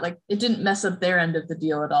still got, like, it didn't mess up their end of the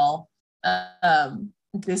deal at all.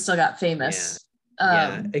 They still got famous.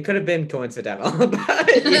 It could have been coincidental, but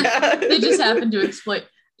they just happened to exploit.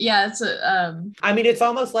 Yeah, it's I mean, it's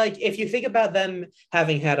almost like if you think about them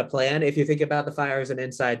having had a plan, if you think about the fire as an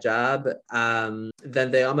inside job,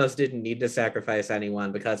 then they almost didn't need to sacrifice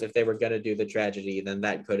anyone, because if they were going to do the tragedy, then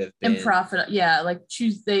that could have been. And profit. Yeah, like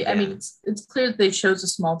I mean, it's clear that they chose a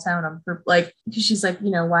small town on purpose. Like, she's like,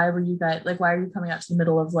 why are you coming out to the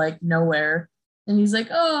middle of like nowhere? And he's like,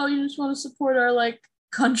 oh, you just want to support our like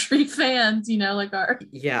country fans, like our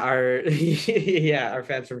our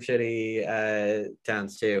fans from shitty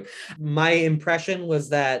towns too. My impression was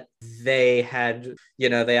that they had,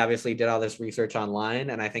 they obviously did all this research online,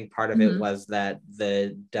 and I think part of it was that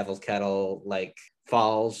the Devil's Kettle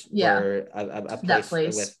Falls were a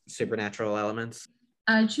place with supernatural elements.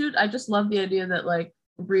 I just love the idea that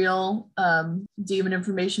real demon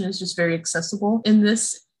information is just very accessible in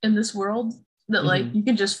this world, that you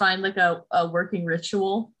can just find a working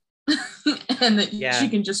ritual and that she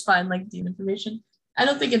can just find demon information. I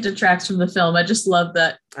don't think it detracts from the film. I just love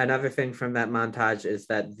that. Another thing from that montage is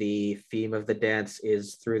that the theme of the dance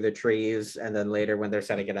is through the trees, and then later when they're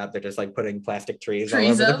setting it up, they're just putting plastic trees all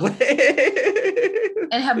over the place.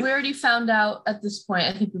 And have we already found out at this point?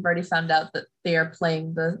 I think we've already found out that they are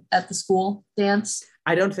playing at the school dance.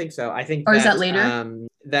 I don't think so. I think, is that later?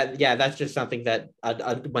 That's just something that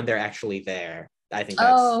when they're actually there. I think.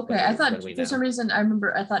 Okay. I thought for some reason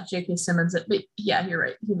I thought J.K. Simmons. But yeah, you're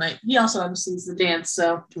right. He might. He also MCs the dance.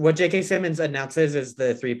 So what J.K. Simmons announces is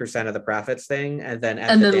the 3% of the profits thing, and then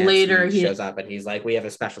dance, later he shows up and he's like, "We have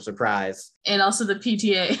a special surprise." And also the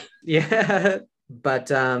PTA. Yeah, but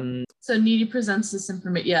So Needy presents this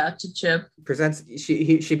information. To Chip.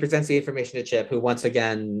 She presents the information to Chip, who once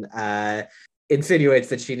again insinuates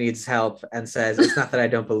that she needs help and says, "It's not that I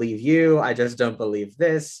don't believe you, I just don't believe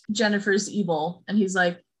this. Jennifer's evil." And he's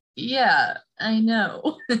like, "Yeah, I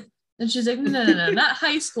know." And she's like, no, not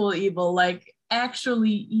high school evil, actually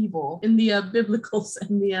evil in the biblical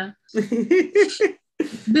and the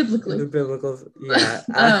biblically. The biblical,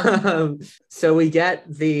 yeah. So we get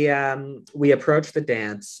we approach the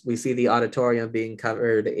dance. We see the auditorium being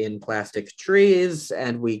covered in plastic trees,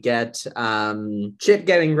 and we get Chip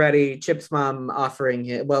getting ready. Chip's mom offering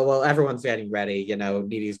him. Well, everyone's getting ready.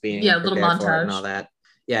 Needy's being little montage for it and all that.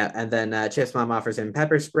 Yeah, and then Chip's mom offers him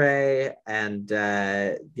pepper spray, and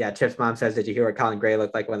Chip's mom says, "Did you hear what Colin Gray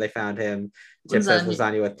looked like when they found him?" Chip says,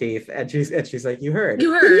 "Lasagna with teeth," and she's like, "You heard."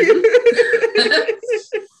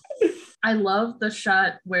 I love the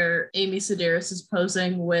shot where Amy Sedaris is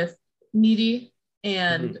posing with Needy,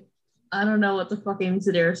 and I don't know what the fuck Amy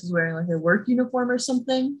Sedaris is wearing, her work uniform or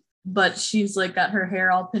something, but she's got her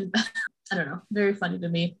hair all pinned back. I don't know. Very funny to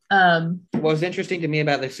me. What was interesting to me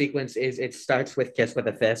about the sequence is it starts with Kiss with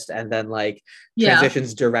a Fist and then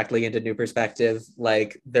transitions directly into New Perspective.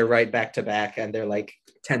 They're right back to back and they're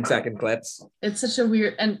 10-second clips. It's such a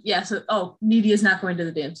weird, and Needy is not going to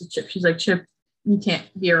the dance with Chip. She's like, "Chip, you can't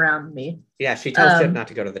be around me." Yeah, she tells Chip not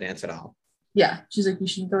to go to the dance at all. Yeah, she's like, "You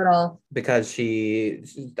shouldn't go at all." Because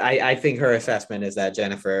I think her assessment is that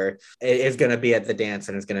Jennifer is going to be at the dance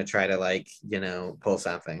and is going to try to pull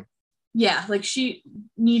something. Yeah,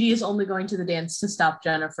 Needy is only going to the dance to stop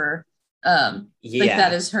Jennifer.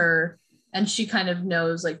 That is her, and she kind of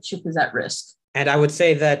knows Chip is at risk. And I would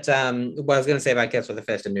say that what I was going to say about Kiss with a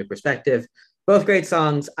Fist and New Perspective, both great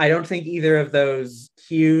songs. I don't think either of those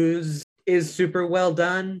cues is super well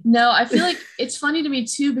done. No, I feel it's funny to me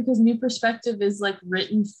too because New Perspective is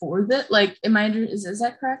written for that. Is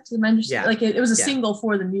that correct? Am I understanding? Yeah. It was a single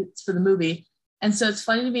for the movie, and so it's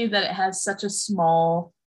funny to me that it has such a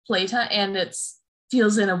small playtime and it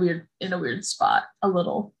feels in a weird spot a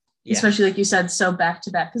little. Yeah. Especially like you said, so back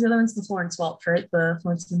to back because the other one's the Florence Welch, right? The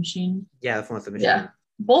Florence and the Machine. Yeah, the Florence and the Machine. Yeah,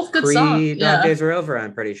 both good songs. Dog Days Are Over.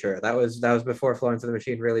 I'm pretty sure that was before Florence and the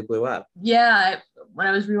Machine really blew up. Yeah, when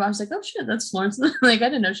I was rewatching, I was like, oh shit, that's Florence. I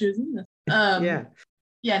didn't know she was in this.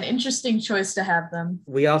 Yeah, an interesting choice to have them.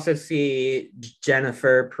 We also see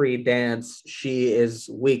Jennifer pre-dance. She is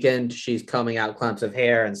weakened. She's combing out clumps of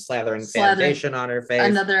hair and slathering foundation on her face.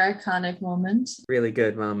 Another iconic moment. Really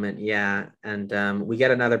good moment, yeah. And we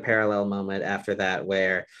get another parallel moment after that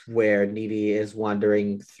where Needy is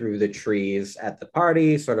wandering through the trees at the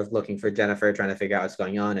party, sort of looking for Jennifer, trying to figure out what's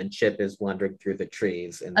going on. And Chip is wandering through the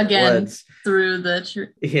trees in the woods. Through the tree.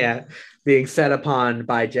 Yeah. Being set upon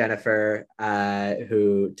by Jennifer,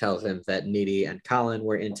 who tells him that Needy and Colin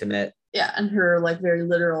were intimate. Yeah, and her very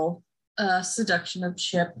literal seduction of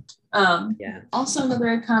Chip. Also, another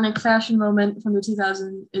iconic fashion moment from the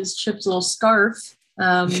 2000s is Chip's little scarf.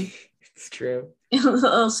 It's true. A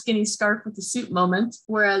little skinny scarf with the suit moment.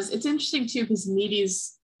 Whereas it's interesting too because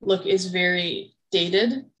Needy's look is very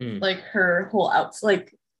dated. Her whole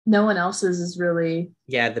outfit, no one else's is really...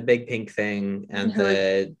 Yeah, the big pink thing and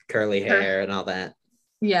the curly hair and all that.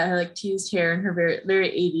 Yeah, her teased hair and her very, very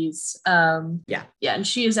 80s. Yeah, and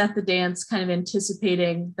she is at the dance kind of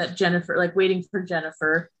anticipating that Jennifer, waiting for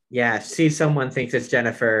Jennifer. Yeah, sees someone, thinks it's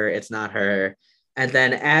Jennifer, it's not her. And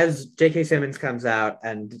then as J.K. Simmons comes out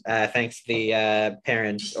and thanks the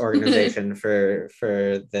parent organization for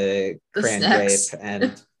the crayon grape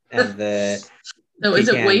and the So is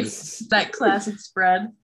it waif, that classic spread?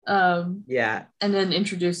 Yeah. And then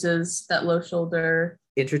introduces that low shoulder.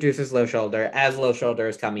 Introduces low shoulder. As low shoulder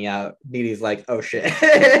is coming out, Needy's like, oh shit.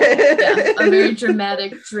 Yeah, a very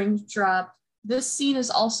dramatic drink drop. This scene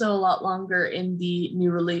is also a lot longer in the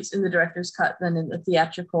new release, in the director's cut, than in the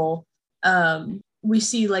theatrical. We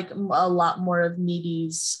see like a lot more of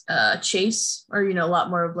Needy's chase, or, you know, a lot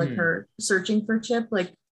more of like her searching for Chip.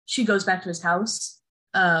 Like she goes back to his house.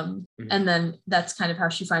 And then that's kind of how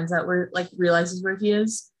she finds out where, like, realizes where he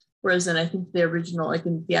is. Whereas in, I think, the original, like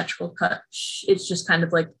in the theatrical cut, it's just kind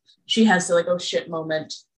of like she has the like, oh shit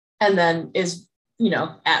moment, and then is, you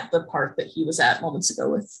know, at the park that he was at moments ago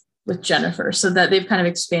with Jennifer. So that they've kind of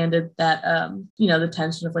expanded that, you know, the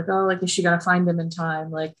tension of like, oh, like, is she gonna find him in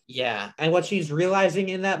time? Like, yeah. And what she's realizing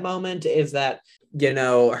in that moment is that, you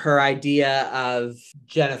know, her idea was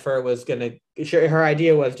Jennifer's gonna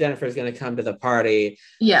come to the party,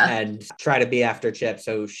 and try to be after Chip,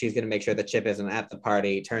 so she's gonna make sure that Chip isn't at the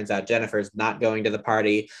party. Turns out Jennifer's not going to the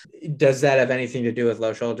party. Does that have anything to do with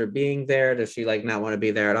low shoulder being there? Does she like not want to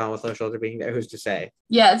be there at all with low shoulder being there? Who's to say?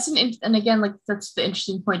 Yeah, and again, like, that's the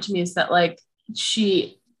interesting point to me, is that like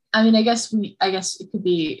I guess it could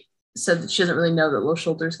be said that she doesn't really know that low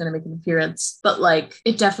shoulder is going to make an appearance, but like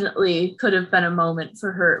it definitely could have been a moment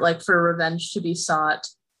for her, like for revenge to be sought,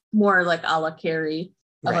 more like a la Carrie,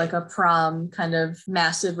 of like a prom kind of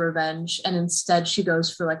massive revenge, and instead she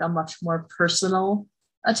goes for like a much more personal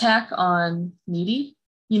attack on Needy,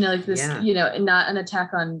 you know, like this, you know, and not an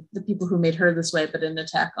attack on the people who made her this way, but an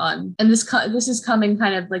attack on, and this is coming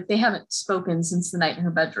kind of like, they haven't spoken since the night in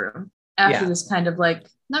her bedroom, after this kind of like,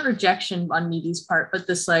 not rejection on Needy's part, but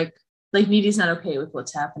this like Needy's not okay with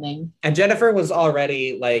what's happening. And Jennifer was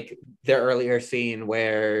already like the earlier scene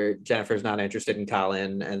where Jennifer's not interested in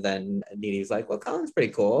Colin, and then Needy's like, well, Colin's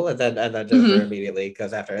pretty cool, and then Jennifer immediately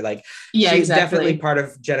goes after her. Like, she's definitely part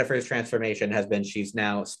of Jennifer's transformation has been she's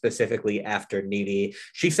now specifically after Needy.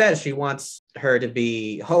 She says she wants her to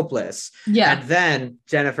be hopeless. Yeah. And then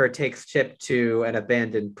Jennifer takes Chip to an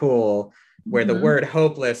abandoned pool where the word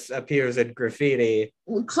hopeless appears in graffiti.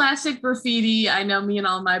 Classic graffiti. I know me and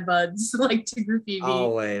all my buds like to graffiti.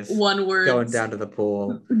 Always. One word. Going down to the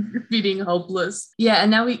pool. Graffitiing hopeless. Yeah, and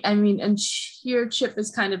now and here Chip is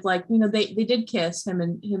kind of like, you know, they did kiss, him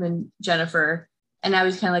and Jennifer. And now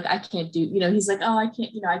he's kind of like, I can't do, you know, he's like, oh, I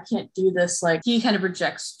can't do this. Like, he kind of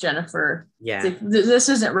rejects Jennifer. Yeah. Like, this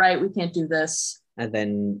isn't right. We can't do this. And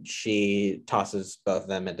then she tosses both of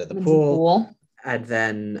them into the pool. And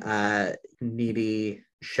then Needy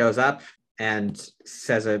shows up and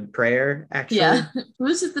says a prayer, actually. Yeah. Who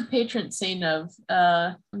is it the patron saint of?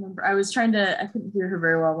 I couldn't hear her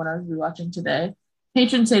very well when I was rewatching today.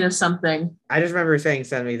 Patron saint of something. I just remember saying,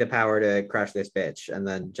 send me the power to crush this bitch, and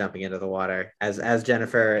then jumping into the water. As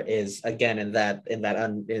Jennifer is again in that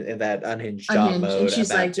unhinged job mode. And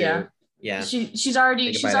she's like, yeah. She's already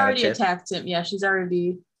attacked him. Yeah, she's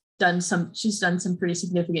done some pretty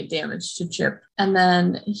significant damage to Chip. And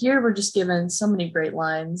then here we're just given so many great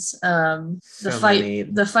lines.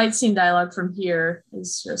 The fight scene dialogue from here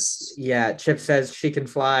is just, Chip says she can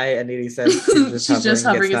fly, and Needy says she's just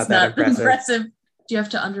hovering. It's not that impressive. Do you have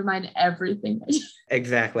to undermine everything?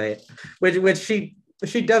 Exactly. Which she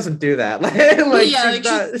doesn't do that.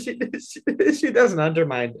 She doesn't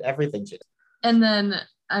undermine everything she does. And then,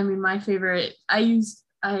 I mean, my favorite, I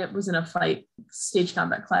was in a fight stage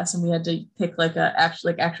combat class, and we had to pick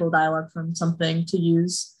actual dialogue from something to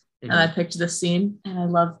use. And I picked this scene, and I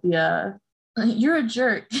love the you're a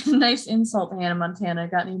jerk. Nice insult, Hannah Montana.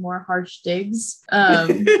 Got any more harsh digs?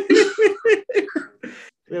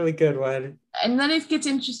 Really good one. And then it gets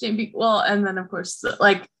interesting. And then of course,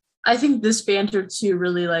 I think this banter too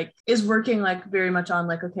really is working very much on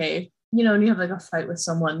okay, you know, when you have a fight with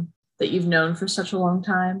someone that you've known for such a long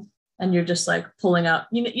time, and you're just pulling out,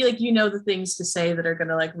 you know the things to say that are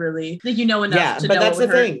gonna really enough to know. But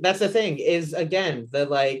that's the thing is, again,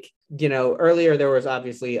 that you know, earlier there was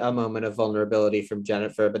obviously a moment of vulnerability from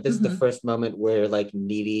Jennifer, but this is the first moment where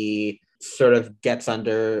Needy sort of gets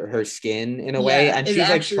under her skin in a way, and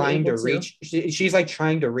she's trying to reach she's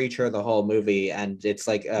trying to reach her the whole movie, and it's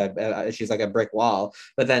she's like a brick wall,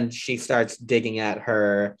 but then she starts digging at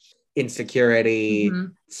her insecurity,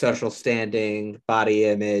 social standing, body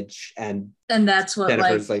image, and that's what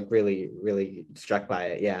Jennifer's really, really struck by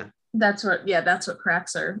it. That's what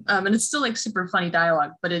cracks her. And it's still super funny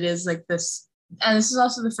dialogue, but it is this, and this is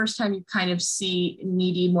also the first time you kind of see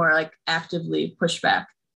Needy more actively push back.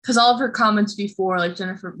 because all of her comments before, like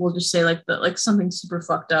Jennifer will just say like something super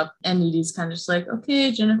fucked up, and Needy's kind of just like,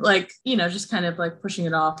 okay, Jennifer, like, you know, just kind of like pushing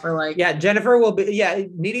it off, or like, yeah,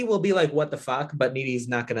 Needy will be like, what the fuck, but Needy's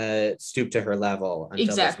not gonna stoop to her level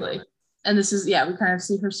exactly. And this is, we kind of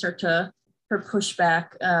see her start to her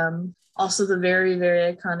pushback. Also the very,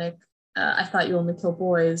 very iconic I thought you only kill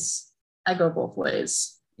boys, I go both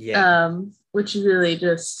ways. Which really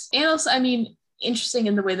just, and also, I mean, interesting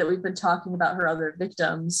in the way that we've been talking about her other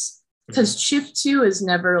victims, because Chip too is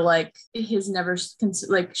never like, he's never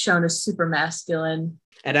like shown as super masculine,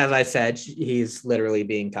 and as I said, he's literally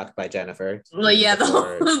being cucked by Jennifer. Well, yeah, the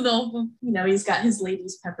whole, you know, he's got his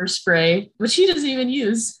lady's pepper spray, which he doesn't even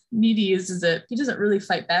use. Needy uses it. He doesn't really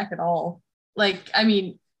fight back at all. Like, I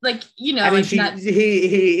mean, like, you know, I mean, like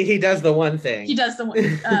he does the one thing. He does the one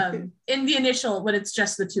in the initial, when it's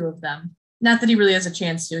just the two of them. Not that he really has a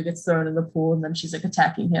chance to. He gets thrown in the pool and then she's like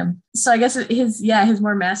attacking him. So I guess his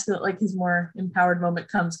more masculine, like his more empowered moment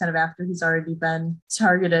comes kind of after he's already been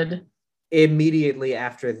targeted. Immediately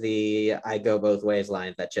after the "I go both ways"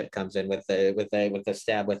 line that Chip comes in with the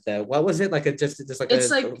stab with the, what was it, like a just like it's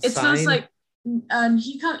those like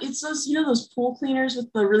it's those, you know, those pool cleaners with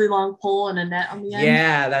the really long pole and a net on the end.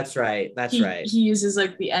 Yeah, that's right. He uses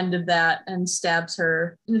like the end of that and stabs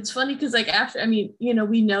her. And it's funny because like after, I mean, you know,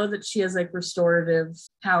 we know that she has like restorative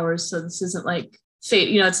powers, so this isn't like fate,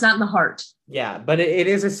 you know, it's not in the heart. Yeah, but it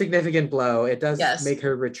is a significant blow. It does make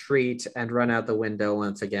her retreat and run out the window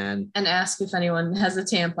once again. And ask if anyone has a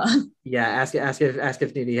tampon. Yeah, ask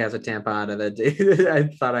if Needy has a tampon. And then I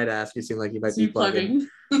thought I'd ask. You seem like you might be plugging.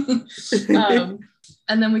 And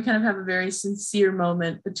then we kind of have a very sincere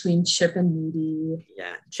moment between Chip and Needy.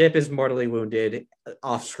 Yeah, Chip is mortally wounded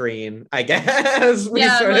off screen, I guess.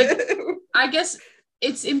 I guess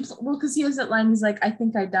it's well, because he has that line. He's like, "I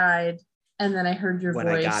think I died, and then I heard your voice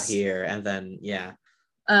when I got here," and then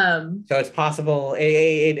so it's possible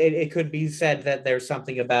it could be said that there's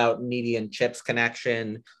something about Needy and Chip's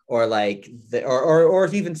connection, or like or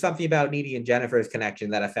even something about Needy and Jennifer's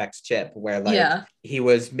connection that affects Chip, where like he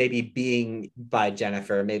was maybe being by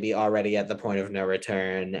Jennifer, maybe already at the point of no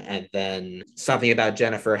return, and then something about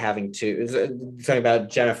Jennifer and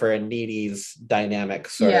Needy's dynamic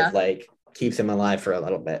sort of like keeps him alive for a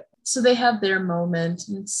little bit. So they have their moment,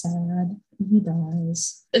 and it's sad. He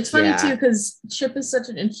dies. It's funny too, because Chip is such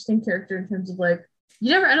an interesting character in terms of like,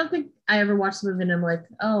 I don't think I ever watched the movie and I'm like,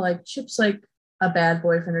 oh, like Chip's like a bad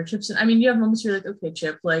boyfriend, or Chip's, I mean, you have moments where you're like, okay,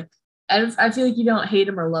 Chip, like, I feel like you don't hate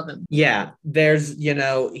him or love him. Yeah, there's, you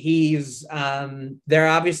know, he's there are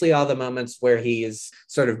obviously all the moments where he's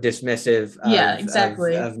sort of dismissive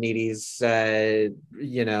of Needy's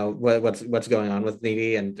you know, what's going on with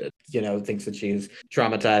Needy, and you know, thinks that she's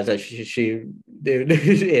traumatized as she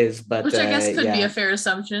is, but which I guess could be a fair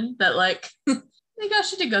assumption, that like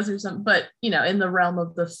she did go through something, but you know, in the realm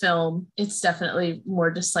of the film, it's definitely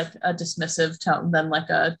more just like a dismissive tone than like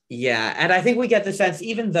a and I think we get the sense,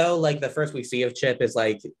 even though like the first we see of Chip is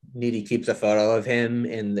like Needy keeps a photo of him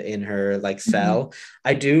in her like cell.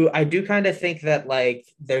 I do kind of think that like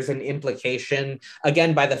there's an implication,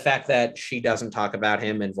 again, by the fact that she doesn't talk about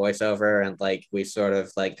him in voiceover, and like we sort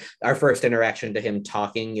of like our first interaction to him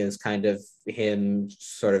talking is kind of him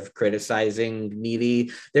sort of criticizing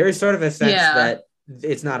Needy. There is sort of a sense that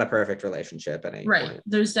it's not a perfect relationship at any point.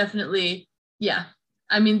 There's definitely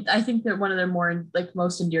I mean, I think that one of their more like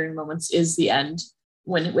most endearing moments is the end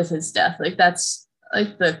with his death. Like that's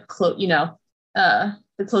like the closest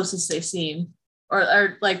they've seen,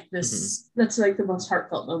 or like this that's like the most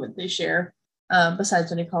heartfelt moment they share,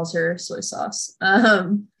 besides when he calls her soy sauce.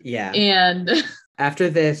 And after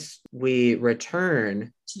this we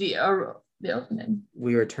return to the opening.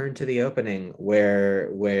 We return to the opening where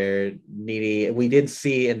Needy, we did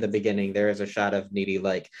see in the beginning, there is a shot of Needy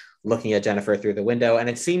like looking at Jennifer through the window, and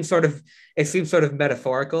it seems sort of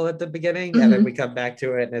metaphorical at the beginning, and then we come back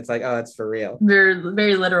to it and it's like, oh, it's for real. Very,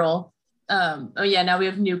 very literal. Now we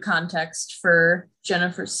have new context for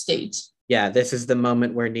Jennifer's state. Yeah, this is the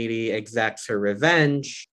moment where Needy exacts her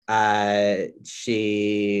revenge.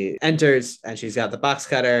 She enters and she's got the box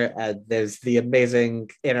cutter, and there's the amazing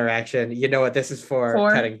interaction. You know what this is for?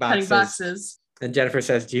 Cutting boxes. And Jennifer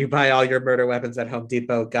says, "Do you buy all your murder weapons at Home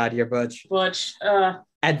Depot? God, you're Butch."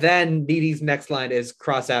 And then Needy's next line is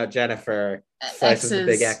cross out Jennifer, slices a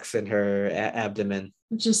big X in her abdomen.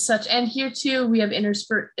 Which is such, and here too, we have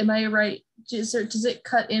interspersed. Am I right? Does it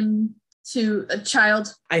cut to a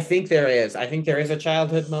child? I think there is a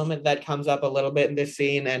childhood moment that comes up a little bit in this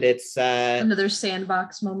scene, and it's another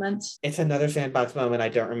sandbox moment. It's another sandbox moment. I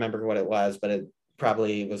don't remember what it was, but it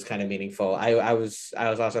probably was kind of meaningful. I was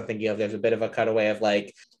also thinking of, there's a bit of a cutaway of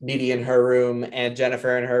like Needy in her room and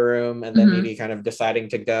Jennifer in her room, and then Needy kind of deciding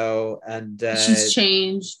to go, and she's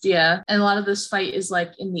changed. Yeah. And a lot of this fight is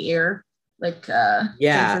like in the air, like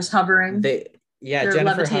Jennifer's hovering. Jennifer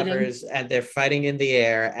levitating. Hovers and they're fighting in the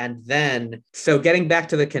air. And then, so getting back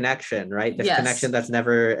to the connection, right? This connection that's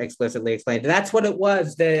never explicitly explained. That's what it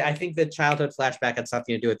was. I think the childhood flashback had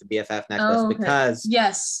something to do with the BFF necklace, because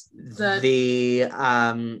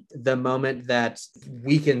the moment that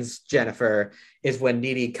weakens Jennifer is when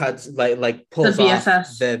Needy cuts, like pulls off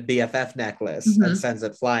the BFF necklace and sends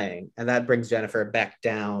it flying. And that brings Jennifer back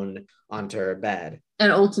down onto her bed.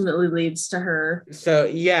 And ultimately leads to her. So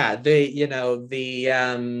yeah,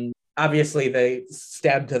 obviously the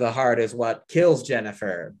stab to the heart is what kills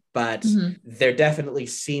Jennifer, but there definitely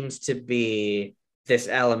seems to be this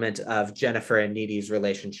element of Jennifer and Needy's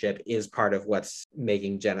relationship is part of what's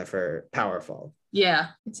making Jennifer powerful. Yeah,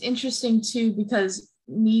 it's interesting too, because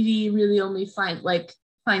Needy really only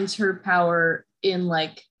finds her power in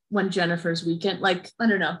like when Jennifer's weakened. Like, I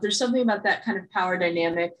don't know, there's something about that kind of power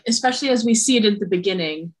dynamic, especially as we see it at the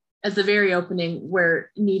beginning, at the very opening,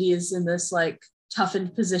 where Needy is in this like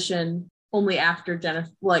toughened position only after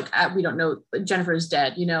Jennifer, like we don't know, Jennifer is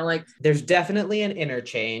dead, like. There's definitely an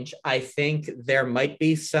interchange. I think there might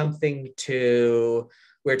be something to,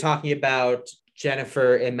 we're talking about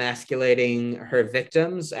Jennifer emasculating her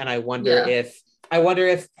victims, and I wonder if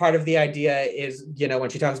part of the idea is, when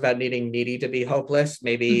she talks about needing Needy to be hopeless,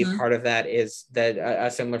 maybe part of that is that a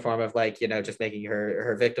similar form of like, just making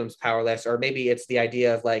her victims powerless, or maybe it's the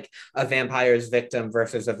idea of like a vampire's victim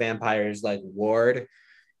versus a vampire's like ward,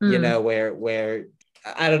 where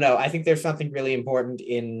I don't know. I think there's something really important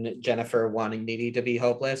in Jennifer wanting Needy to be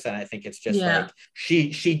hopeless. And I think it's just like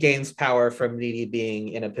she gains power from Needy being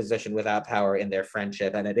in a position without power in their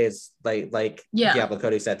friendship. And it is like Diablo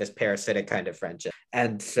Cody said, this parasitic kind of friendship.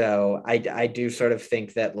 And so I do sort of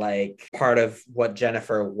think that like part of what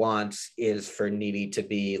Jennifer wants is for Needy to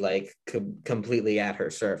be like completely at her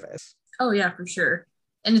service. Oh yeah, for sure.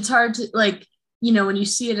 And it's hard to like, when you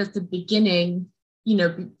see it at the beginning,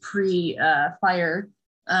 pre-fire,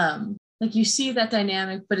 like you see that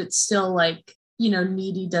dynamic, but it's still like,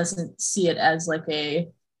 Needy doesn't see it as like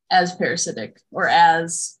as parasitic or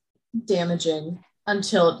as damaging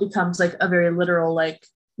until it becomes like a very literal, like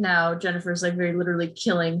now Jennifer's like very literally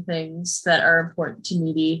killing things that are important to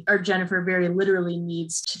Needy, or Jennifer very literally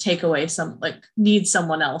needs to take away needs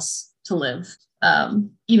someone else to live.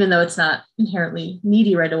 Even though it's not inherently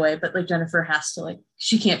Needy right away, but like Jennifer has to, like,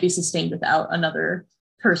 she can't be sustained without another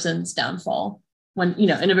person's downfall, when,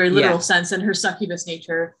 in a very literal sense, in her succubus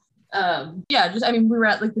nature. We were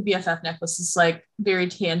at like the BFF necklace. It's like very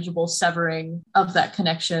tangible severing of that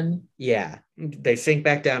connection. Yeah. They sink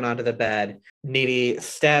back down onto the bed. Needy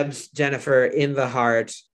stabs Jennifer in the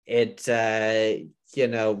heart. It,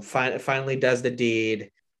 finally does the deed.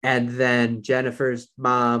 And then Jennifer's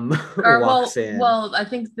mom walks in. Well, I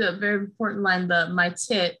think the very important line, my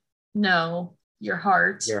tit, no, your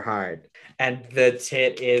heart. Your heart. And the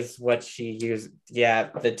tit is what she used. Yeah,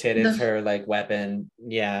 the tit is her like weapon.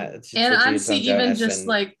 Yeah. And honestly, even just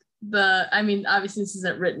like obviously this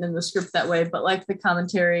isn't written in the script that way, but like the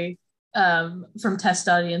commentary from test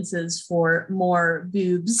audiences for more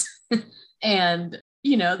boobs and,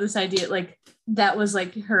 this idea, like that was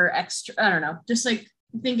like her extra, I don't know, just like,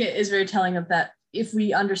 I think it is very telling of that. If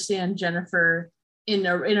we understand Jennifer in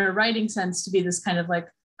a writing sense to be this kind of like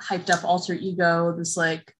hyped up alter ego, this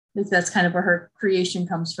like that's kind of where her creation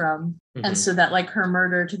comes from. And so that like her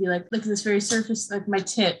murder to be like this very surface, like my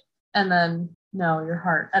tit, and then no, your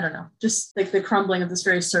heart. I don't know, just like the crumbling of this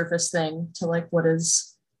very surface thing to like what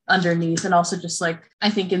is underneath. And also just like, I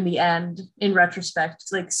think in the end, in retrospect,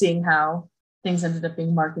 like seeing how things ended up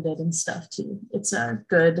being marketed and stuff too. It's a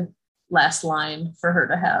good last line for her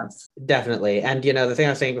to have. Definitely. And the thing I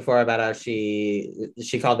was saying before about how she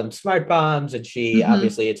called them smart bombs, and she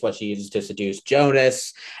obviously it's what she uses to seduce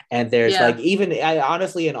Jonas. And there's like, even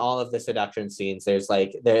honestly in all of the seduction scenes, there's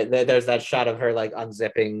like there's that shot of her like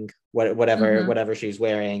unzipping whatever she's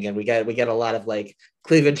wearing, and we get a lot of like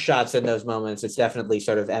cleavage shots in those moments. It's definitely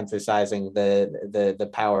sort of emphasizing the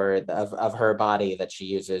power of her body that she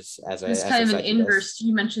uses as it's kind of an inverse.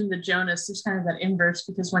 You mentioned the Jonas, there's kind of that inverse,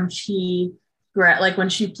 because when she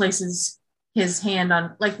places his hand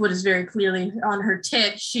on like what is very clearly on her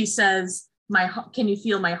tit, she says, can you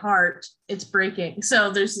feel my heart? It's breaking. So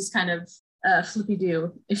there's this kind of flippy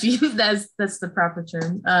do, if you that's the proper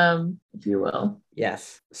term, if you will.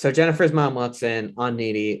 Yes. So Jennifer's mom walks in on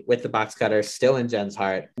Needy with the box cutter still in Jen's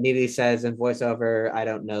heart. Needy says in voiceover, I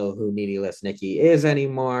don't know who Needyless Nikki is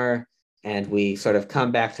anymore. And we sort of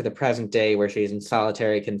come back to the present day where she's in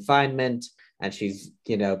solitary confinement and she's,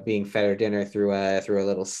 being fed her dinner through a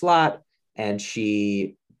little slot. And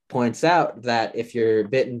she points out that if you're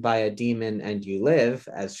bitten by a demon and you live,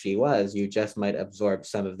 as she was, you just might absorb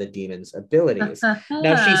some of the demon's abilities.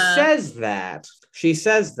 Now, she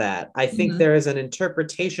says that. I think there is an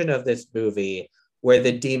interpretation of this movie where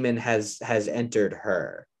the demon has entered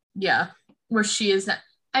her. Yeah, where she is.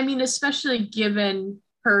 I mean, especially given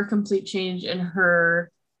her complete change in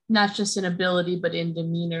her, not just in ability, but in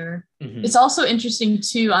demeanor. Mm-hmm. It's also interesting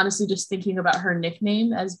too, honestly, just thinking about her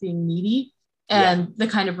nickname as being Needy and the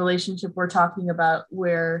kind of relationship we're talking about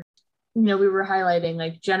where, we were highlighting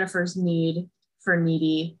like Jennifer's need for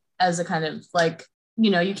Needy as a kind of like,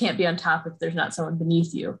 you can't be on top if there's not someone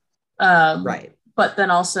beneath you. Right. But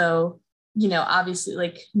then also, obviously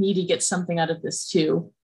like Needy gets something out of this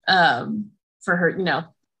too, for her,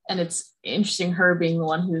 and it's interesting her being the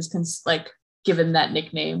one who's given that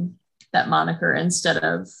nickname, that moniker, instead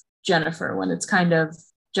of Jennifer, when it's kind of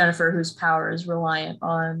Jennifer whose power is reliant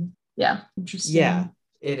on, interesting. Yeah,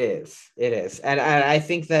 it is. And I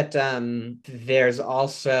think that there's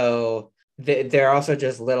also, there are also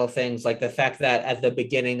just little things like the fact that at the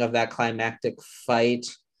beginning of that climactic fight,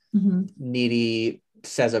 Needy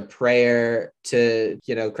says a prayer to,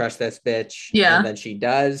 crush this bitch. Yeah. And then she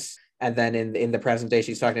does. And then in the present day,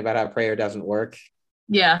 she's talking about how prayer doesn't work.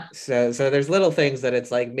 Yeah. So there's little things that it's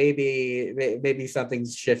like maybe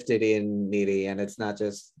something's shifted in Needy, and it's not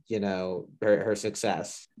just her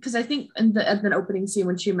success. Because I think at the opening scene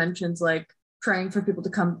when she mentions like praying for people to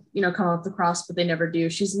come off the cross, but they never do.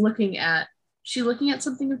 She's looking at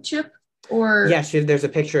something of Chip, or there's a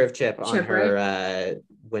picture of Chip on her right?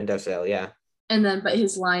 Windowsill. Yeah. And then, but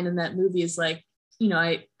his line in that movie is like,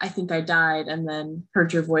 I think I died and then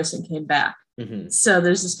heard your voice and came back. Mm-hmm. So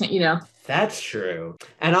there's this, That's true.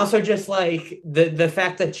 And also just like the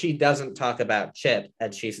fact that she doesn't talk about Chip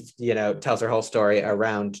and she, tells her whole story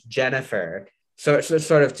around Jennifer. So it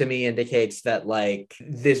sort of to me indicates that like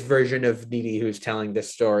this version of Needy who's telling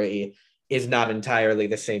this story is not entirely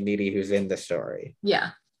the same Needy who's in the story.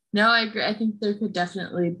 Yeah. No, I agree. I think there could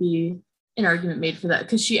definitely be an argument made for that.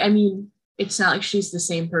 Because it's not like she's the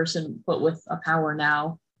same person, but with a power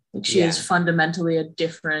now. Like she is fundamentally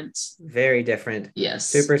very different. Yes.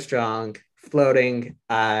 Super strong, floating,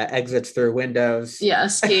 exits through windows. Yeah,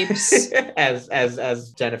 escapes.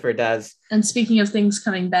 as Jennifer does. And speaking of things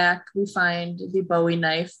coming back, we find the Bowie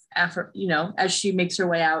knife after, as she makes her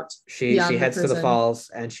way out. She heads to the falls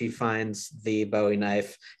and she finds the Bowie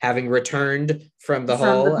knife, having returned from the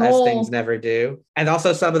hole, as things never do. And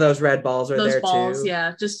also some of those red balls are there too. Those balls,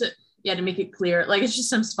 yeah, just to make it clear. Like it's just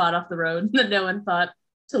some spot off the road that no one thought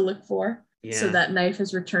to look for. Yeah. So that knife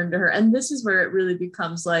is returned to her. And this is where it really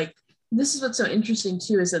becomes like, this is what's so interesting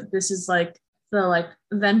too, is that this is like the like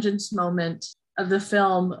vengeance moment of the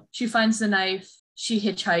film. She finds the knife, she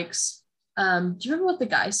hitchhikes. Do you remember what the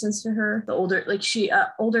guy says to her? The older, like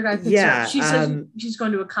older guy picks her. She says she's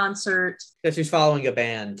going to a concert. That she's following a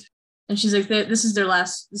band. And she's like, this is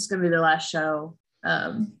going to be their last show.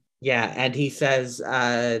 Yeah, and he says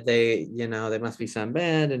they must be some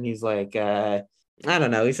band, and he's like, I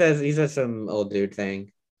don't know. He says some old dude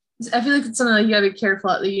thing. I feel like it's something like you gotta be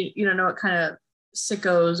careful. You don't know what kind of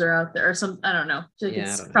sickos are out there, or some. I don't know. I feel like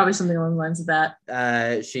it's probably something along the lines of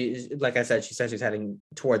that. She, like I said, she says she's heading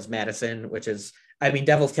towards Madison, which is,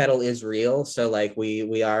 Devil's Kettle is real. So like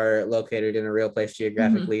we are located in a real place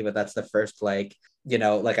geographically, but that's the first like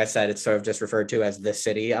I said, it's sort of just referred to as the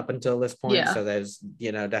city up until this point. Yeah. So there's,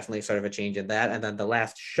 definitely sort of a change in that. And then the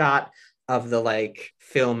last shot of the like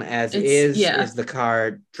film is the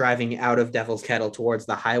car driving out of Devil's Kettle towards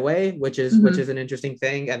the highway, which is an interesting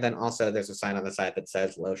thing. And then also there's a sign on the side that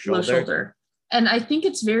says low shoulder. And I think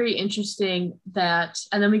it's very interesting that,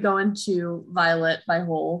 and then we go into Violet by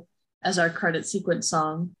Hole as our credit sequence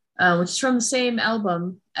song, which is from the same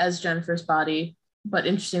album as Jennifer's Body. But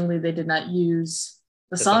interestingly, they did not use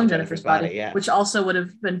the song Jennifer's Body, which also would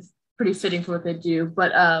have been pretty fitting for what they do.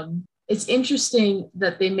 But it's interesting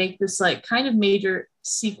that they make this like kind of major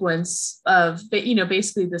sequence of,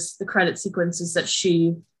 basically the credit sequence is that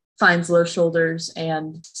she finds Low Shoulders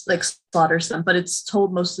and like slaughters them, but it's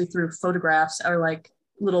told mostly through photographs or like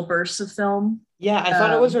little bursts of film. Yeah, I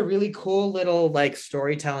thought it was a really cool little like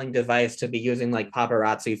storytelling device to be using like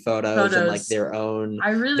paparazzi photos and like their own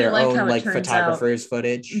photographers'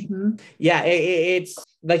 footage. Mm-hmm. Yeah, it's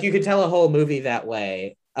like you could tell a whole movie that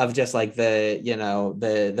way of just like the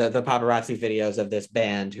paparazzi videos of this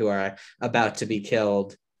band who are about to be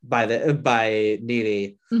killed by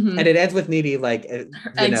Needy, and it ends with Needy like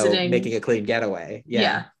making a clean getaway.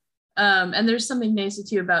 Yeah. And there's something nice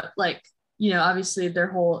too about like, obviously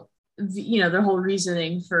their whole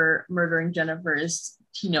reasoning for murdering Jennifer is,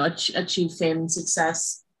 achieve fame and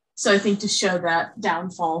success. So I think to show that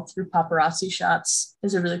downfall through paparazzi shots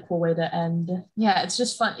is a really cool way to end. Yeah, it's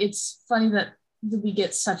just fun. It's funny that we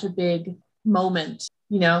get such a big moment,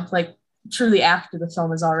 like truly after the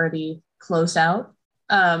film is already closed out.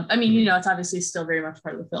 I mean, it's obviously still very much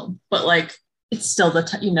part of the film, but like it's still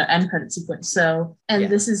the end credit sequence. So,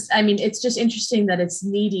 and this is, I mean, it's just interesting that it's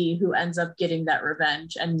Needy who ends up getting that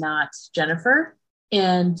revenge and not Jennifer.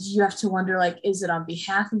 And you have to wonder, like, is it on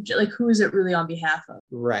behalf of, like, who is it really on behalf of?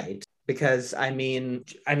 Right. Because I mean,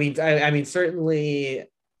 certainly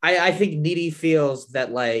I think Needy feels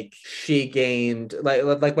that like she gained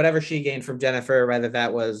like whatever she gained from Jennifer, whether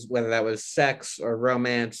that was sex or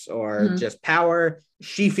romance or just power,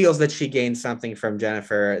 she feels that she gained something from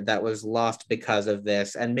Jennifer that was lost because of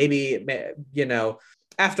this. And maybe,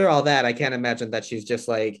 after all that, I can't imagine that she's just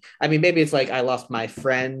like, I mean, maybe it's like I lost my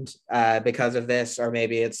friend because of this, or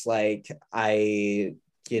maybe it's like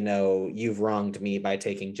you've wronged me by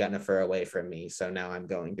taking Jennifer away from me, so now I'm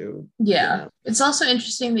going to. It's also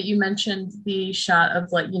interesting that you mentioned the shot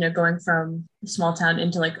of like, going from a small town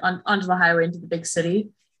into like onto the highway into the big city,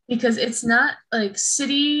 because it's not like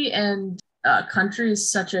city and country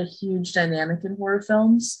is such a huge dynamic in horror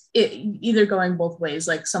films. It either going both ways,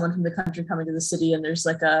 like someone from the country coming to the city and there's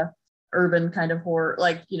like a urban kind of horror,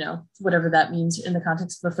 like, whatever that means in the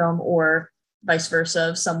context of the film, or vice versa,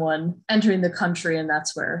 of someone entering the country and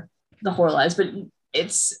that's where the horror lies. But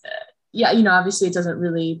it's obviously it doesn't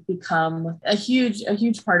really become a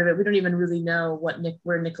huge part of it. We don't even really know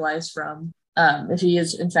where Nikolai is from, if he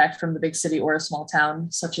is in fact from the big city or a small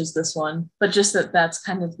town such as this one. But just that's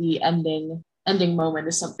kind of the ending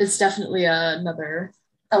moment it's definitely another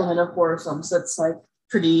element of horror films that's like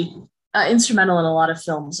pretty instrumental in a lot of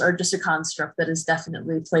films, or just a construct that is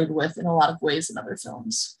definitely played with in a lot of ways in other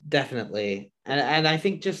films. Definitely. And I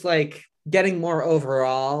think just like getting more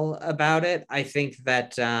overall about it, I think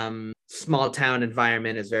that small town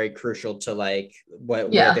environment is very crucial to like where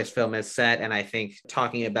this film is set. And I think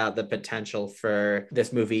talking about the potential for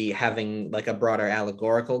this movie having like a broader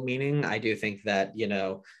allegorical meaning, I do think that,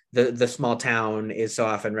 the small town is so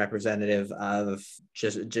often representative of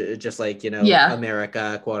just like,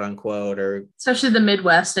 America, quote unquote, or especially the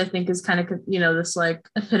Midwest, I think is kind of, this like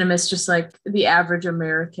epitomize just like the average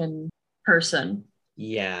American person.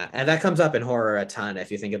 Yeah, and that comes up in horror a ton.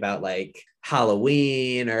 If you think about like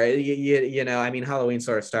Halloween, or I mean, Halloween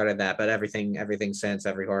sort of started that, but everything since,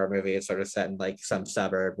 every horror movie is sort of set in like some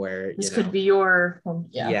suburb where this could be your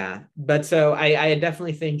But so I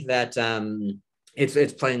definitely think that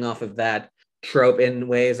it's playing off of that trope in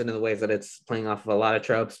ways, and in the ways that it's playing off of a lot of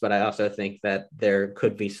tropes. But I also think that there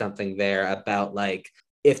could be something there about like,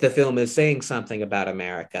 if the film is saying something about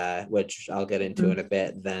America, which I'll get into in a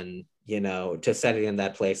bit, then to set it in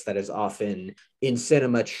that place that is often in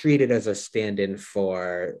cinema treated as a stand-in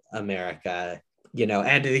for America,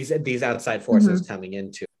 and these outside forces coming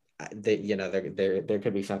into there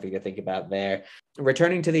could be something to think about there.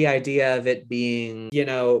 Returning to the idea of it being,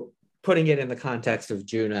 putting it in the context of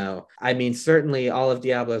Juno, I mean, certainly all of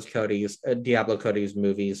Diablo Cody's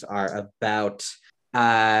movies are about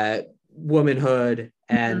womanhood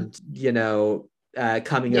and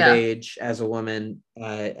coming of age as a woman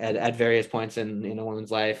at various points in a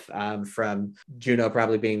woman's life, from Juno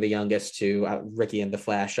probably being the youngest to Ricky and the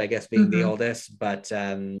Flash, I guess, being the oldest. But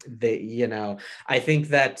I think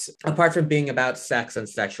that apart from being about sex and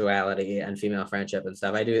sexuality and female friendship and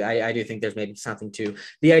stuff, I do think there's maybe something to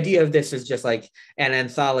the idea of this is just like an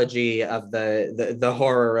anthology of the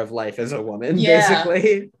horror of life as a woman,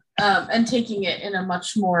 basically. And taking it in a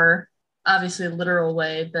much more obviously literal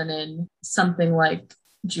way than in something like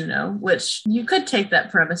Juno, which you could take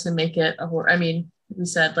that premise and make it a horror. I mean, we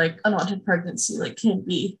said like unwanted pregnancy like can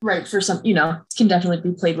be right for some, can definitely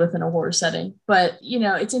be played with in a horror setting. But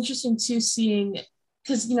it's interesting too seeing,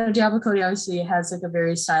 because Diablo Cody obviously has like a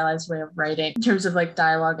very stylized way of writing in terms of like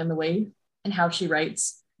dialogue and the way and how she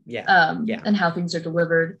writes, and how things are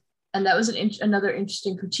delivered. And that was another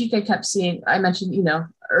interesting critique I kept seeing. I mentioned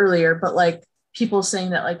earlier, but like people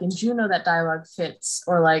saying that like in Juno that dialogue fits,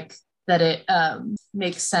 or like that it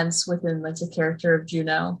makes sense within like the character of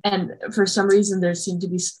Juno. And for some reason there seemed to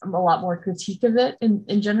be a lot more critique of it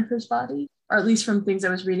in Jennifer's Body, or at least from things I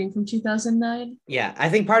was reading from 2009. Yeah, I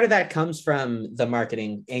think part of that comes from the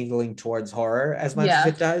marketing angling towards horror as much as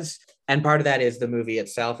it does. And part of that is the movie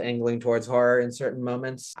itself angling towards horror in certain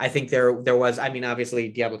moments. I think there was, I mean, obviously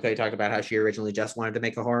Diablo Cody talked about how she originally just wanted to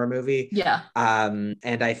make a horror movie. Yeah. And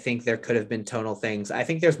I think there could have been tonal things. I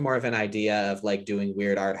think there's more of an idea of like doing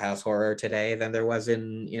weird art house horror today than there was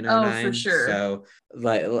in 09. For sure. So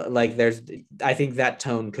like there's, I think that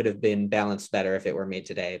tone could have been balanced better if it were made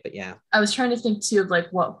today. But yeah. I was trying to think too of like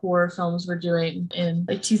what horror films were doing in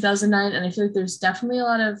like 2009, and I feel like there's definitely a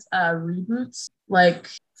lot of reboots. Like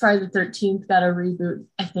Friday the 13th got a reboot,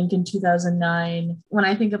 I think, in 2009. When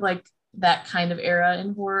I think of like that kind of era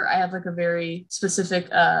in horror, I have like a very specific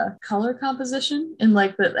color composition, and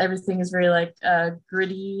like that everything is very like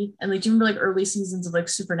gritty. And like, do you remember like early seasons of like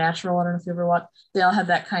Supernatural? I don't know if you ever watched. They all had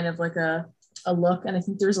that kind of like a look, and I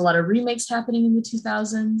think there was a lot of remakes happening in the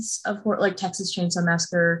 2000s of horror, like Texas Chainsaw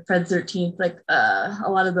Massacre, Fred 13th, like a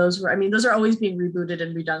lot of those were, I mean, those are always being rebooted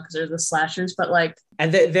and redone because they're the slashers, but like,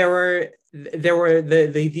 and there were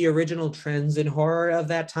the original trends in horror of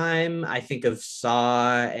that time. I think of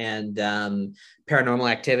Saw and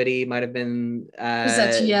Paranormal Activity might have been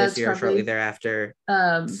this year, probably shortly thereafter.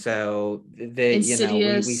 So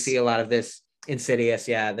Insidious. We see a lot of this. Insidious,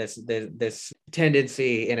 yeah, this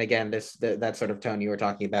tendency, and again that sort of tone you were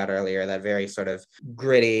talking about earlier, that very sort of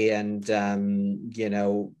gritty and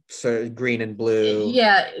sort of green and blue.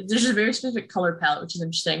 Yeah, there's a very specific color palette, which is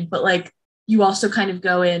interesting, but like you also kind of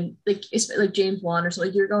go in like it's like James Wan or something,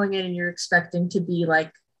 like you're going in and you're expecting to be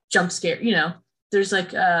like jump scare, there's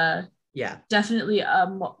like definitely a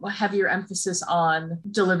heavier emphasis on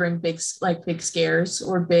delivering big scares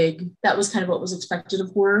or big. That was kind of what was expected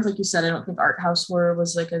of horror. Like you said, I don't think art house horror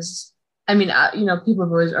was like as, I mean, people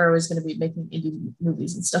are always going to be making indie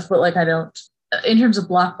movies and stuff, but like I don't, in terms of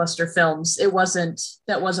blockbuster films,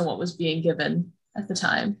 that wasn't what was being given at the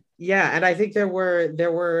time. Yeah, and I think there were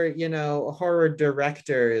horror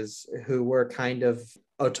directors who were kind of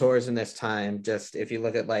auteurs in this time. Just if you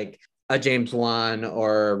look at like a James Wan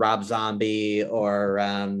or Rob Zombie or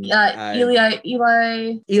Eli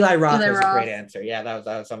Roth is a great answer. Yeah, that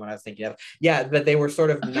was someone I was thinking of. Yeah, but they were sort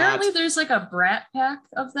of apparently there's like a Brat Pack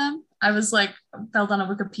of them. I was like fell down a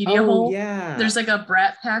Wikipedia hole. Yeah, there's like a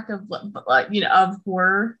Brat Pack of of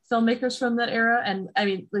horror filmmakers from that era, and I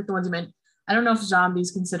mean like the ones you meant. I don't know if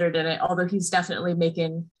Zombie's considered in it, although he's definitely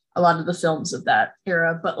making a lot of the films of that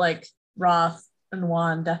era. But like Roth and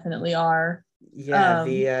Wan definitely are. Yeah,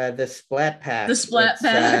 the Splat Pack. The Splat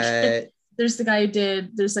Pack. There's the guy who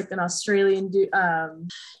did. There's like an Australian dude. I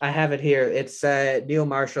have it here. It's Neil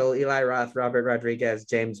Marshall, Eli Roth, Robert Rodriguez,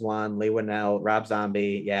 James Wan, Leigh Whannell, Rob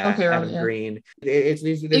Zombie. Yeah, okay, Adam Green. It's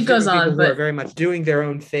these it goes on, people who are very much doing their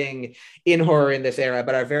own thing in horror in this era,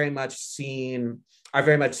 but are very much seen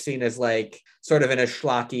as like sort of in a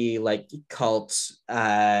schlocky like cult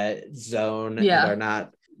zone. Yeah, they're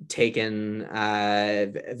not taken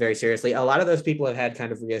very seriously. A lot of those people have had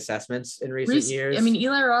kind of reassessments in recent years. I mean,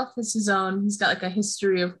 Eli Roth has his own. He's got like a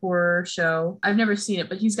history of horror show. I've never seen it,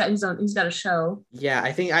 but he's got his own. He's got a show. Yeah,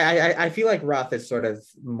 I think I feel like Roth is sort of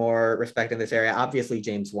more respected in this area. Obviously,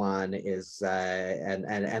 James Wan is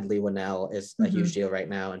and Leigh Whannell is a huge deal right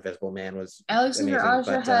now. Invisible Man was Alexander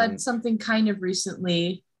Aja had something kind of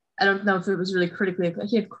recently. I don't know if it was really critically.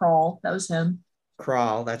 He had Crawl. That was him.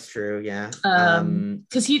 Crawl, that's true, yeah.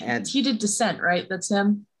 Because he did Descent, right? That's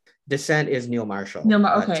him. Descent is Neil Marshall.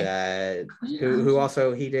 Okay. Who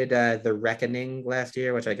also he did The Reckoning last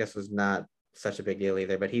year, which I guess was not such a big deal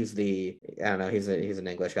either. But he's he's an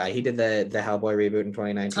English guy. He did the Hellboy reboot in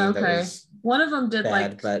 2019. Okay. That was one of them did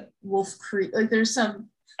bad, but Wolf Creek. Like there's some.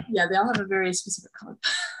 Yeah, they all have a very specific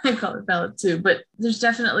color palette too. But there's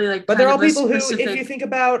definitely like. But they're all people who, if you think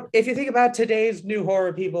about today's new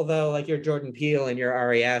horror people, though, like your Jordan Peele and your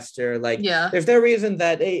Ari Aster, like, there's no reason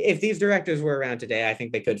that if these directors were around today, I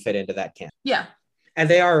think they could fit into that camp. Yeah. And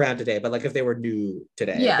they are around today, but like if they were new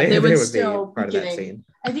today, they would still be part of that scene.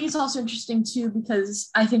 I think it's also interesting too because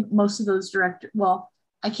I think most of those directors. Well,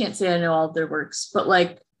 I can't say I know all of their works, but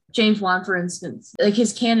like. James Wan, for instance, like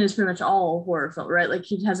his canon is pretty much all horror film, right? Like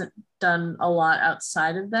he hasn't done a lot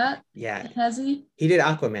outside of that. Yeah. Has he? He did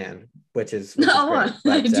Aquaman, which is great,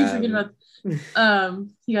 I do forget about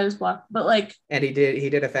he got his block. But like and he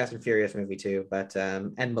did a Fast and Furious movie too, but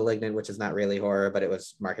and Malignant, which is not really horror, but it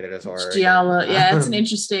was marketed as horror. Giallo. Yeah, it's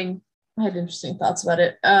I had interesting thoughts about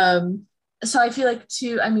it. So I feel like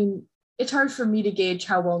too, I mean, it's hard for me to gauge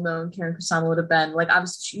how well known Karen Kusama would have been. Like,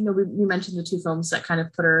 obviously, we mentioned the two films that kind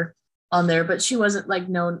of put her on there, but she wasn't like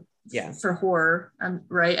known for horror,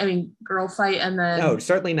 right? I mean, Girl Fight, and then no,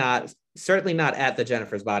 certainly not at the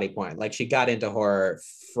Jennifer's Body point. Like, she got into horror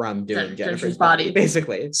from doing Jennifer's Body,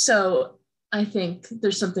 basically. So I think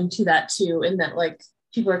there's something to that too, in that like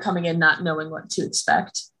people are coming in not knowing what to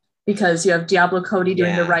expect. because you have Diablo Cody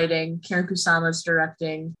doing the writing, Karen Kusama's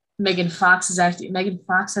directing. Megan Fox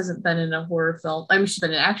hasn't been in a horror film. I mean, she's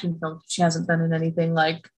been in an action film. She hasn't been in anything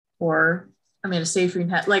like horror. Amanda Seyfried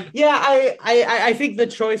had I think the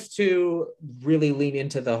choice to really lean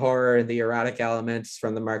into the horror and the erotic elements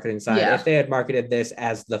from the marketing side, if they had marketed this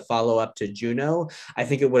as the follow-up to Juno, I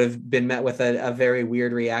think it would have been met with a very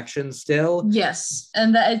weird reaction still. Yes,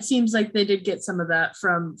 and that it seems like they did get some of that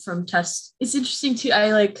from Test. It's interesting too.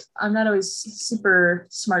 I'm not always super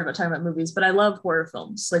smart about talking about movies, but I love horror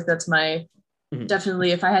films. Like that's my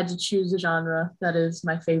definitely, if I had to choose a genre, that is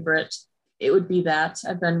my favorite. It would be that.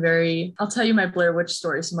 I'll tell you my Blair Witch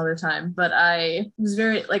story some other time, but I was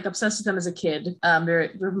very obsessed with them as a kid,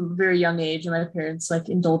 very young age, and my parents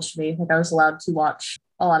indulged me. I was allowed to watch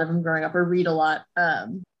a lot of them growing up or read a lot.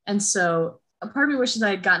 And so a part of me wishes I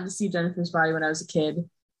had gotten to see Jennifer's Body when I was a kid,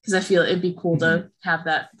 because I feel it'd be cool to have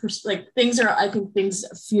that. I think things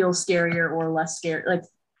feel scarier or less scary.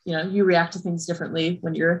 You react to things differently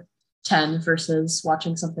when you're 10 versus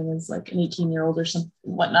watching something as an 18-year-old or something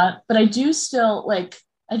whatnot. But I do still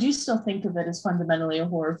think of it as fundamentally a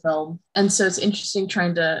horror film. And so it's interesting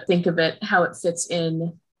trying to think of it, how it fits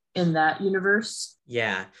in that universe.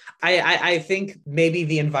 Yeah. I think maybe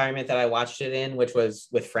the environment that I watched it in, which was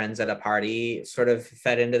with friends at a party, sort of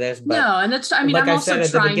fed into this. But no, and that's, I'm also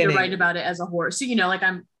trying to write about it as a horror. So,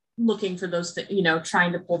 I'm looking for those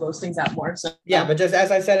trying to pull those things out more. So but just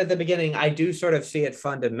as I said at the beginning, I do sort of see it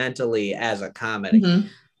fundamentally as a comedy.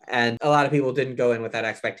 And a lot of people didn't go in with that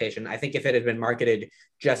expectation. I think if it had been marketed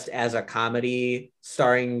just as a comedy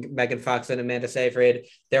starring Megan Fox and Amanda Seyfried,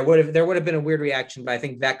 there would have been a weird reaction, but I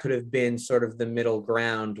think that could have been sort of the middle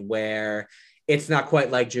ground where it's not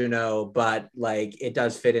quite like Juno, but it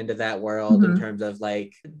does fit into that world in terms of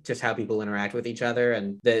just how people interact with each other,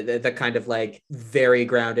 and the kind of very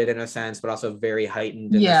grounded in a sense, but also very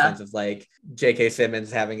heightened in the sense of J.K.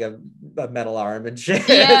 Simmons having a metal arm and shit.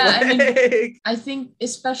 I think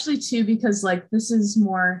especially too, because this is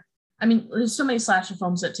more, there's so many slasher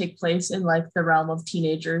films that take place in the realm of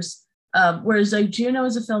teenagers. Whereas Juno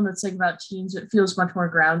is a film that's about teens. It feels much more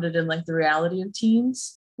grounded in the reality of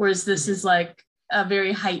teens. Whereas this is a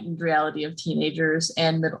very heightened reality of teenagers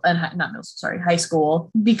and high school,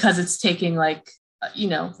 because it's taking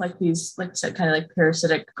these kind of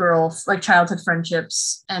parasitic girls, childhood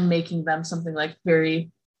friendships, and making them something very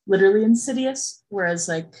literally insidious. Whereas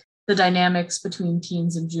the dynamics between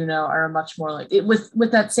teens and Juno are much more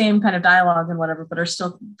with that same kind of dialogue and whatever, but are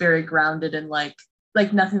still very grounded in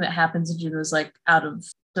nothing that happens in Juno is out of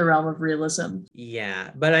the realm of realism.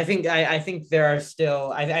 Yeah, but I think there are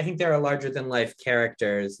still I think there are larger than life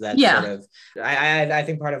characters that sort of I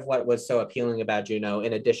think part of what was so appealing about Juno,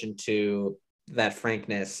 in addition to that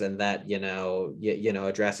frankness and that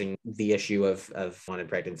addressing the issue of wanted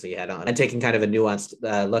pregnancy head on and taking kind of a nuanced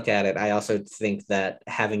look at it, I also think that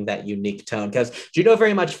having that unique tone, because Juno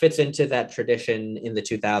very much fits into that tradition in the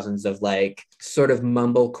 2000s of sort of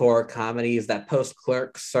mumblecore comedies, that post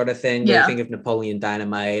Clerks sort of thing, where you think of Napoleon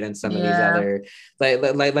Dynamite and some of these other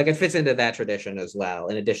it fits into that tradition as well,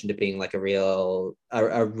 in addition to being a real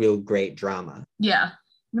great drama.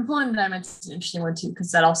 Napoleon Dynamite's an interesting one too,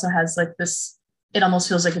 because that also has this, it almost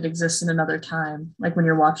feels like it exists in another time, when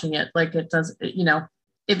you're watching it, it does,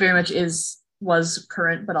 it very much was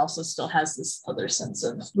current, but also still has this other sense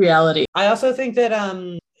of reality. I also think that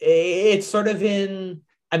it's sort of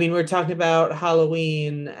we're talking about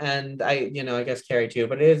Halloween, and I guess Carrie too,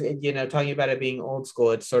 but it is, talking about it being old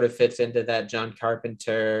school, it sort of fits into that John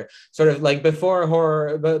Carpenter sort of before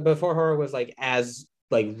horror was as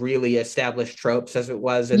really established tropes as it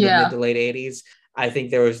was in the mid to late 80s. I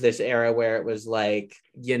think there was this era where it was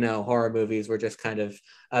horror movies were just kind of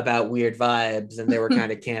about weird vibes, and they were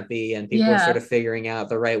kind of campy, and people were sort of figuring out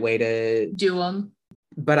the right way to do them.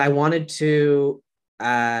 But I wanted to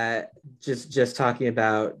just talking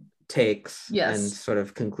about takes and sort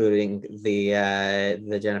of concluding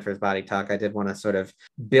the Jennifer's Body talk, I did want to sort of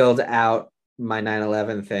build out my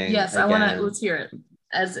 9/11 thing. Yes, again. Let's hear it.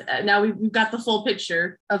 As now we've got the full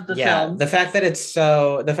picture of the film. The fact that it's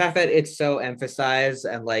so emphasized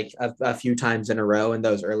and a few times in a row in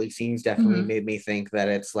those early scenes definitely made me think that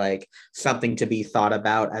it's something to be thought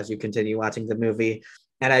about as you continue watching the movie.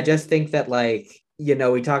 And I just think that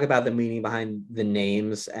we talk about the meaning behind the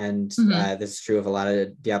names, and this is true of a lot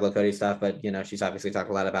of Diablo Cody stuff, but she's obviously talked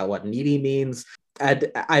a lot about what needy means.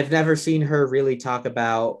 I've never seen her really talk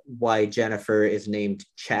about why Jennifer is named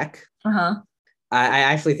Check. I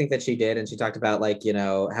actually think that she did, and she talked about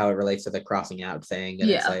how it relates to the crossing out thing,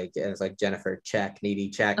 and it's Jennifer Check, needy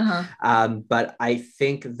Check. But I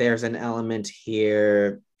think there's an element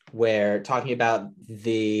here where talking about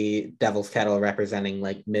the Devil's Kettle representing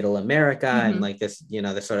like middle America and like this, you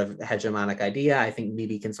know, this sort of hegemonic idea. I think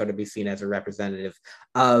Needy can sort of be seen as a representative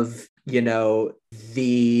of, you know,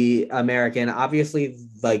 the American, obviously,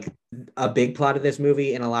 like a big plot of this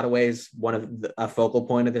movie in a lot of ways. A focal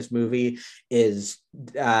point of this movie is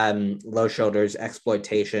Low Shoulder's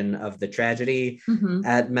exploitation of the tragedy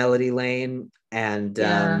at Melody Lane.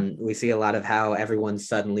 And we see a lot of how everyone's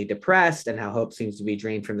suddenly depressed and how hope seems to be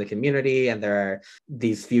drained from the community. And there are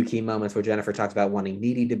these few key moments where Jennifer talks about wanting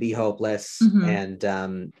Needy to be hopeless.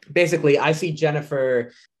 And basically, I see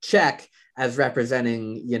Jennifer Check as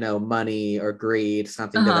representing, you know, money or greed,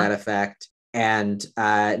 something to that effect. And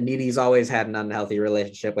Needy's always had an unhealthy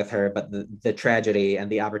relationship with her, but the tragedy and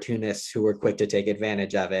the opportunists who were quick to take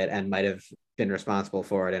advantage of it and might have been responsible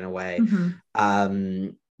for it in a way,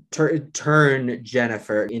 turn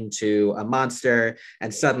Jennifer into a monster,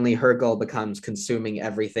 and suddenly her goal becomes consuming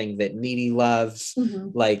everything that Needy loves.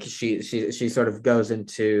 Like she sort of goes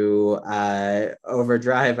into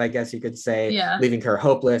overdrive, I guess you could say, leaving her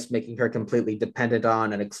hopeless, making her completely dependent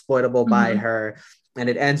on and exploitable by her. And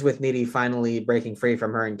it ends with Needy finally breaking free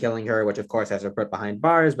from her and killing her, which of course has her put behind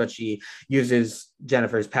bars, but she uses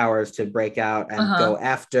Jennifer's powers to break out and go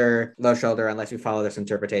after Low Shoulder, unless you follow this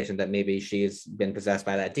interpretation that maybe she's been possessed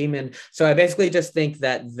by that demon. So I basically just think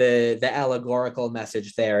that the allegorical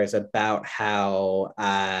message there is about how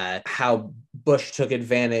Bush took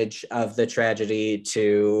advantage of the tragedy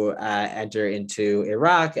to enter into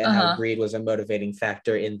Iraq, and how greed was a motivating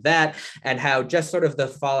factor in that, and how just sort of the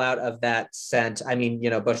fallout of that sent, I mean,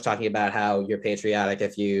 you know, Bush talking about how you're patriotic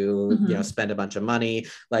if you, you know, spend a bunch of money,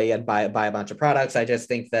 like, and buy a bunch of products. I just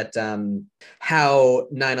think that how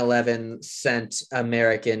 9/11 sent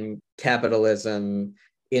American capitalism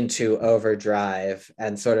into overdrive,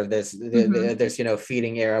 and sort of this you know,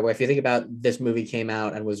 feeding era, where if you think about, this movie came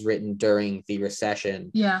out and was written during the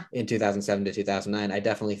recession in 2007 to 2009. I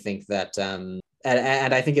definitely think that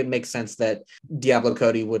and I think it makes sense that Diablo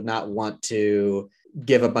Cody would not want to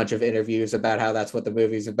give a bunch of interviews about how that's what the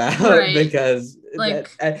movie's about, because like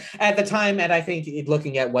at the time, and I think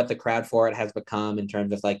looking at what the crowd for it has become in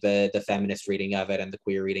terms of like the feminist reading of it and the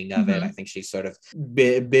queer reading of it, I think she's sort of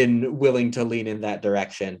been willing to lean in that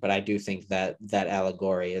direction. But I do think that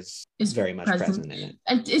allegory is very much present in it.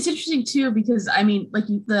 And it's interesting too, because I mean, like,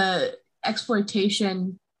 the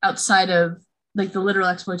exploitation outside of like the literal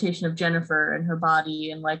exploitation of Jennifer and her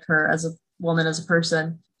body and like her as a woman, as a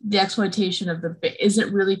person, the exploitation of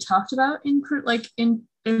isn't really talked about in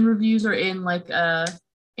reviews or in like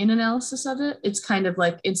in analysis of it. It's kind of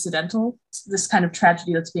like incidental, this kind of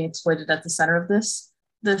tragedy that's being exploited at the center of this.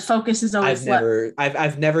 The focus is always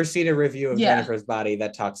I've never seen a review of Jennifer's body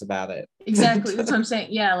that talks about it. Exactly. That's what I'm saying.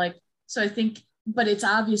 Yeah, like, so I think, but it's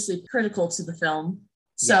obviously critical to the film.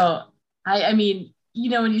 So I mean, you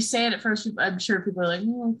know, when you say it at first, I'm sure people are like,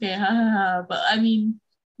 okay, but I mean,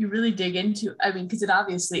 you really dig into, I mean, because it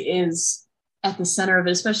obviously is at the center of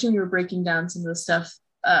it, especially when you were breaking down some of the stuff,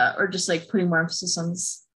 or just like putting more emphasis on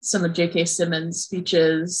some of J.K. Simmons'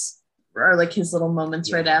 speeches, or like his little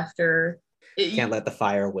moments right after. Can't let the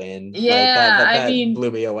fire win. Yeah, like that I mean, blew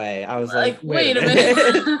me away. I was like, wait a minute.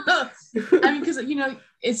 I mean, because, you know,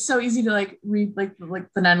 it's so easy to like read like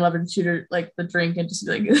the 9/11 shooter, like the drink, and just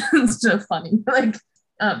be like, it's so funny, like,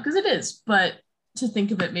 because it is, but to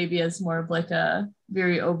think of it maybe as more of like a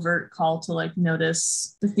very overt call to like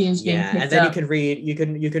notice the themes being picked and then up.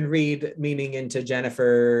 you can read meaning into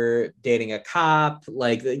Jennifer dating a cop,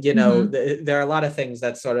 like, you know, there are a lot of things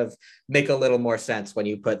that sort of make a little more sense when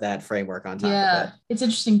you put that framework on top of it. It's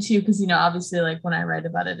interesting too, because, you know, obviously like when I write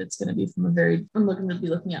about it, it's going to be I'm looking to be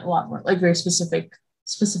looking at a lot more like very specific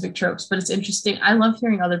tropes, but it's interesting. I love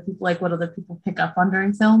hearing other people, like what other people pick up on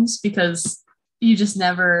during films, because you just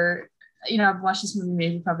never, you know, I've watched this movie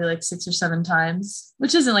maybe probably like 6 or 7 times,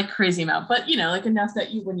 which isn't like crazy amount, but, you know, like enough that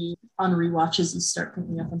when you on rewatches, you start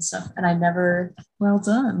picking up on stuff. And I never, well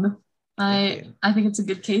done. I think it's a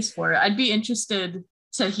good case for it. I'd be interested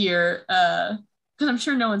to hear, because I'm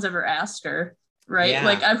sure no one's ever asked her, right? Yeah,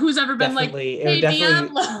 like, who's ever been like, hey,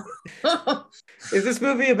 Diablo. Is this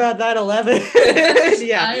movie about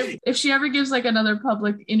 9/11? If she ever gives like another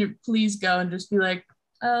public interview, please go and just be like,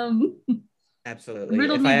 Absolutely.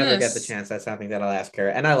 If I ever get the chance, that's something that I'll ask her.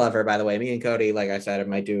 And I love her, by the way. Me and Cody, like I said, I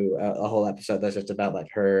might do a whole episode that's just about like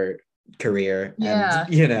her career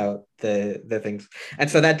and, you know, the things.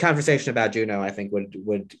 And so that conversation about Juno, I think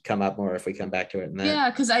would come up more if we come back to it.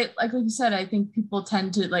 Because I like you said, I think people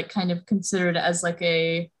tend to like kind of consider it as like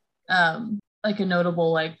a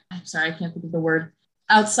notable, like, I'm sorry, I can't think of the word,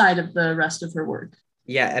 outside of the rest of her work.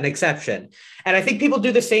 Yeah, an exception. And I think people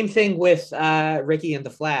do the same thing with Ricky and the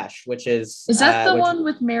Flash, which is that the one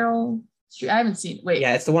with Meryl Streep? I haven't seen it. Wait.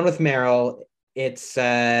 Yeah, it's the one with Meryl. It's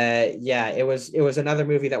it was another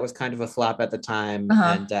movie that was kind of a flop at the time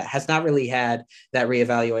and has not really had that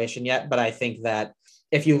reevaluation yet. But I think that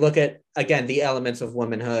if you look at, again, the elements of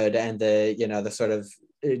womanhood and the sort of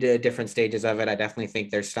different stages of it, I definitely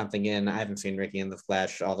think there's something in. I haven't seen Ricky and the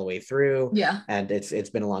Flash all the way through, and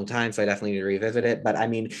it's been a long time, so I definitely need to revisit it. But I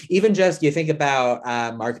mean, even just you think about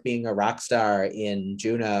Mark being a rock star in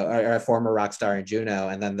Juno, or a former rock star in Juno,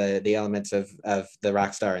 and then the elements of the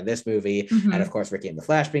rock star in this movie, and of course Ricky and the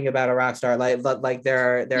Flash being about a rock star, like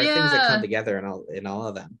there are things that come together in all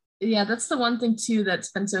of them. Yeah, that's the one thing too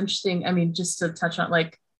that's been so interesting. I mean, just to touch on,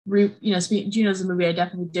 like, Juno's a movie I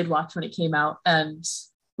definitely did watch when it came out, and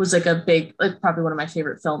was like a big, like, probably one of my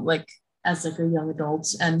favorite film, like, as like a young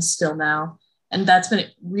adult and still now. And that's been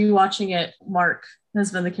rewatching it. Mark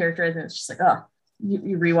has been the character. I think it's just like, oh,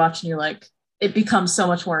 you rewatch and you're like, it becomes so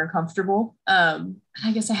much more uncomfortable. I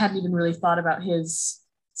guess I hadn't even really thought about his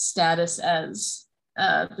status as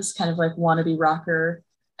this kind of like wannabe rocker,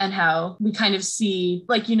 and how we kind of see,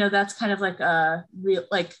 like, that's kind of like a real,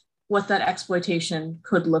 like, what that exploitation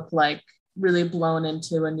could look like, really blown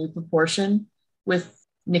into a new proportion with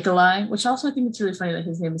Nikolai, which also I think it's really funny that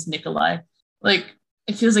his name is Nikolai. Like,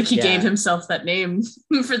 it feels like he gave himself that name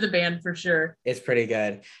for the band for sure. It's pretty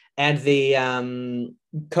good. And the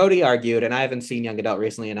Cody argued, and I haven't seen Young Adult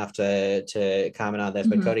recently enough to comment on this,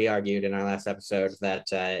 but Cody argued in our last episode that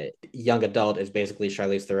Young Adult is basically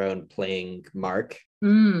Charlize Theron playing Mark.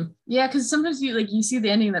 Yeah, because sometimes you see the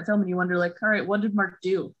ending of that film and you wonder, like, all right, what did Mark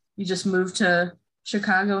do? He just moved to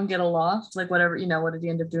Chicago and get a loft? Like, whatever, what did he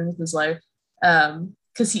end up doing with his life?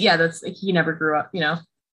 Because that's like, he never grew up,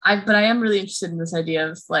 but I am really interested in this idea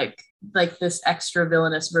of like this extra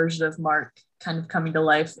villainous version of Mark kind of coming to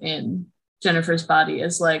life in Jennifer's Body,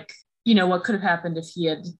 as like, what could have happened if he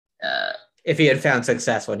had found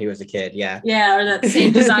success when he was a kid. Or that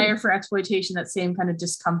same desire for exploitation, that same kind of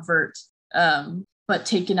discomfort, but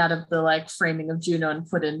taken out of the like framing of Juno and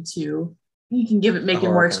put into, you can make it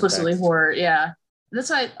more explicitly horror. That's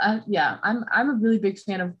why I'm a really big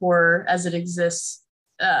fan of horror as it exists,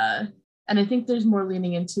 and I think there's more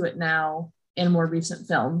leaning into it now in more recent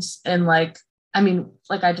films. And like, I mean,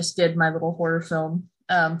 like, I just did my little horror film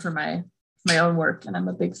for my own work, and I'm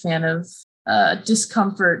a big fan of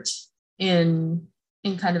discomfort in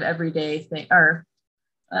kind of everyday things.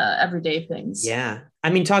 Yeah, I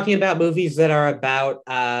mean, talking about movies that are about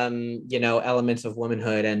elements of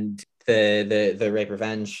womanhood and the rape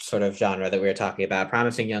revenge sort of genre that we were talking about,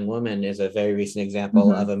 Promising Young Woman is a very recent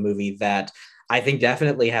example of a movie that I think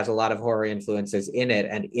definitely has a lot of horror influences in it,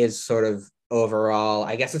 and is sort of overall,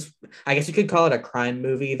 I guess you could call it a crime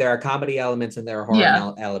movie. There are comedy elements and there are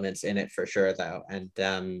horror elements in it for sure, though. And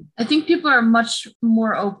I think people are much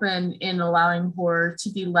more open in allowing horror to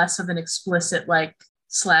be less of an explicit like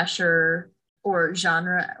slasher or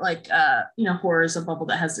genre, like horror is a bubble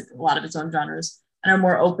that has a lot of its own genres, and are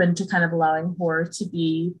more open to kind of allowing horror to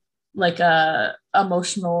be like a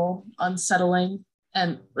emotional, unsettling,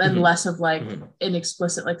 and less of like an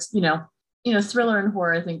explicit, like, thriller and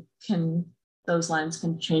horror. I think those lines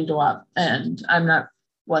can change a lot. And I'm not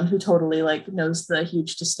one who totally like knows the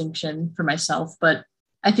huge distinction for myself, but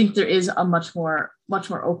I think there is a much more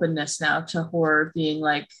openness now to horror being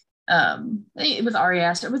like, with Ari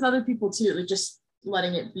Aster, with other people too, like just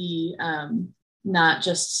letting it be not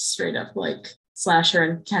just straight up like slasher,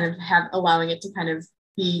 and kind of allowing it to kind of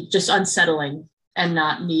be just unsettling and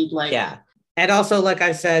not need like and also, like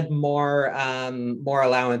I said, more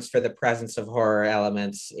allowance for the presence of horror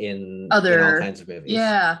elements in all kinds of movies.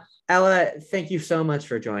 Ella, thank you so much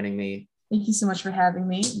for joining me. Thank you so much for having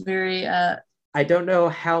me. Very I don't know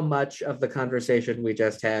how much of the conversation we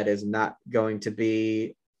just had is not going to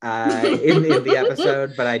be in the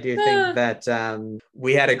episode, but I do think that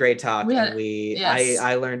we had a great talk.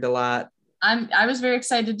 I learned a lot. I was very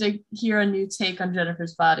excited to hear a new take on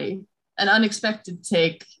Jennifer's Body, an unexpected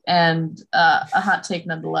take, and a hot take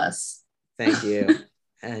nonetheless. Thank you.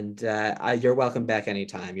 And you're welcome back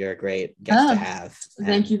anytime. You're a great guest to have.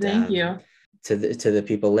 Thank you. To the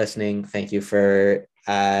people listening, thank you for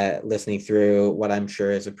listening through what I'm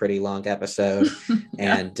sure is a pretty long episode.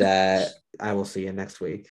 And I will see you next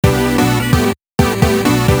week.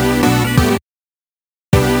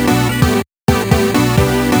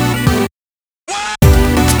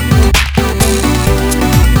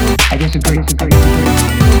 I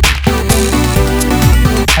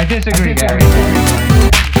disagree, Gary.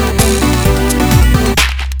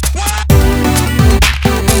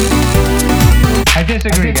 I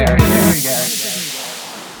disagree, Gary.